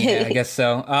choice. Yeah, I guess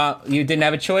so. You didn't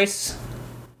have a choice?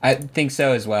 I think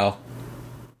so as well.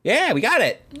 Yeah, we got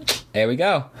it. There we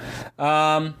go.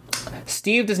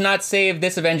 Steve does not save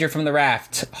this Avenger from the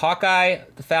raft. Hawkeye,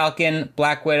 the Falcon,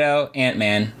 Black Widow,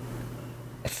 Ant-Man.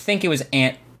 I think it was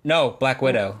Black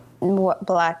Widow.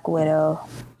 Black Widow.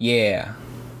 Yeah.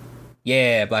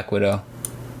 Yeah, Black Widow.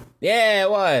 Yeah,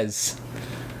 it was.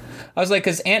 I was like,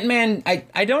 because Ant-Man,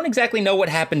 I don't exactly know what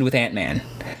happened with Ant-Man.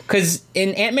 Because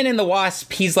in Ant-Man and the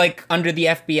Wasp, he's like under the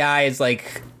FBI's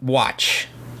like watch.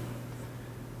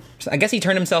 So I guess he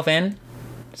turned himself in.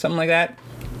 Something like that.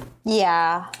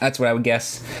 Yeah. That's what I would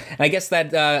guess. And I guess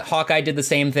that Hawkeye did the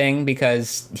same thing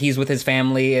because he's with his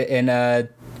family in the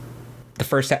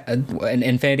first in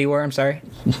Infinity War. I'm sorry.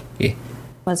 Yeah.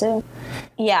 Was it?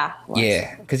 Yeah.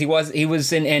 Yeah, because he was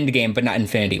in Endgame, but not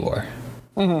Infinity War.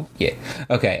 Mm-hmm. Yeah.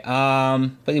 Okay.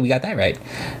 But we got that right.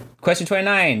 Question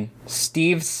 29.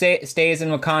 Steve stays in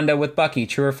Wakanda with Bucky.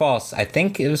 True or false? I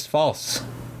think it was false.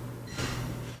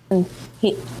 Yeah.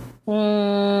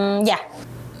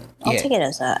 I'll take it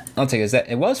as that. I'll take it as that.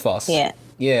 It was false. Yeah.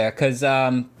 Yeah, because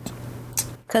Bucky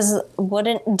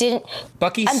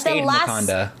stayed in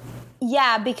Wakanda.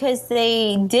 Yeah, because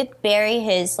they did bury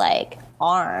his like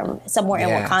arm somewhere in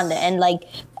Wakanda, and like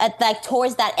at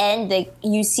towards that end,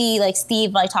 you see like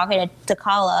Steve like talking to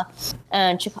T'Challa,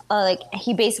 and like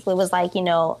he basically was like,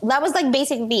 that was like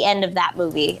basically the end of that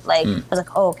movie. Like I was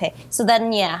like, oh okay. So then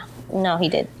no, he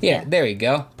did. Yeah, there you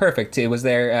go. Perfect. It was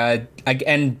there,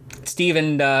 and Steve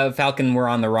and Falcon were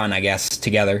on the run, I guess,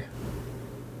 together.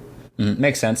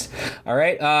 Makes sense. All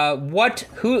right.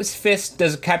 Whose fist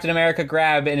does Captain America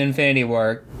grab in Infinity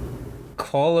War?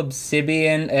 Call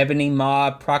Obsidian, Ebony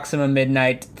Maw, Proxima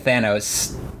Midnight,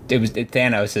 Thanos. It was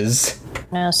Thanos's.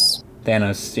 Yes.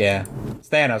 Thanos, yeah. It's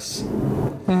Thanos.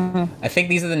 Mm-hmm. I think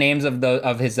these are the names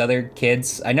of his other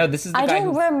kids. I know this is the guy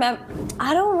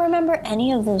I don't remember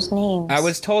any of those names. I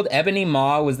was told Ebony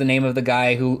Maw was the name of the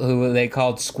guy who they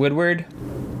called Squidward.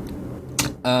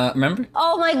 Remember?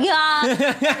 Oh my god!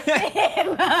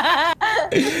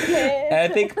 I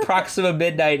think Proxima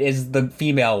Midnight is the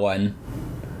female one.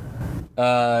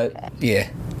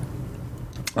 Yeah.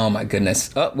 Oh my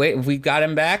goodness. Oh, wait, we got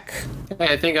him back?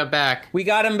 Hey, I think I'm back. We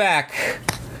got him back.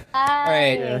 All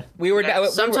right. Yeah. We were.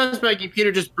 Sometimes my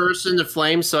computer just bursts into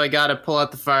flames, so I gotta pull out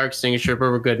the fire extinguisher,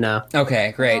 but we're good now.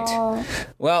 Okay, great.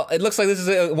 Well, it looks like this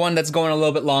is one that's going a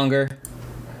little bit longer.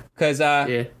 Because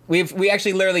we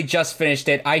actually literally just finished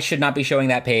it. I should not be showing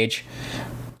that page.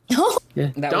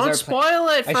 Don't spoil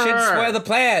it for I shouldn't spoil the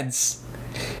plans.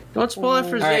 Don't spoil it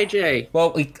for ZEJAE.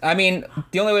 Well,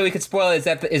 the only way we could spoil it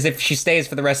is if she stays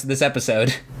for the rest of this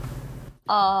episode.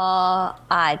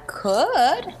 I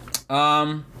could.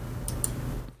 Oh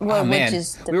man,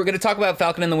 we were going to talk about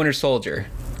Falcon and the Winter Soldier.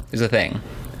 Is a thing,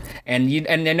 and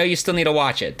I know you still need to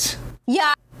watch it.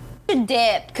 Yeah, should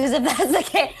dip, because if that's the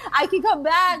case, I can come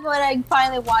back when I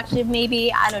finally watch it.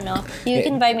 Maybe, I don't know. You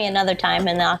can invite me another time,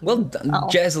 and Well,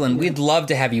 Jeslyn, we'd love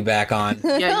to have you back on.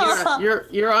 Yeah,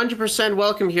 you're 100%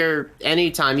 welcome here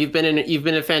anytime. You've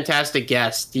been a fantastic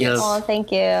guest. You know, oh,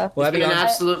 thank you. We'll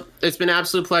it's been an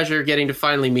absolute pleasure getting to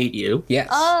finally meet you. Yes.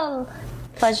 Oh,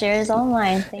 pleasure is all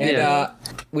mine. Thank you. And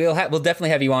we'll definitely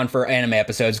have you on for anime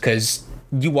episodes because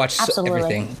you watch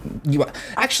everything.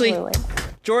 Actually,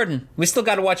 Jordan, we still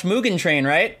got to watch Mugen Train,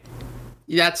 right?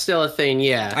 That's still a thing,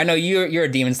 yeah. I know you're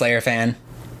a Demon Slayer fan.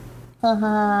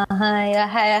 Yes,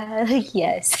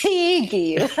 thank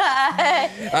you.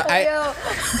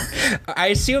 I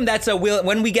assume that's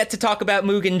when we get to talk about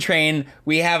Mugen Train,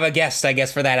 we have a guest, I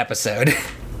guess, for that episode.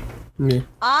 Yeah.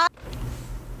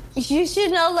 You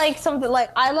should know, like, something, like,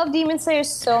 I love Demon Slayer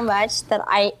so much that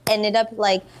I ended up,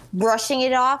 like, brushing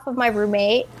it off of my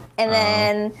roommate. And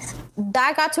then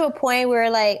that got to a point where,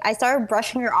 like, I started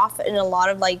brushing her off in a lot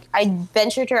of, like, I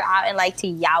ventured her out and, like, to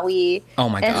yaoi. Oh,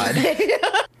 my God.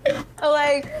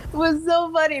 Like, it was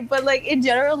so funny. But, like, in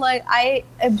general, like,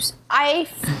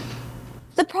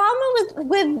 the problem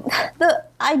with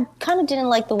I kind of didn't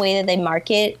like the way that they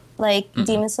market, like,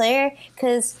 Demon Slayer,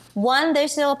 because one,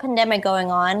 there's still a pandemic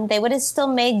going on. They would have still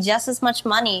made just as much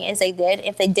money as they did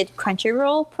if they did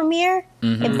Crunchyroll premiere.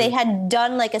 If they had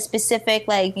done, like, a specific,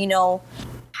 like, you know,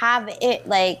 have it,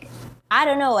 like, I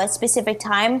don't know, a specific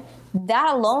time,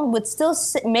 that alone would still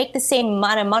make the same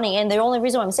amount of money. And the only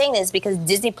reason why I'm saying this is because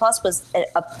Disney Plus was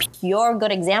a pure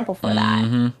good example for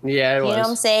that. Yeah, it was. You know what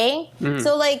I'm saying?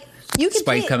 So, like, you could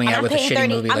Despite coming out with a shitty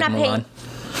movie like Mulan.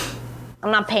 I'm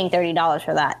not paying $30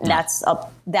 for that.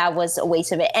 That was a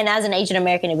waste of it. And as an Asian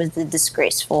American, it was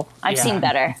disgraceful. I've seen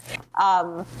better.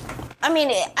 I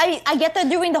mean, I get they're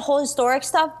doing the whole historic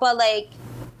stuff, but, like,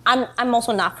 I'm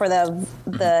also not for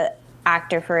the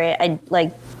actor for it. I'm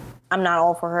not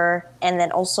all for her. And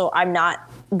then also I'm not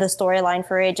the storyline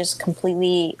for it. Just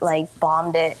completely, like,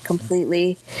 bombed it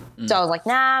completely. So I was like,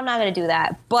 nah, I'm not gonna do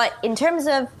that. But in terms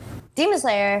of Demon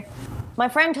Slayer, my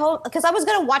friend told, because I was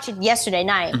gonna watch it yesterday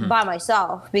night by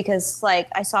myself because, like,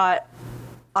 I saw it.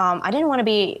 I didn't want to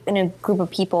be in a group of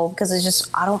people because it's just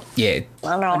I don't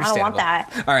want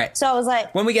that. All right. So I was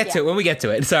like, when we get to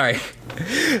it. Sorry,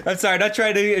 I'm sorry. Not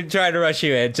trying to rush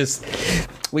you in. Just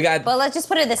we got. But let's just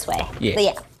put it this way.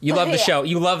 Yeah. You love the show.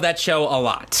 You love that show a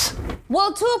lot.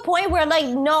 Well, to a point where, like,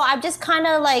 no, I'm just kind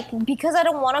of like, because I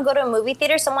don't want to go to a movie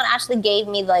theater. Someone actually gave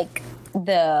me, like,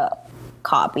 the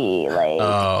copy, like,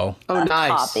 nice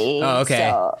copy. Oh, okay.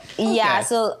 So, yeah,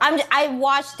 so I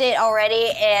watched it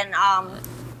already, and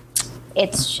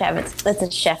it's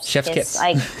a chef's kiss.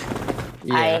 Like,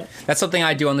 that's something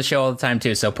I do on the show all the time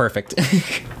too. So perfect.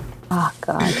 Oh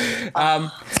God.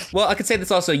 Well, I could say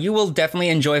this also. You will definitely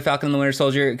enjoy Falcon and the Winter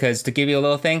Soldier because, to give you a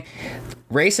little thing,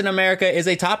 race in America is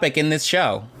a topic in this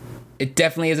show. It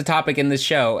definitely is a topic in this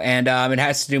show, and it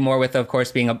has to do more with, of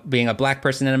course, being a black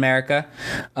person in America.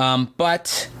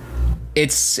 But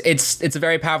it's a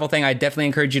very powerful thing. I definitely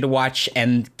encourage you to watch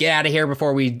and get out of here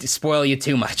before we spoil you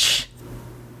too much.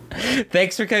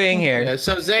 Thanks for coming here. Yeah,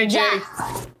 so ZEJAE,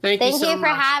 thank you so much. Thank you for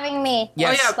having me.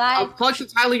 Yes. Oh yeah, plug the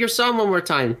title of your song one more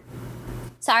time.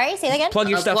 Sorry, say that again. Plug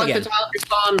your stuff plug again. the title of your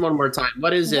song one more time.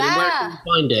 What is it? Yeah. And where can you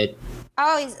find it?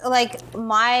 Oh, like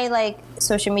my, like,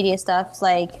 social media stuff,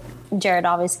 like, Jared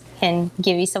always can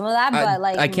give you some of that, but,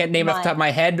 like, I can't name it off the top of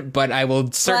my head, but I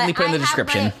will certainly put in the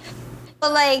description.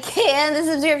 But, like, and the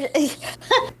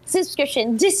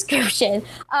description.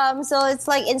 So it's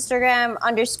like Instagram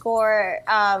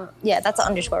 _ that's an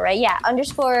underscore, right? Yeah,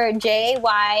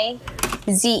 _JayZeelynn.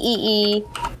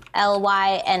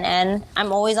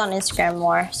 I'm always on Instagram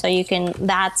more, so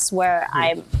that's where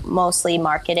I'm mostly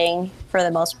marketing for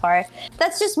the most part.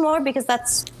 That's just more because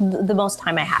that's the most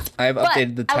time I have. I've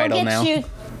updated the title now.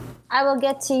 I will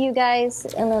get to you guys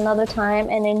in another time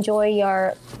and enjoy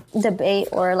your debate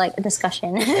or, like,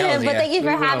 discussion. But thank you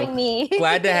for having me.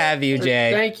 Glad to have you,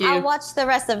 Jay. Thank you. I'll watch the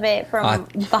rest of it from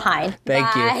behind.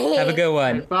 Thank you. Have a good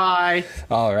one. Bye.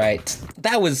 All right.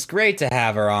 That was great to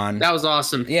have her on. That was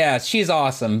awesome. Yeah, she's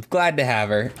awesome. Glad to have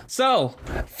her. So,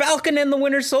 Falcon and the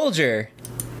Winter Soldier.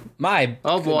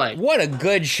 Oh boy. What a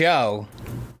good show.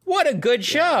 What a good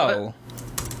show.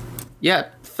 Yeah,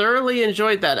 thoroughly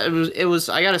enjoyed that. It was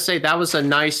I gotta say, that was a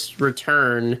nice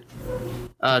return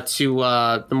to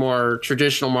the more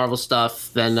traditional Marvel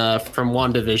stuff than from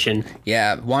WandaVision.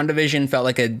 Yeah, WandaVision felt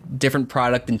like a different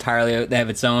product entirely of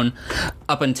its own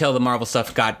up until the Marvel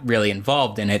stuff got really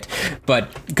involved in it.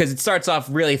 But because it starts off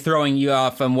really throwing you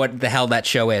off on what the hell that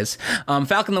show is.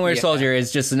 Falcon the Winter Soldier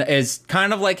is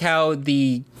kind of like how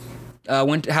the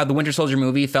Winter Soldier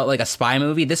movie felt like a spy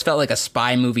movie. This felt like a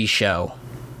spy movie show.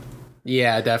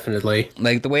 Yeah, definitely.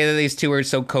 Like the way that these two are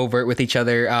so covert with each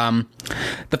other.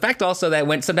 The fact also that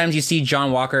when sometimes you see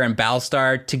John Walker and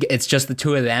Battlestar, it's just the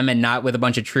two of them and not with a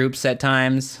bunch of troops at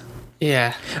times.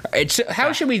 Yeah.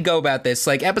 How should we go about this?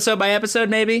 Like episode by episode,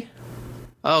 maybe?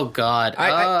 Oh, God.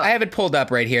 I have it pulled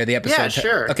up right here, the episode. Yeah,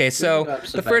 sure. Okay, so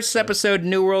the first episode,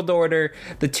 New World Order,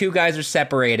 the two guys are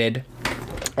separated.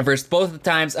 First, both the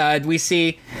times we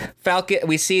see Falcon.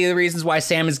 We see the reasons why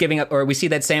Sam is giving up, or we see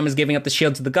that Sam is giving up the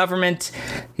shield to the government.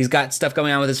 He's got stuff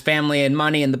going on with his family and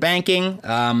money and the banking.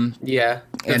 Yeah,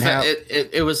 and how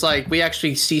it was like we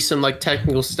actually see some like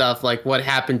technical stuff, like what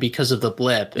happened because of the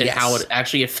blip and how it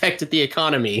actually affected the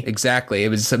economy. Exactly, it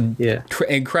was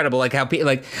incredible. Like how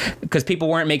because people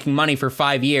weren't making money for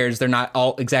 5 years, they're not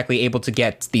all exactly able to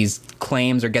get these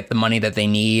claims or get the money that they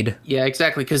need. Yeah,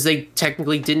 exactly, because they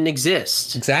technically didn't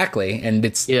exist. Exactly, and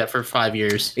it's for 5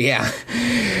 years. Yeah,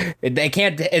 they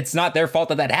can't. It's not their fault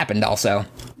that happened. Also,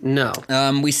 no.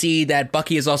 We see that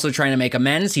Bucky is also trying to make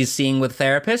amends. He's seeing with a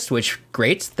therapist, which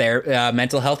great. Their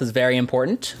mental health is very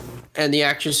important. And the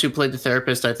actress who played the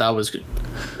therapist, I thought was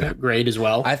great as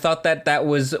well. I thought that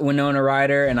was Winona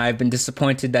Ryder, and I've been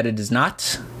disappointed that it is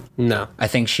not. No, I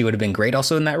think she would have been great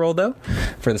also in that role, though,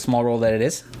 for the small role that it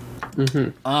is.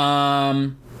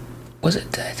 Mm-hmm. Was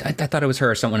it? I thought it was her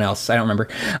or someone else. I don't remember.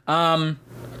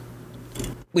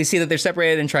 We see that they're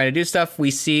separated and trying to do stuff.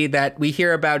 We see that we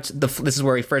hear about this is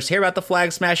where we first hear about the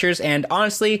Flag Smashers. And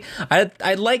honestly,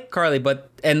 I like Carly,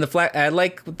 I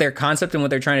like their concept and what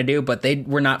they're trying to do, but they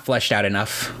were not fleshed out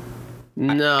enough.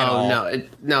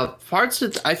 No. Parts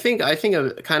of I think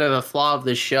a kind of a flaw of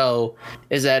this show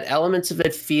is that elements of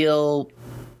it feel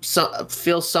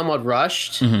somewhat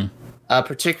rushed. Mm-hmm.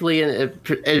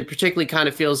 Particularly kind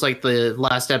of feels like the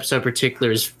last episode in particular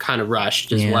is kind of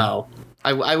rushed as well.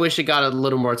 I wish it got a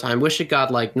little more time. Wish it got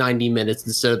like 90 minutes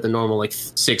instead of the normal like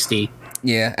 60.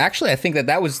 Yeah, actually, I think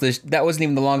that wasn't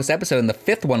even the longest episode, and the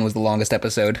fifth one was the longest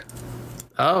episode.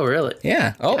 Oh, really?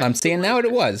 Yeah. Oh, I'm seeing now what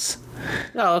it was.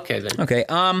 Oh, okay then. Okay.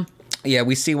 Yeah,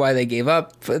 we see why they gave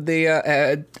up.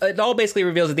 It all basically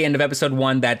reveals at the end of episode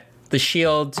 1 that the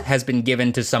shield has been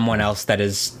given to someone else that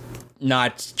is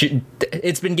not.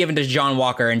 It's been given to John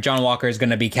Walker, and John Walker is going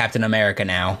to be Captain America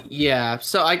now. Yeah.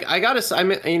 So I gotta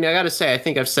say, I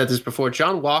think I've said this before.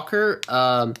 John Walker.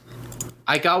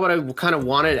 I got what I kind of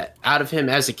wanted out of him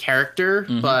as a character,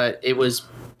 but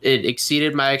it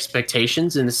exceeded my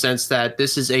expectations in the sense that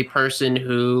this is a person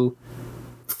who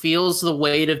feels the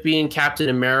weight of being Captain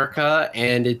America,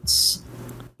 and it's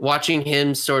watching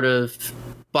him sort of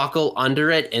buckle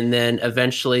under it and then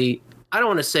eventually, I don't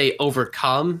want to say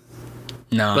overcome,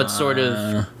 but sort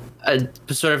of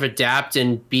adapt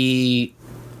and be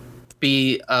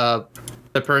the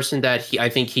person that I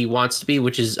think he wants to be,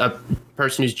 which is a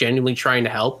person who's genuinely trying to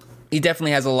help. He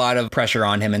definitely has a lot of pressure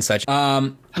on him and such.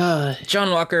 John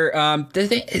Walker,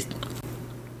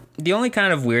 the only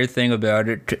kind of weird thing about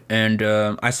it, and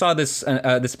I saw this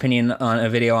opinion on a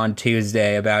video on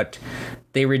Tuesday about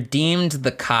they redeemed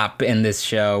the cop in this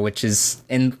show, which is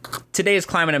in today's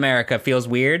climate America feels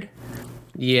weird.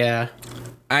 Yeah.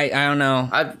 I don't know.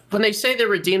 When they say they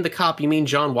redeemed the cop, you mean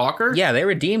John Walker? Yeah, they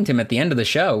redeemed him at the end of the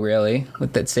show, really,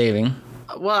 with that saving.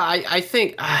 Well, I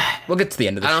think we'll get to the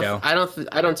end of the show.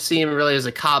 I don't see him really as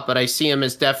a cop, but I see him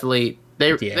as definitely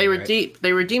they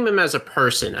redeem him as a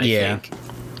person. I think.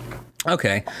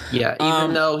 Okay. Yeah,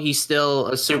 even though he's still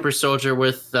a super soldier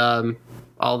with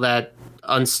all that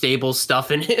unstable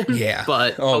stuff in him. Yeah.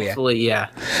 But hopefully, yeah.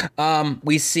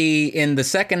 We see in the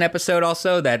second episode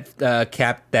also that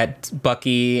that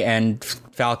Bucky and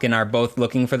Falcon are both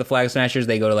looking for the Flag Smashers.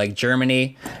 They go to like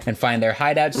Germany and find their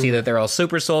hideout, see that they're all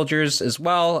super soldiers as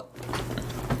well,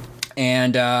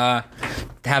 and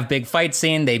have big fight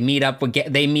scene. They meet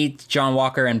meet John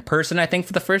Walker in person, I think,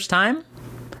 for the first time.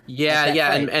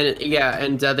 Yeah,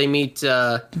 and they meet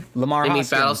Lamar. They meet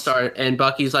Battlestar, and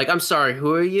Bucky's like, "I'm sorry,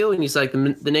 who are you?" And he's like,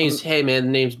 "The name's hey man,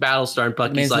 the name's Battlestar." And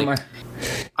Bucky's like,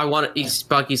 Lamar.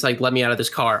 Bucky's like, "Let me out of this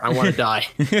car. I want to die."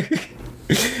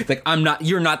 It's like,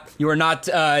 you are not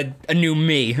a new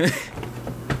me.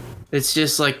 It's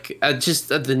just like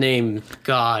the name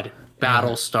God,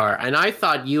 Battlestar, and I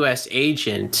thought U.S.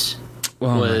 Agent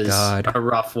was a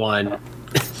rough one.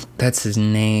 That's his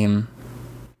name.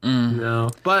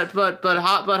 No, but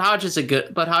Hodge is a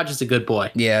good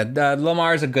boy. Yeah,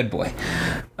 Lamar's a good boy.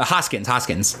 Hoskins,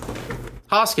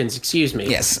 excuse me.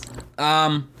 Yes.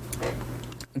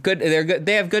 Good. They're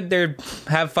good. They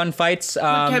have fun fights.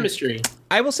 Good chemistry.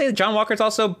 I will say that John Walker's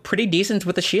also pretty decent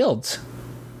with the shields.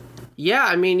 Yeah,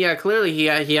 I mean, yeah, clearly he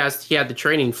had the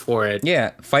training for it.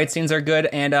 Yeah, fight scenes are good,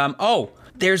 and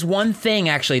There's one thing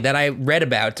actually that I read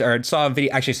about or saw a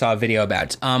video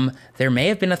about. There may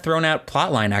have been a thrown out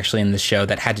plot line actually in the show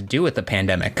that had to do with the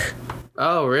pandemic.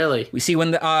 Oh, really? We see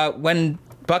when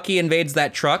Bucky invades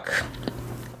that truck,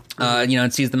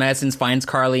 and sees the medicines, finds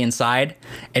Carly inside.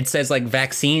 It says like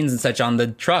vaccines and such on the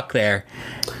truck there.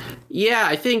 Yeah,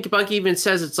 I think Bucky even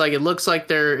says it looks like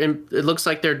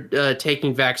they're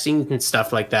taking vaccines and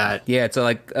stuff like that. Yeah, it's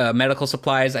like medical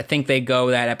supplies. I think they go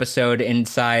that episode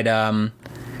inside.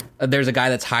 There's a guy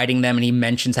that's hiding them, and he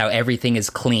mentions how everything is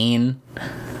clean,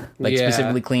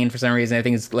 specifically clean for some reason.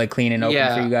 Everything is like clean and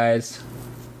open for you guys.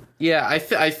 Yeah, I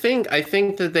think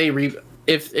that they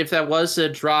if that was a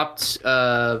dropped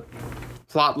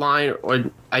plot line, or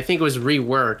I think it was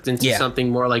reworked into something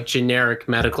more like generic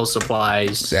medical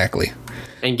supplies. Exactly.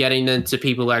 And getting them to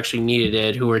people who actually needed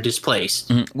it, who were displaced.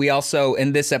 Mm-hmm. We also,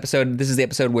 in this episode, this is the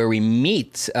episode where we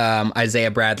meet Isaiah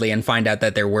Bradley and find out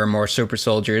that there were more super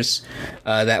soldiers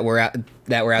that were out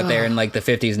there in like the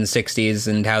 50s and 60s,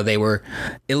 and how they were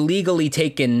illegally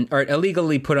taken or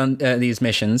illegally put on these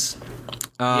missions.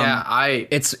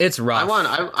 It's rough.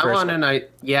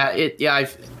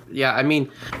 I mean,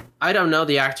 I don't know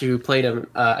the actor who played him.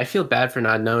 I feel bad for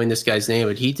not knowing this guy's name,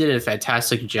 but he did a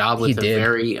fantastic job with a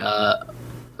very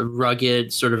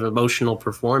rugged, sort of emotional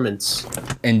performance.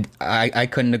 And I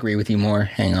couldn't agree with you more.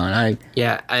 Hang on,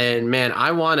 and man,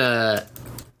 I want a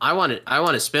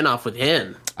spin-off with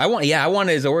him. I want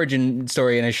his origin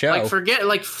story in a show. Forget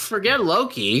Loki. Forget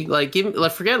Loki.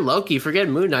 Forget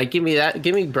Moon Knight. Give me that.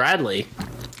 Give me Bradley.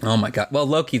 Oh my god! Well,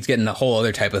 Loki's getting a whole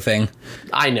other type of thing.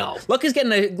 I know. Loki is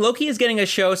getting a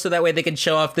show so that way they can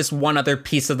show off this one other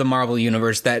piece of the Marvel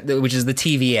universe which is the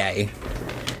TVA.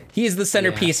 He is the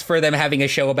centerpiece for them having a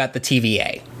show about the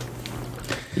TVA.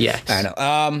 Yes. I know.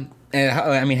 And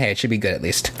I mean, hey, it should be good at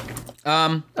least.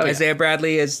 Isaiah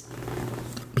Bradley he's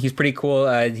pretty cool.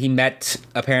 He met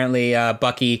apparently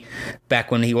Bucky back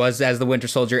when he was as the Winter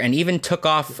Soldier, and even took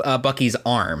off Bucky's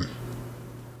arm.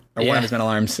 Or one of his metal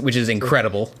arms, which is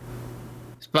incredible.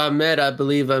 If I met, I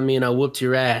believe I whooped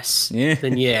your ass. Yeah.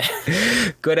 Then yeah.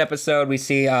 Good episode. We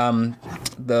see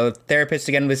the therapist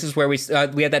again. This is where we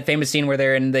had that famous scene where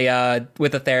they're in the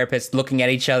with the therapist looking at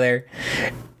each other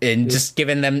and just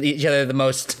giving them each other the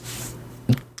most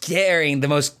staring, the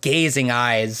most gazing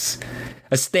eyes.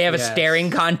 They have a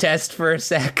staring contest for a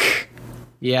sec.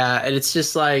 Yeah, and it's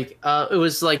just like it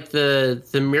was like the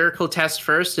miracle test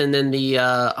first, and then the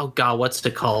what's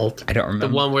it called? I don't remember.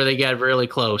 The one where they get really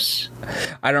close.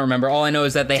 I don't remember. All I know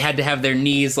is that they had to have their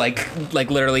knees like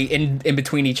literally in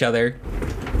between each other.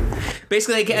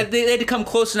 Basically, they had to come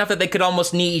close enough that they could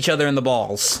almost knee each other in the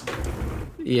balls.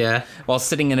 Yeah, while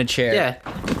sitting in a chair. Yeah.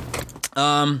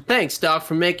 Thanks, Doc,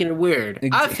 for making it weird.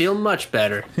 I feel much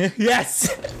better.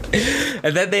 Yes.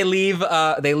 And then they leave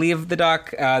the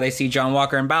dock. They see John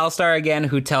Walker and Battlestar again,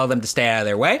 who tell them to stay out of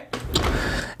their way.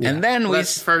 Yeah. And then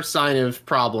that's the first sign of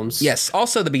problems. Yes.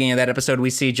 Also, at the beginning of that episode, we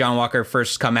see John Walker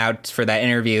first come out for that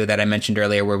interview that I mentioned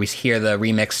earlier, where we hear the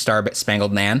remix Star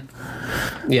Spangled Man.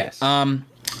 Yes.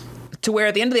 To where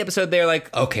at the end of the episode, they're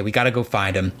like, okay, we got to go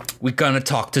find him. We're going to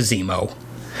talk to Zemo.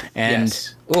 And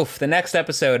the next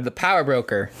episode, The Power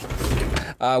Broker,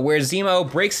 where Zemo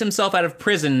breaks himself out of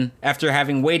prison after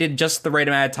having waited just the right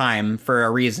amount of time for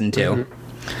a reason to.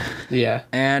 Mm-hmm. Yeah.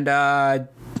 And I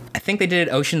think they did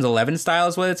it Ocean's 11 style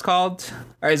is what it's called,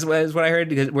 or is what I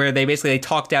heard, where they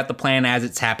talked out the plan as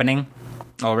it's happening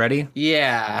already.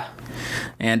 Yeah.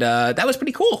 And that was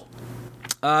pretty cool.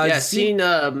 Seen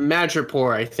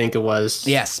Madripoor, I think it was.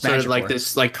 Yes, Madripoor. Sort of like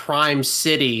this crime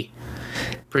city.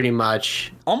 Pretty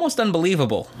much. Almost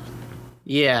unbelievable.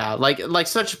 Yeah, like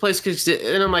such a place could exist.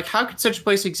 And I'm like, how could such a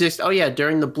place exist? Oh yeah,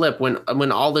 during the blip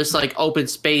when all this open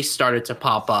space started to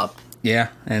pop up. Yeah,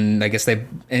 and I guess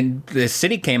the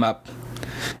city came up.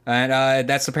 And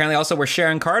that's apparently also where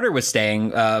Sharon Carter was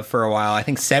staying for a while. I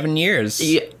think 7 years.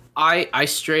 Yeah, I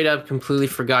straight up completely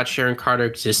forgot Sharon Carter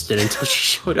existed until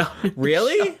she showed up.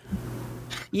 Really?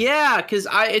 Yeah, because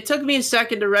it took me a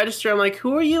second to register. I'm like,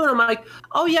 who are you? And I'm like,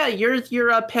 oh yeah,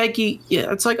 you're Peggy.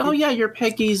 Yeah, it's like, oh yeah, you're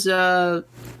Peggy's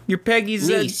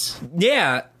niece.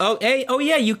 Yeah. Oh hey. Oh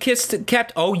yeah, you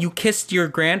kissed your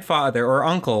grandfather or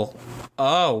uncle.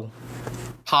 Oh.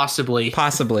 Possibly.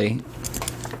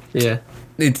 Yeah.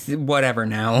 It's whatever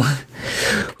now.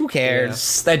 Who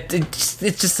cares? Yeah. It's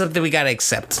just something we gotta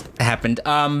accept happened.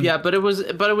 Yeah, but it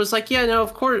was like, yeah, no,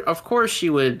 of course she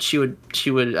would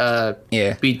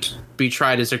be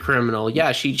tried as a criminal.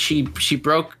 Yeah, she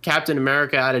broke Captain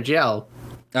America out of jail.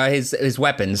 His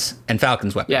weapons and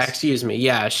Falcon's weapons. Yeah, excuse me.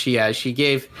 Yeah, she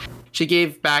gave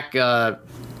back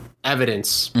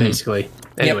evidence basically.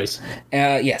 Anyways.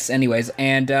 Yep. Yes. Anyways,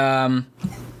 and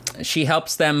She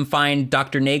helps them find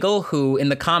Dr. Nagel, who in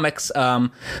the comics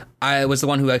I was the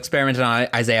one who experimented on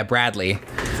Isaiah Bradley.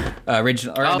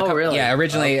 Really? Yeah,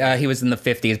 originally he was in the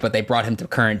 50s, but they brought him to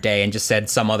current day and just said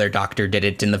some other doctor did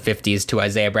it in the 50s to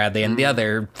Isaiah Bradley and the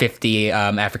other 50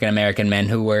 African-American men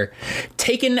who were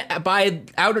taken by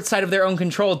outside of their own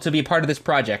control to be part of this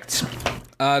project.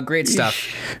 Great stuff.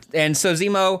 And so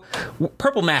Zemo,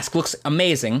 purple mask looks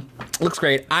amazing. Looks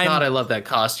great. God, I love that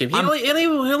costume. He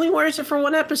only wears it for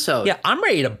one episode. Yeah, I'm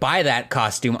ready to buy that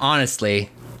costume, honestly.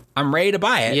 I'm ready to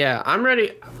buy it. Yeah, I'm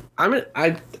ready.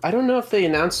 I don't know if they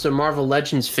announced a Marvel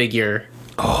Legends figure.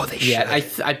 Oh, they should. Yeah,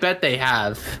 I bet they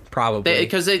have. Probably.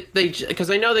 Because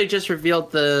I know they just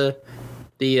revealed the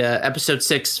episode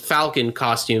 6 Falcon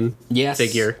costume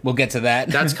figure. We'll get to that.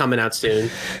 That's coming out soon.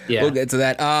 Yeah. We'll get to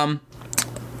that.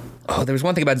 Oh, there was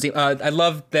one thing about I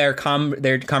love their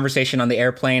conversation on the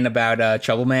airplane about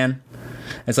Trouble Man.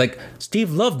 It's like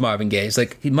Steve loved Marvin Gaye. It's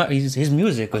like his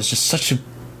music was just such a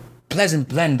pleasant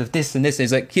blend of this and this.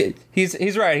 He's like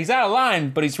he's right. He's out of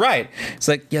line, but he's right. It's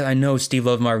like, yeah, I know Steve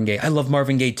loved Marvin Gaye. I love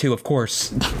Marvin Gaye too, of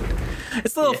course.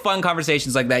 It's little fun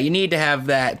conversations like that. You need to have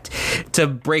that to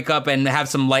break up and have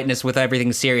some lightness with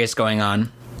everything serious going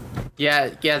on.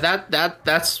 Yeah.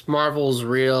 That's Marvel's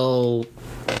real.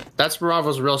 That's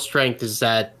Marvel's real strength is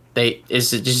that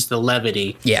is just the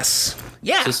levity. Yes.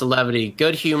 Yeah. It's just the levity,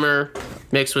 good humor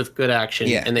mixed with good action,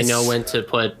 and they know when to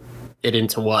put it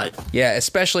into what. Yeah,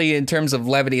 especially in terms of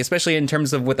levity, especially in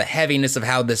terms of with the heaviness of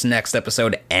how this next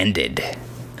episode ended.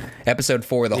 Episode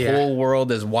 4, the whole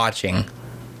world is watching.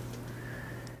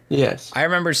 Yes. I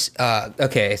remember,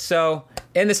 okay, so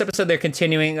in this episode they're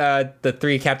continuing, the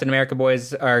 3 Captain America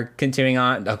boys are continuing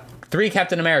on, 3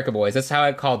 Captain America boys, that's how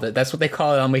I called it, that's what they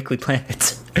call it on Weekly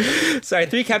Planet. Sorry,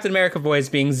 3 Captain America boys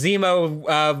being Zemo,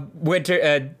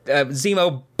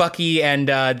 Zemo, Bucky, and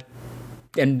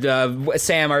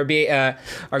Sam are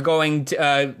going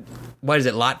to what is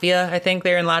it, Latvia? I think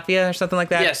they're in Latvia or something like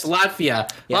that. Yes, Latvia.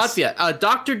 Yes. Latvia.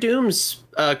 Doctor Doom's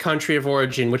country of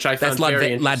origin, which I found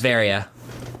very interesting.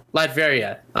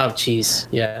 Latveria. Oh, jeez.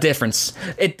 Yeah. Difference.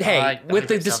 With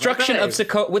the destruction of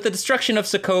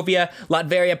Sokovia,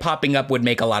 Latveria popping up would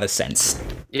make a lot of sense.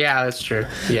 Yeah, that's true.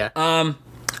 Yeah.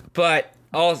 But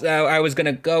also, I was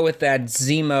gonna go with that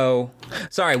Zemo.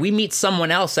 Sorry, we meet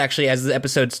someone else actually as the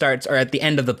episode starts, or at the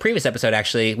end of the previous episode.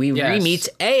 Actually, we re-meet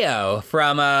Ao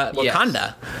from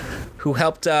Wakanda, who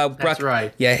helped. That's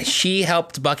right. Yeah, she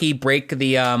helped Bucky break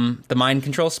the mind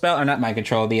control spell, or not mind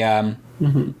control, the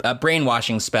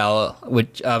brainwashing spell,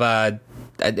 which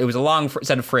it was a long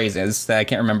set of phrases that I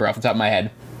can't remember off the top of my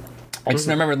head. I just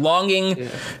remember longing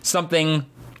something,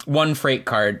 one freight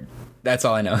card. That's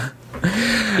all I know.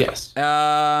 Yes.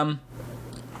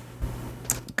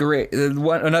 Great.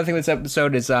 Another thing with this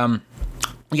episode is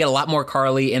we get a lot more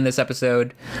Carly in this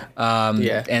episode.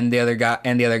 And the other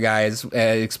guys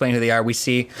explain who they are. We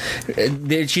see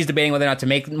she's debating whether or not to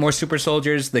make more super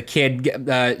soldiers. The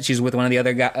kid, she's with one of the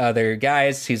other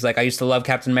guys. He's like, I used to love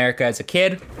Captain America as a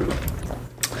kid.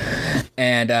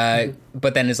 And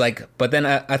but then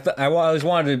I always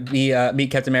wanted to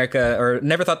meet Captain America, or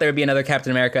never thought there would be another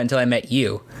Captain America until I met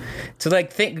you. To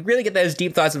really get those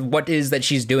deep thoughts of what it is that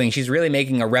she's doing. She's really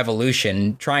making a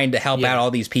revolution, trying to help out all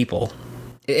these people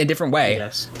in a different way.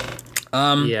 Yes.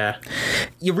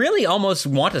 You really almost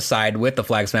want to side with the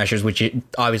Flag Smashers, which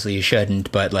obviously you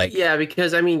shouldn't. But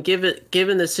because I mean,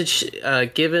 given the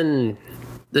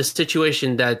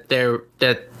situation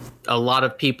that a lot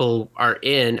of people are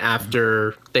in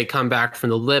after they come back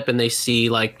from the lip and they see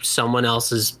like someone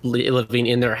else is living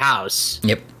in their house.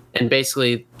 Yep. And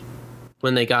basically,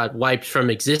 when they got wiped from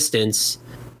existence,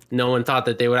 no one thought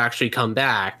that they would actually come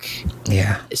back.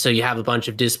 Yeah. So you have a bunch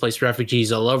of displaced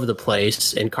refugees all over the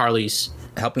place, and Carly's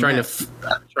helping trying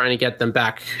to get them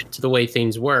back to the way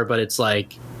things were. But it's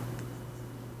like,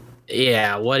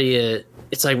 what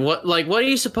are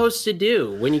you supposed to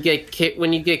do when you get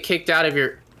kicked out of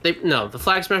your? The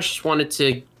Flag Smashers wanted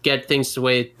to get things the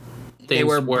way things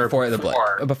were before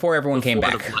everyone came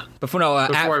back. Before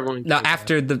everyone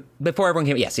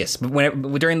came. Yes.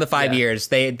 But during the 5 years,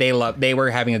 they were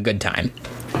having a good time.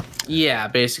 Yeah,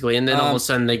 basically, and then all of a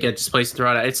sudden they get displaced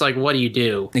throughout it. It's like, what do you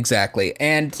do? Exactly,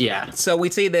 and so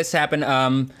we see this happen.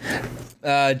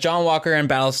 John Walker and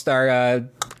Battlestar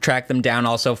track them down,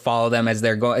 also follow them as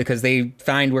they're going, because they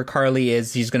find where Carly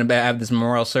is. He's going to have this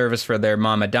memorial service for their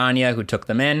mama Danya, who took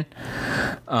them in.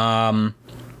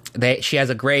 She has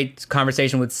a great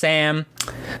conversation with Sam.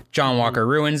 John Walker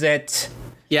ruins it.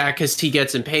 Yeah, because he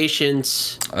gets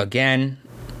impatient again,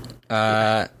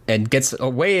 and gets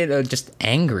away just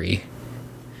angry.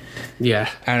 Yeah,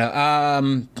 I don't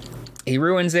know. He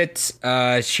ruins it.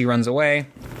 She runs away.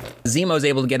 Zemo's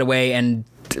able to get away and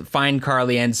find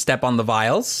Carly and step on the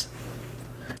vials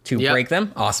to break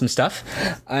them. Awesome stuff.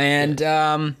 And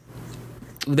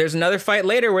there's another fight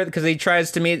later where because they try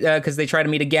to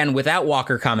meet again without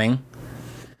Walker coming.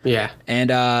 Yeah. And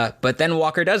but then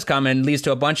Walker does come and leads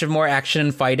to a bunch of more action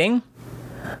and fighting.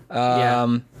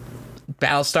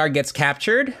 Battlestar gets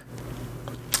captured.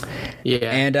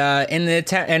 Yeah. And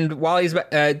and while he's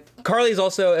Carly's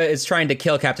also is trying to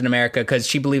kill Captain America because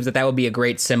she believes that would be a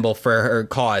great symbol for her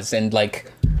cause, and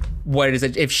like what it is,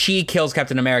 if she kills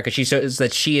Captain America, she shows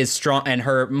that she is strong and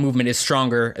her movement is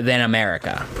stronger than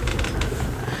America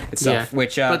itself.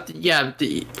 Which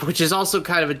is also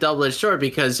kind of a double-edged sword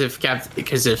because if Captain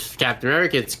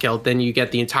America gets killed, then you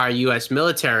get the entire U.S.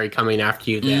 military coming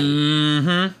after you.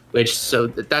 Then,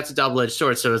 that's a double-edged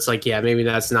sword. So it's like, maybe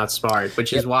that's not smart,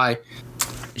 which is why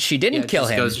she didn't kill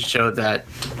him. Goes to show that.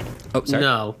 Oh, sorry.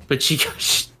 No, but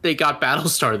they got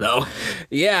Battlestar though.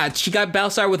 Yeah, she got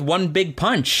Battlestar with one big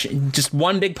punch, just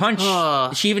one big punch.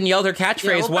 She even yelled her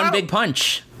catchphrase, "One big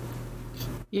punch."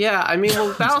 Yeah, I mean,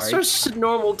 Battlestar's just a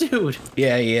normal dude.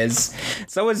 Yeah, he is.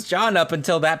 So was John up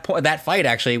until that fight,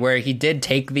 actually, where he did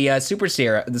take the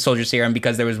the soldier serum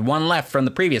because there was one left from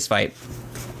the previous fight.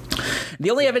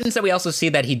 The only evidence that we also see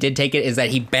that he did take it is that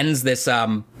he bends this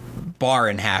bar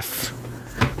in half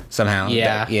somehow.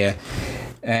 Yeah.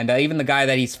 And even the guy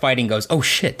that he's fighting goes, "Oh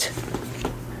shit."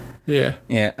 Yeah.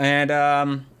 Yeah, and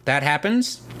that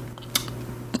happens.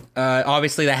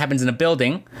 Obviously, that happens in a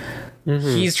building. Mm-hmm.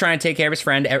 He's trying to take care of his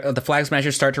friend. The Flag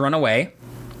Smashers start to run away,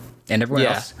 and everyone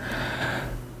else.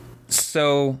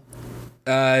 So,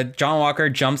 John Walker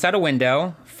jumps out a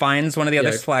window, finds one of the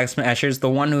other Flag Smashers, the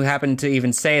one who happened to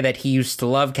even say that he used to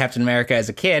love Captain America as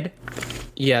a kid.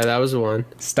 Yeah, that was the one.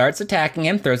 Starts attacking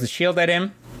him, throws the shield at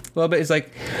him. A little bit, he's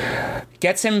like,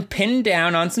 gets him pinned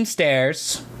down on some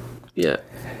stairs. Yeah.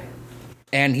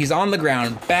 And he's on the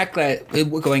ground,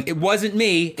 going, "It wasn't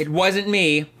me. It wasn't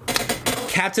me."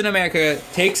 Captain America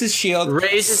takes his shield,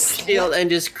 raises his shield, and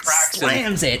just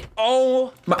slams it.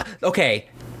 Oh my! Okay,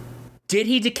 did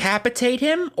he decapitate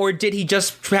him, or did he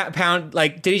just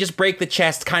did he just break the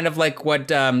chest, kind of like what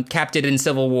Cap did in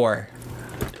Civil War?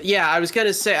 Yeah, I was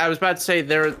about to say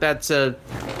that's a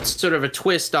sort of a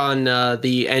twist on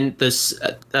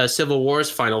the Civil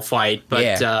War's final fight,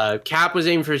 but Cap was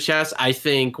aiming for his chest. I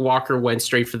think Walker went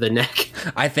straight for the neck.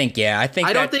 I don't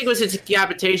think it was a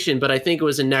decapitation, but I think it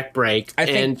was a neck break.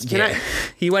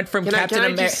 He went from Captain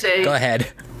America. Go ahead.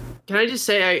 Can I just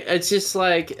say, it's just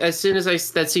like, as soon as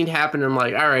that scene happened, I'm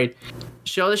like, all right,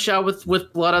 show the shot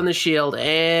with blood on the shield,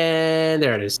 and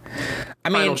there it is.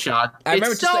 Final shot.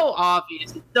 It's so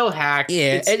obvious. It's so hacked.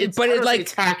 Yeah,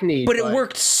 it's hackneyed. But it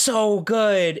worked so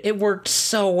good. It worked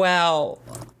so well.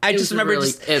 I just remember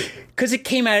because it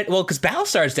came out because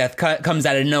Battlestar's death comes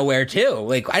out of nowhere too.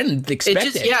 Like I didn't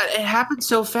expect it. Yeah, it happened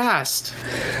so fast.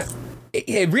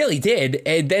 It really did,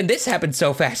 and then this happened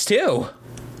so fast too.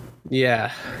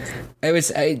 Yeah, it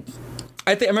was. I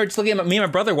remember just looking at me and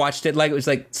my brother watched it. Like it was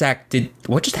like, Zach,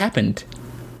 what just happened?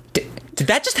 Did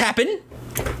that just happen?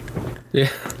 Yeah.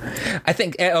 I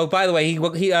think. Oh, by the way,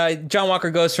 John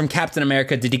Walker goes from Captain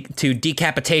America to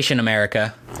Decapitation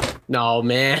America. No,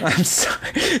 man. I'm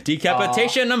sorry.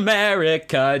 Decapitation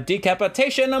America.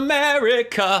 Decapitation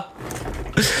America.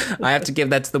 I have to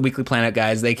give that to the Weekly Planet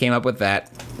guys. They came up with that.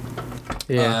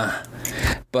 Yeah.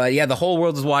 But yeah, the whole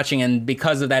world is watching, and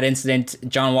because of that incident,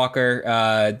 John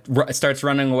Walker starts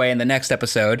running away in the next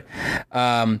episode.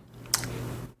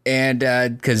 And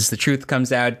because the truth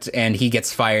comes out, and he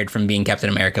gets fired from being Captain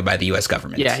America by the U.S.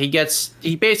 government. Yeah, he gets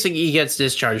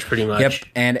discharged pretty much. Yep.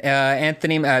 And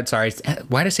Anthony, why did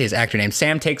I say his actor name?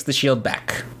 Sam takes the shield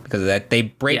back because of that. They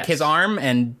break his arm,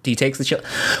 and he takes the shield.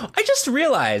 I just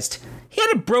realized he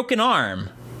had a broken arm,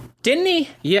 didn't he?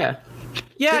 Yeah.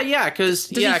 Yeah, because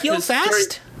does he heal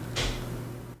fast?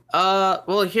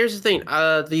 Well, here's the thing.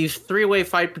 The three-way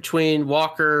fight between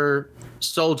Walker,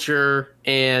 Soldier,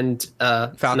 and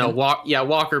Falcon.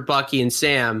 Walker, Bucky, and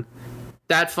Sam.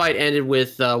 That fight ended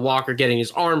with Walker getting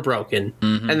his arm broken,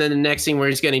 and then the next scene where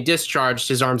he's getting discharged,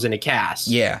 his arm's in a cast.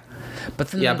 Yeah, but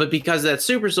because of that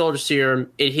super soldier serum,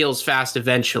 it heals fast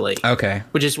eventually. Okay,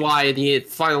 which is why in the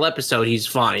final episode he's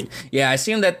fine. Yeah, I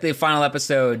assume that the final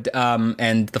episode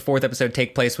and the fourth episode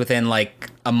take place within like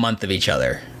a month of each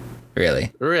other.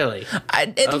 Really?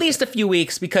 At least a few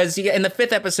weeks, because in the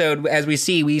fifth episode, as we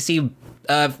see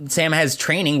Sam has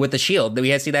training with the shield.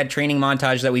 We see that training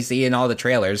montage that we see in all the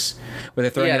trailers, where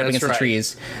they're throwing it up against the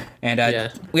trees.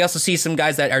 And we also see some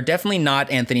guys that are definitely not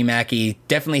Anthony Mackie,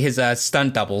 definitely his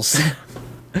stunt doubles.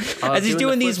 As he's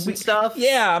doing these stuff.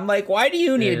 Yeah, I'm like, why do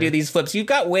you need to do these flips? You've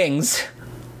got wings.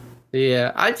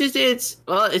 Yeah,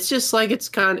 it's just like it's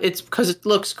because it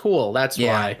looks cool. That's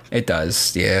why. It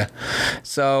does. Yeah.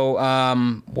 So,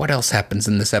 what else happens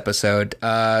in this episode?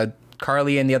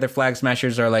 Carly and the other Flag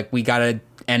Smashers are like, we gotta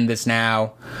end this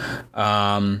now.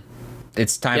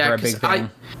 It's time for a big thing.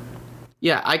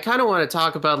 I kind of want to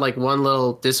talk about like one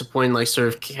little disappointing like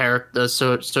sort of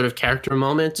character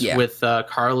moment with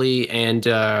Carly and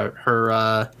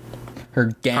her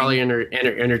gang. Carly and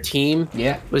her team.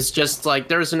 Yeah. Was just like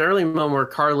there was an early moment where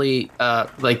Carly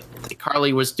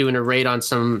was doing a raid on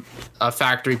some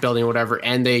factory building or whatever,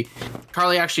 and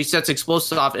Carly actually sets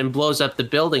explosives off and blows up the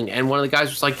building, and one of the guys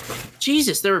was like,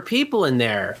 Jesus, there were people in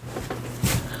there.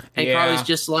 And Carly's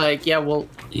just like,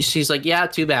 she's like, yeah,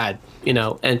 too bad,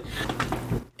 and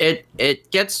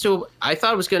it gets to, I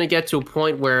thought it was going to get to a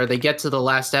point where they get to the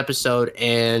last episode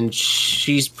and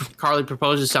Carly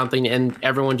proposes something and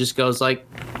everyone just goes like,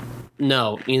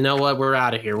 no, you know what? We're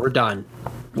out of here. We're done.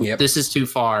 Yep. This is too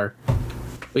far.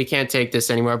 We can't take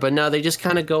this anymore. But no, they just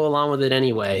kind of go along with it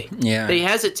anyway. Yeah. They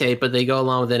hesitate, but they go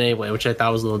along with it anyway, which I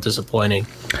thought was a little disappointing.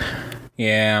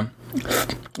 Yeah.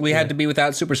 We had to be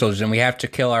without super soldiers, and we have to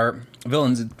kill our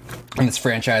villains in this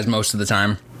franchise most of the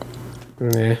time.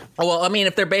 Yeah. Well, I mean,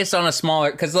 if they're based on a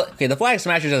smaller... Because, the Flag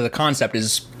Smashers as a concept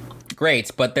is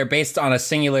great, but they're based on a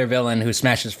singular villain who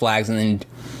smashes flags, and then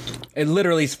it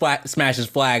literally smashes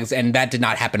flags, and that did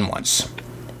not happen once.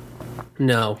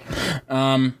 No.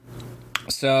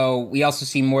 So, we also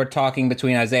see more talking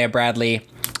between Isaiah Bradley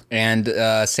and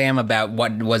Sam about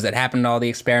what was that happened to all the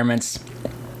experiments.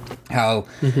 How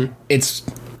it's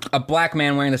a black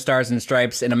man wearing the stars and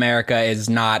stripes in America is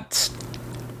not...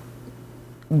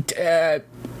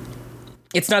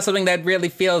 it's not something that really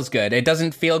feels good. It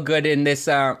doesn't feel good in this.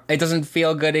 It doesn't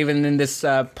feel good even in this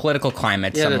political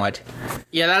climate. Somewhat.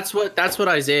 That's what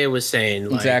Isaiah was saying.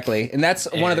 Like, exactly, and that's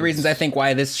one of the reasons I think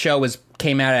why this show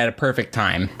came out at a perfect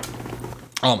time.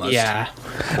 Almost. Yeah.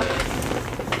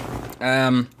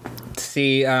 To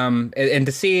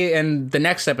see in the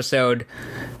next episode,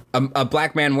 a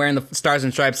black man wearing the stars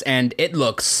and stripes, and it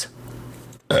looks.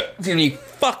 It's gonna be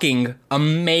fucking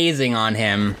amazing on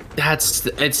him.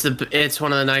 It's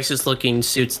one of the nicest looking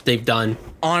suits they've done.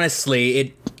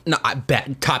 Honestly, I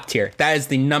bet top tier. That is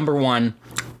the number one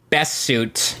best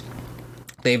suit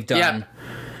they've done. Yeah.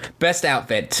 Best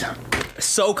outfit.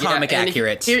 So comic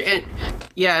accurate. Honestly,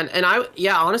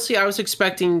 I was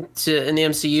expecting to in the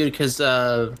MCU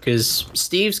because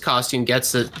Steve's costume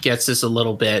gets this a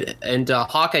little bit, and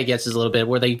Hawkeye gets this a little bit,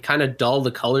 where they kind of dull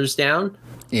the colors down.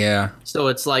 Yeah. So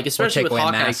it's like, especially with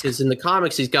Hawkeye, because in the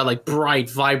comics he's got like bright,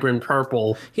 vibrant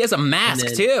purple. He has a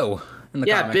mask too. In the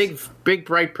comics. big,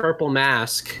 bright purple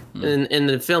mask. In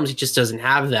the films, he just doesn't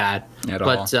have that. At all.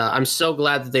 But I'm so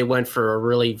glad that they went for a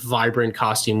really vibrant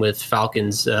costume with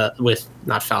Falcon's,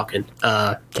 Captain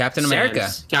America.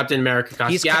 Captain America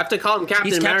costume. I have to call him Captain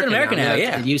America. He's Captain America now.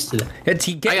 Yeah. I'm used to that.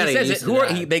 He says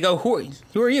it. They go, who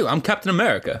are you? I'm Captain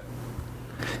America.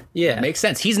 Yeah, makes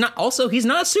sense. He's not a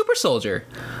super soldier.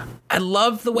 I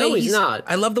love the way he's not.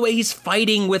 I love the way he's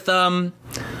fighting with the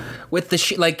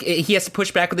he has to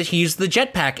push back with he uses the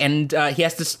jetpack, and he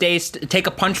has to take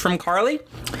a punch from Carly.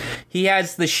 He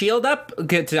has the shield up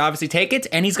to obviously take it,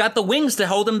 and he's got the wings to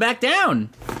hold him back down.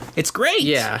 It's great.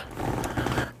 Yeah.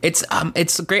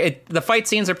 It's great. The fight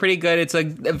scenes are pretty good. It's a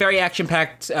very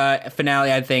action-packed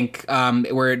finale, I think,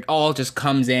 where it all just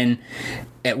comes in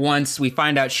at once. We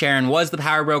find out Sharon was the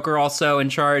power broker, also in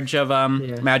charge of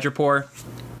Madripoor.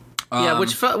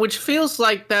 Which feels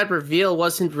like that reveal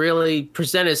wasn't really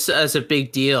presented as a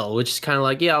big deal, which is kind of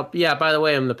like, by the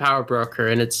way, I'm the power broker,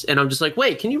 and I'm just like,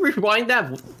 wait, can you rewind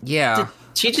that? Yeah.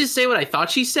 Did she just say what I thought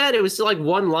she said? It was like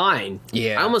one line.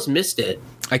 Yeah. I almost missed it.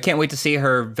 I can't wait to see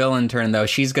her villain turn, though.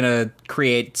 She's gonna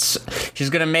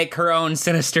make her own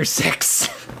Sinister Six.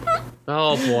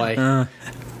 Oh boy.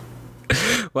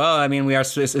 Well, I mean, we are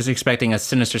expecting a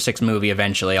Sinister Six movie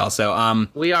eventually. Also,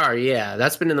 we are. Yeah,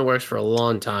 that's been in the works for a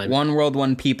long time. One world,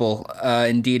 one people.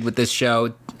 Indeed, with this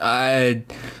show,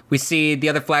 we see the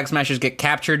other Flag Smashers get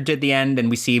captured at the end, and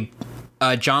we see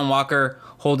John Walker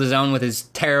hold his own with his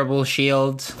terrible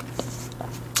shield.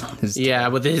 With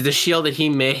the shield that he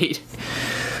made.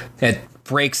 It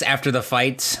breaks after the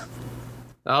fight.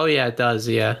 Oh, yeah, it does,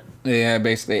 yeah. Yeah,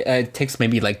 basically. It takes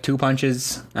maybe like 2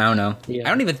 punches. I don't know. Yeah. I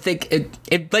don't even think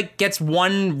it like gets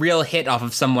one real hit off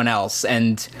of someone else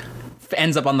and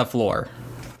ends up on the floor.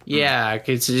 Yeah,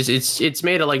 it's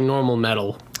made of like normal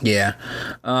metal. Yeah.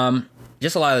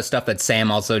 Just a lot of the stuff that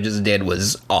Sam also just did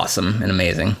was awesome and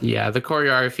amazing. Yeah, the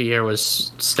choreography here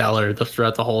was stellar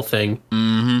throughout the whole thing.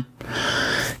 Mm-hmm.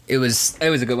 It was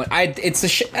a good one. I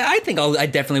think I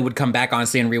definitely would come back,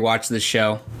 honestly, and rewatch this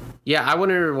show. Yeah, I want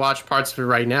to rewatch parts of it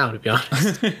right now, to be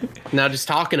honest. Now just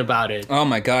talking about it. Oh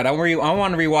my god, I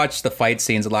want to rewatch the fight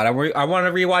scenes a lot. I want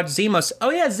to rewatch Zemo. Oh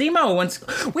yeah,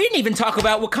 Zemo. We didn't even talk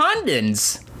about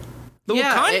Wakandans. The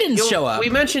Wakandans show up. We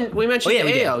mentioned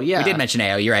AO. We did mention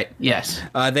AO. You're right. Yes.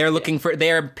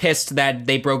 They're pissed that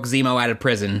they broke Zemo out of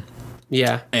prison.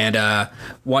 Yeah. And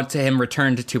want him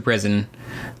returned to prison.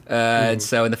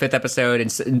 So in the 5th episode,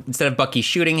 instead of Bucky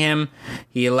shooting him,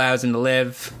 he allows him to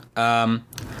live.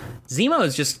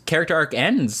 Zemo's just character arc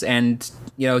ends, and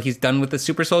he's done with the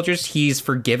super soldiers. He's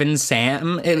forgiven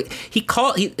Sam. He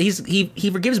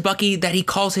forgives Bucky that he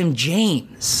calls him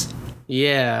James.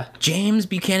 Yeah, James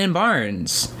Buchanan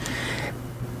Barnes.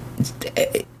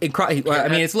 I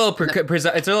mean, it's a little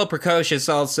precocious,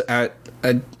 also,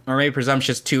 or maybe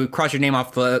presumptuous to cross your name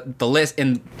off the list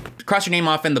and cross your name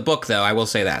off in the book. Though I will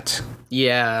say that.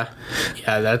 Yeah,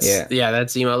 that's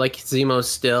Zemo. Like Zemo's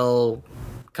still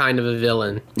kind of a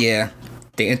villain. Yeah,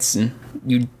 dancing.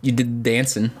 You did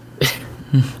dancing.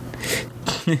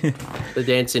 The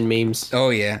dancing memes.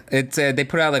 Oh yeah, it's they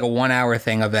put out like a 1 hour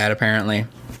thing of that apparently.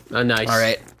 Oh, nice. All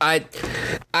right, I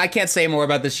can't say more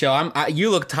about this show. You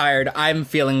look tired. I'm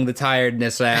feeling the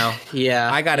tiredness now. Yeah,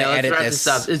 I gotta edit this.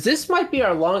 This might be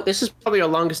This is probably our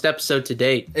longest episode to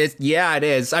date. It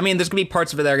is. I mean, there's gonna be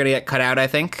parts of it that are gonna get cut out, I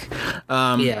think.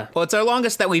 Yeah. Well, it's our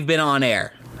longest that we've been on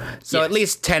air. So yes. At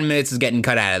least 10 minutes is getting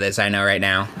cut out of this, I know right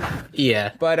now. Yeah.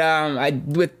 But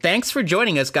thanks for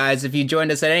joining us, guys. If you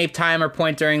joined us at any time or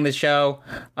point during the show,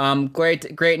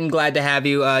 great and glad to have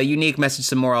you. Unique message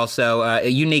some more also.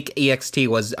 Unique EXT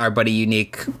was our buddy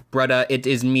Unique. Brudda, it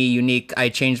is me, Unique. I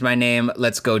changed my name.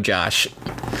 Let's go, Josh.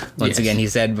 Once again, he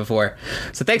said before.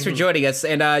 So thanks for joining us.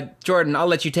 And Jordan, I'll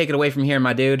let you take it away from here,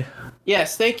 my dude.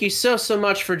 Yes, thank you so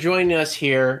much for joining us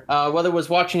here. Whether it was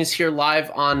watching us here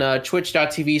live on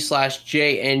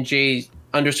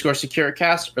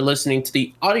twitch.tv/JNJ_SecuriCast or listening to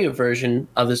the audio version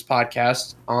of this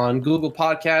podcast on Google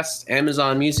Podcasts,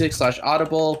 Amazon Music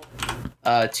 /Audible,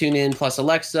 TuneIn plus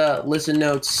Alexa, Listen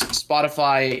Notes,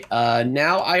 Spotify,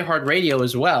 now iHeartRadio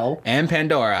as well. And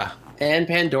Pandora,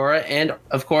 and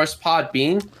of course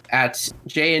Podbean at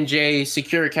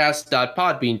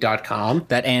jnjsecuricast.podbean.com.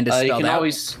 That and is spelled you can out.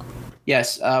 Always,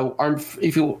 yes. For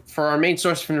our main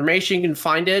source of information, you can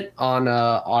find it on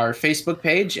our Facebook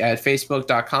page at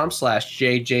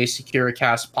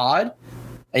facebook.com/jjsecuricastpod,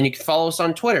 and you can follow us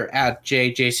on Twitter at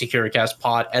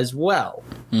jjsecuricastpod as well.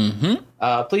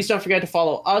 Mm-hmm. Please don't forget to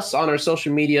follow us on our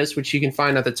social medias, which you can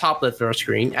find at the top left of our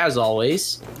screen, as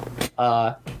always.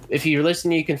 If you're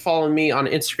listening, you can follow me on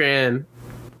Instagram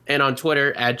and on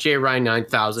Twitter at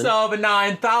jryan9000.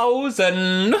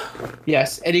 9000.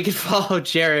 Yes, and you can follow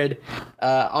Jared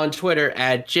on Twitter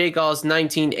at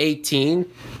jgalls1918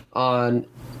 on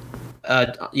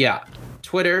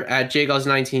Twitter at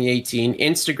jgalls1918,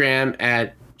 Instagram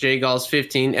at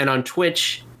jgalls15, and on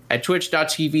Twitch at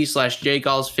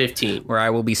twitch.tv/jgalls15, where I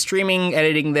will be streaming,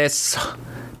 editing this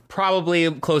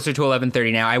probably closer to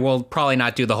 11:30 now. I will probably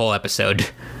not do the whole episode.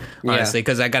 Honestly,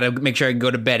 because I gotta make sure I can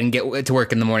go to bed and get to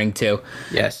work in the morning too.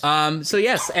 Yes. So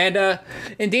yes, and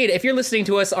indeed, if you're listening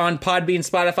to us on Podbean,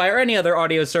 Spotify, or any other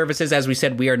audio services, as we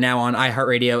said, we are now on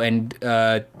iHeartRadio and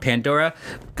Pandora.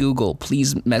 Google,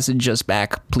 please message us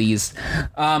back, please.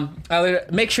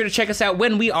 Make sure to check us out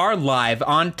when we are live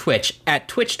on Twitch at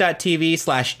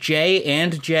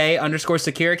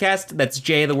twitch.tv/J&J_SecuriCast. That's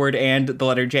J, the word and the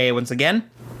letter J once again.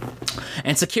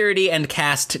 And security and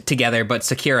cast together, but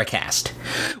SecuriCast.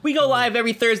 We go live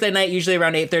every Thursday night, usually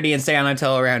around 8:30, and stay on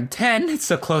until around 10. It's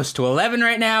so close to 11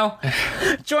 right now.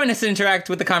 Join us and interact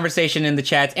with the conversation in the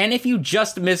chat. And if you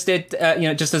just missed it,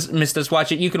 missed us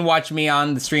watch it, you can watch me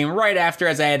on the stream right after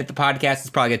as I edit the podcast. It's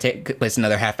probably going to take place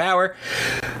another half hour.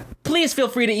 Please feel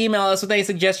free to email us with any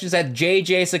suggestions at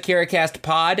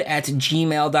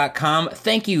jjsecuricastpod@gmail.com.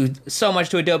 Thank you so much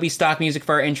to Adobe Stock Music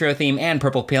for our intro theme and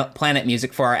Purple Planet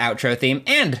Music for our outro theme.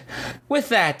 And with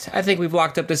that, I think we've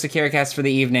locked up the SecuriCast for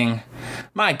the evening.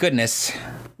 My goodness.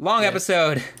 Long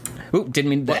episode. Ooh,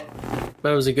 didn't mean that.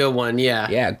 That was a good one, yeah.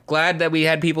 Yeah, glad that we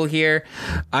had people here.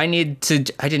 I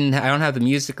don't have the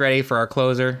music ready for our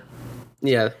closer.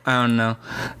 Yeah. I don't know.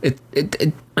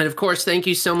 And of course, thank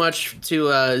you so much to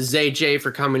ZEJAE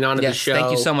for coming on to the show. Thank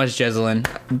you so much, Jezelyn.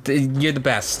 You're the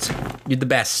best. You're the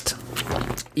best.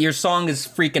 Your song is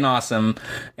freaking awesome.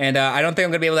 And I don't think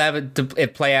I'm going to be able to have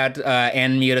it play out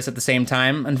and mute us at the same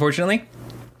time, unfortunately.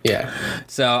 Yeah.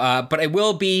 So, but I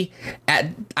will be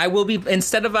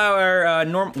instead of our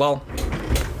normal,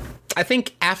 I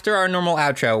think after our normal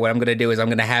outro, what I'm going to do is I'm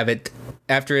going to have it,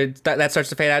 after that starts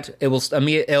to fade out,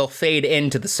 it'll fade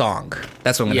into the song.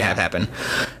 That's what I'm going to have happen.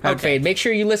 Fade. Make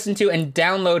sure you listen to and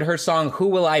download her song, Who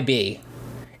Will I Be?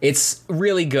 It's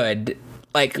really good.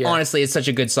 Like, honestly, it's such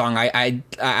a good song. I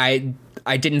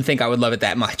didn't think I would love it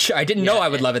that much. I didn't know I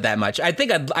would love it that much. I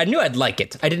knew I'd like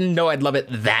it. I didn't know I'd love it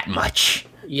that much.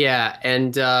 Yeah,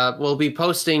 and we'll be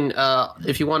posting,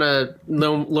 if you want to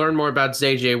learn more about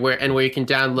ZEJAE where you can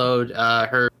download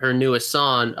her newest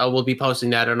song, we'll be posting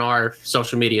that on our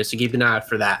social media, so keep an eye out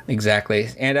for that. Exactly.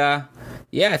 And I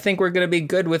think we're going to be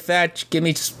good with that. Give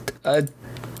me just...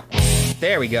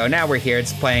 there we go. Now we're here.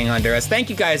 It's playing under us. Thank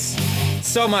you guys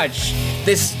so much.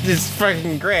 This is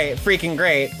freaking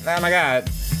great. Oh my god.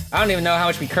 I don't even know how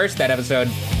much we cursed that episode.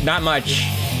 Not much.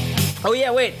 Oh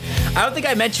yeah, wait. I don't think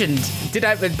I mentioned,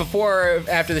 before or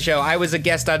after the show, I was a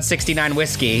guest on 69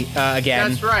 Whiskey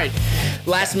again. That's right.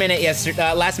 Last minute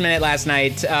last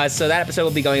night. So that episode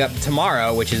will be going up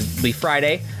tomorrow, which is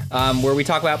Friday, where we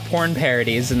talk about porn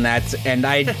parodies and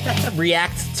I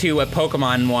react to a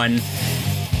Pokemon one.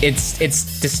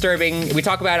 It's disturbing. We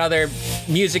talk about other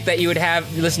music that you would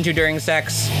listen to during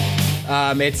sex.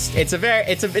 It's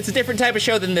a different type of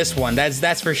show than this one.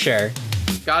 That's for sure.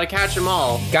 Gotta catch them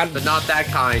all, but not that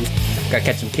kind. Gotta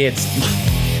catch some kids.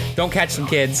 Don't catch some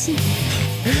kids.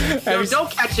 No, don't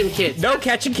catch them kids. No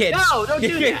catching kids. No, don't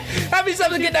do that. Have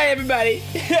yourself a good night, everybody.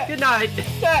 Good night.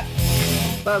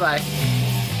 Bye-bye.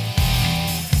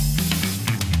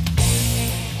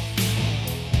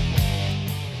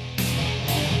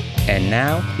 And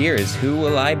now, here is Who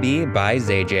Will I Be by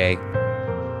ZEJAE.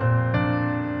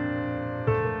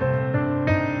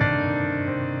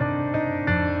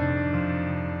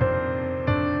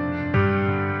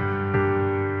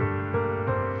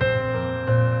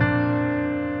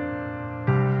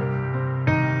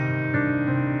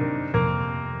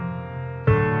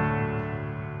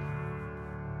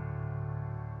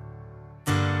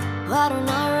 Why don't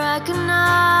I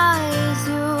recognize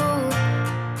you?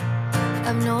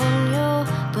 I've known you,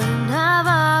 but I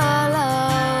never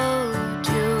loved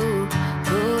you.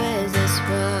 Who is this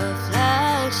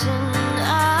reflection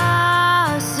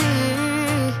I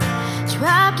see?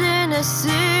 Trapped in a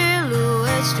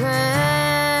silhouette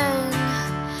strand.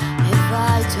 If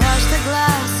I touch the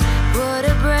glass, would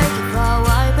it break? If I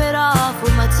wipe it off,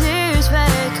 will my tears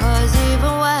fade? 'Cause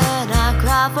even when I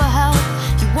cry for help,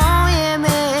 you won't hear me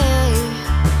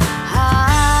out.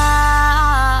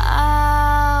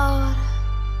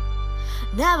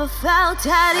 Never felt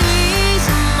at ease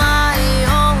in my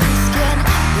own skin.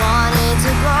 Wanted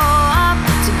to grow up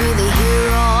to be the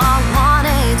hero I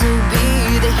wanted to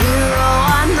be, the hero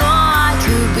I know I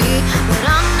could be, but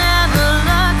I never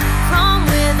looked from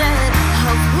within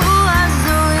of who was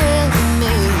the real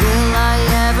me. Will I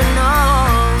ever know?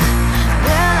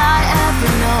 Will I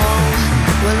ever know?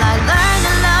 Will I learn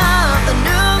to love the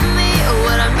new me, or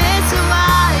would I miss who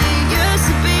I used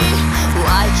to be?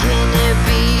 Why can't it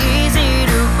be easy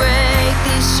to break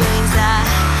these chains that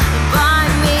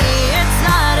bind me? It's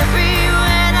hard to breathe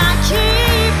when I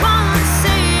keep on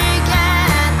saying,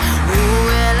 who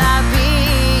will I be?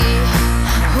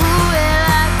 Who will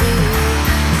I be?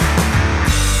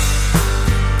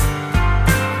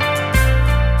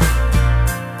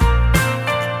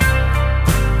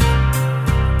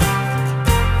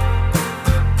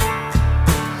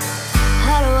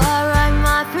 How do I write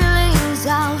my feelings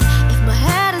out if my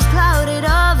head is clouded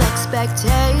of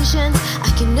expectations I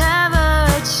can never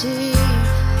achieve?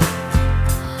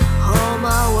 All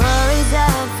my worries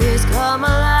and fears come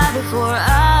alive before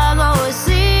I go to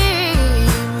sleep.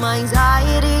 My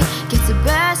anxiety gets the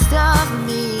best of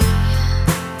me.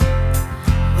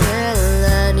 Will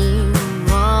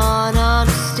anyone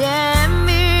understand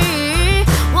me?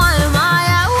 Why am I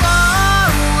at war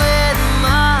with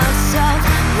myself?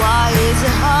 Why is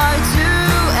it hard to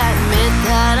admit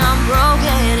that I'm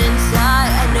broken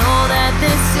inside? I know that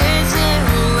this isn't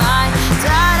right.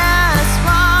 Tired of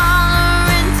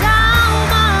swallowing down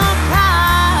my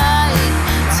pride.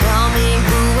 Tell me,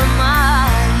 who am I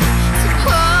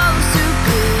supposed to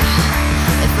be?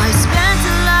 If I spent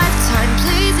a lifetime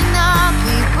pleasing the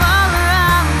people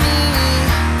around me,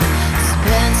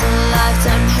 spent a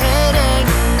lifetime hating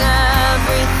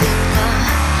everything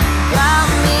about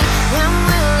me, when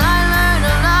will I learn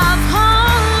to love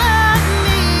only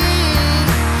me?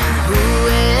 Who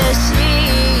is she?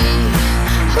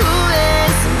 Who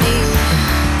is me?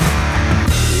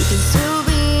 You can still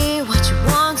be what you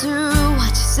want to,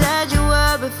 what you said you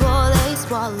were before they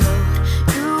swallowed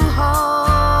you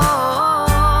whole.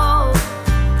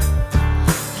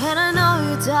 And I know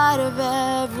you're tired of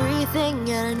everything,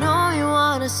 and I know you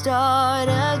wanna start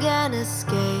again,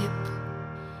 escape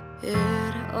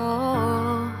it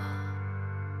all.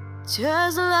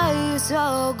 Just let your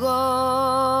soul go.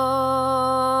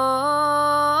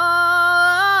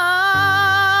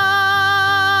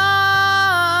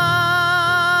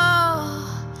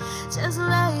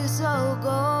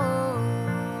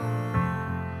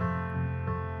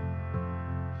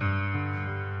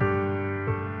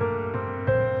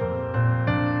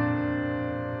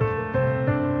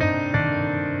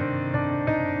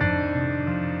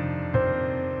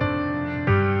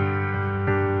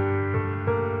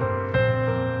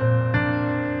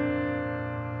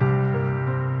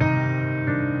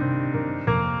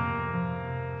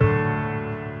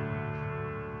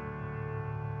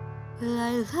 Will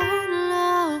I learn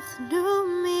love the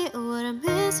new me? What I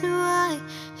miss who I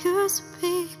used to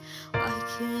be? Why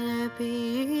can't it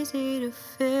be easy to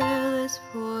feel this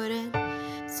void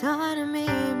inside of me?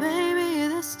 Maybe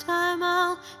this time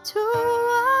I'll do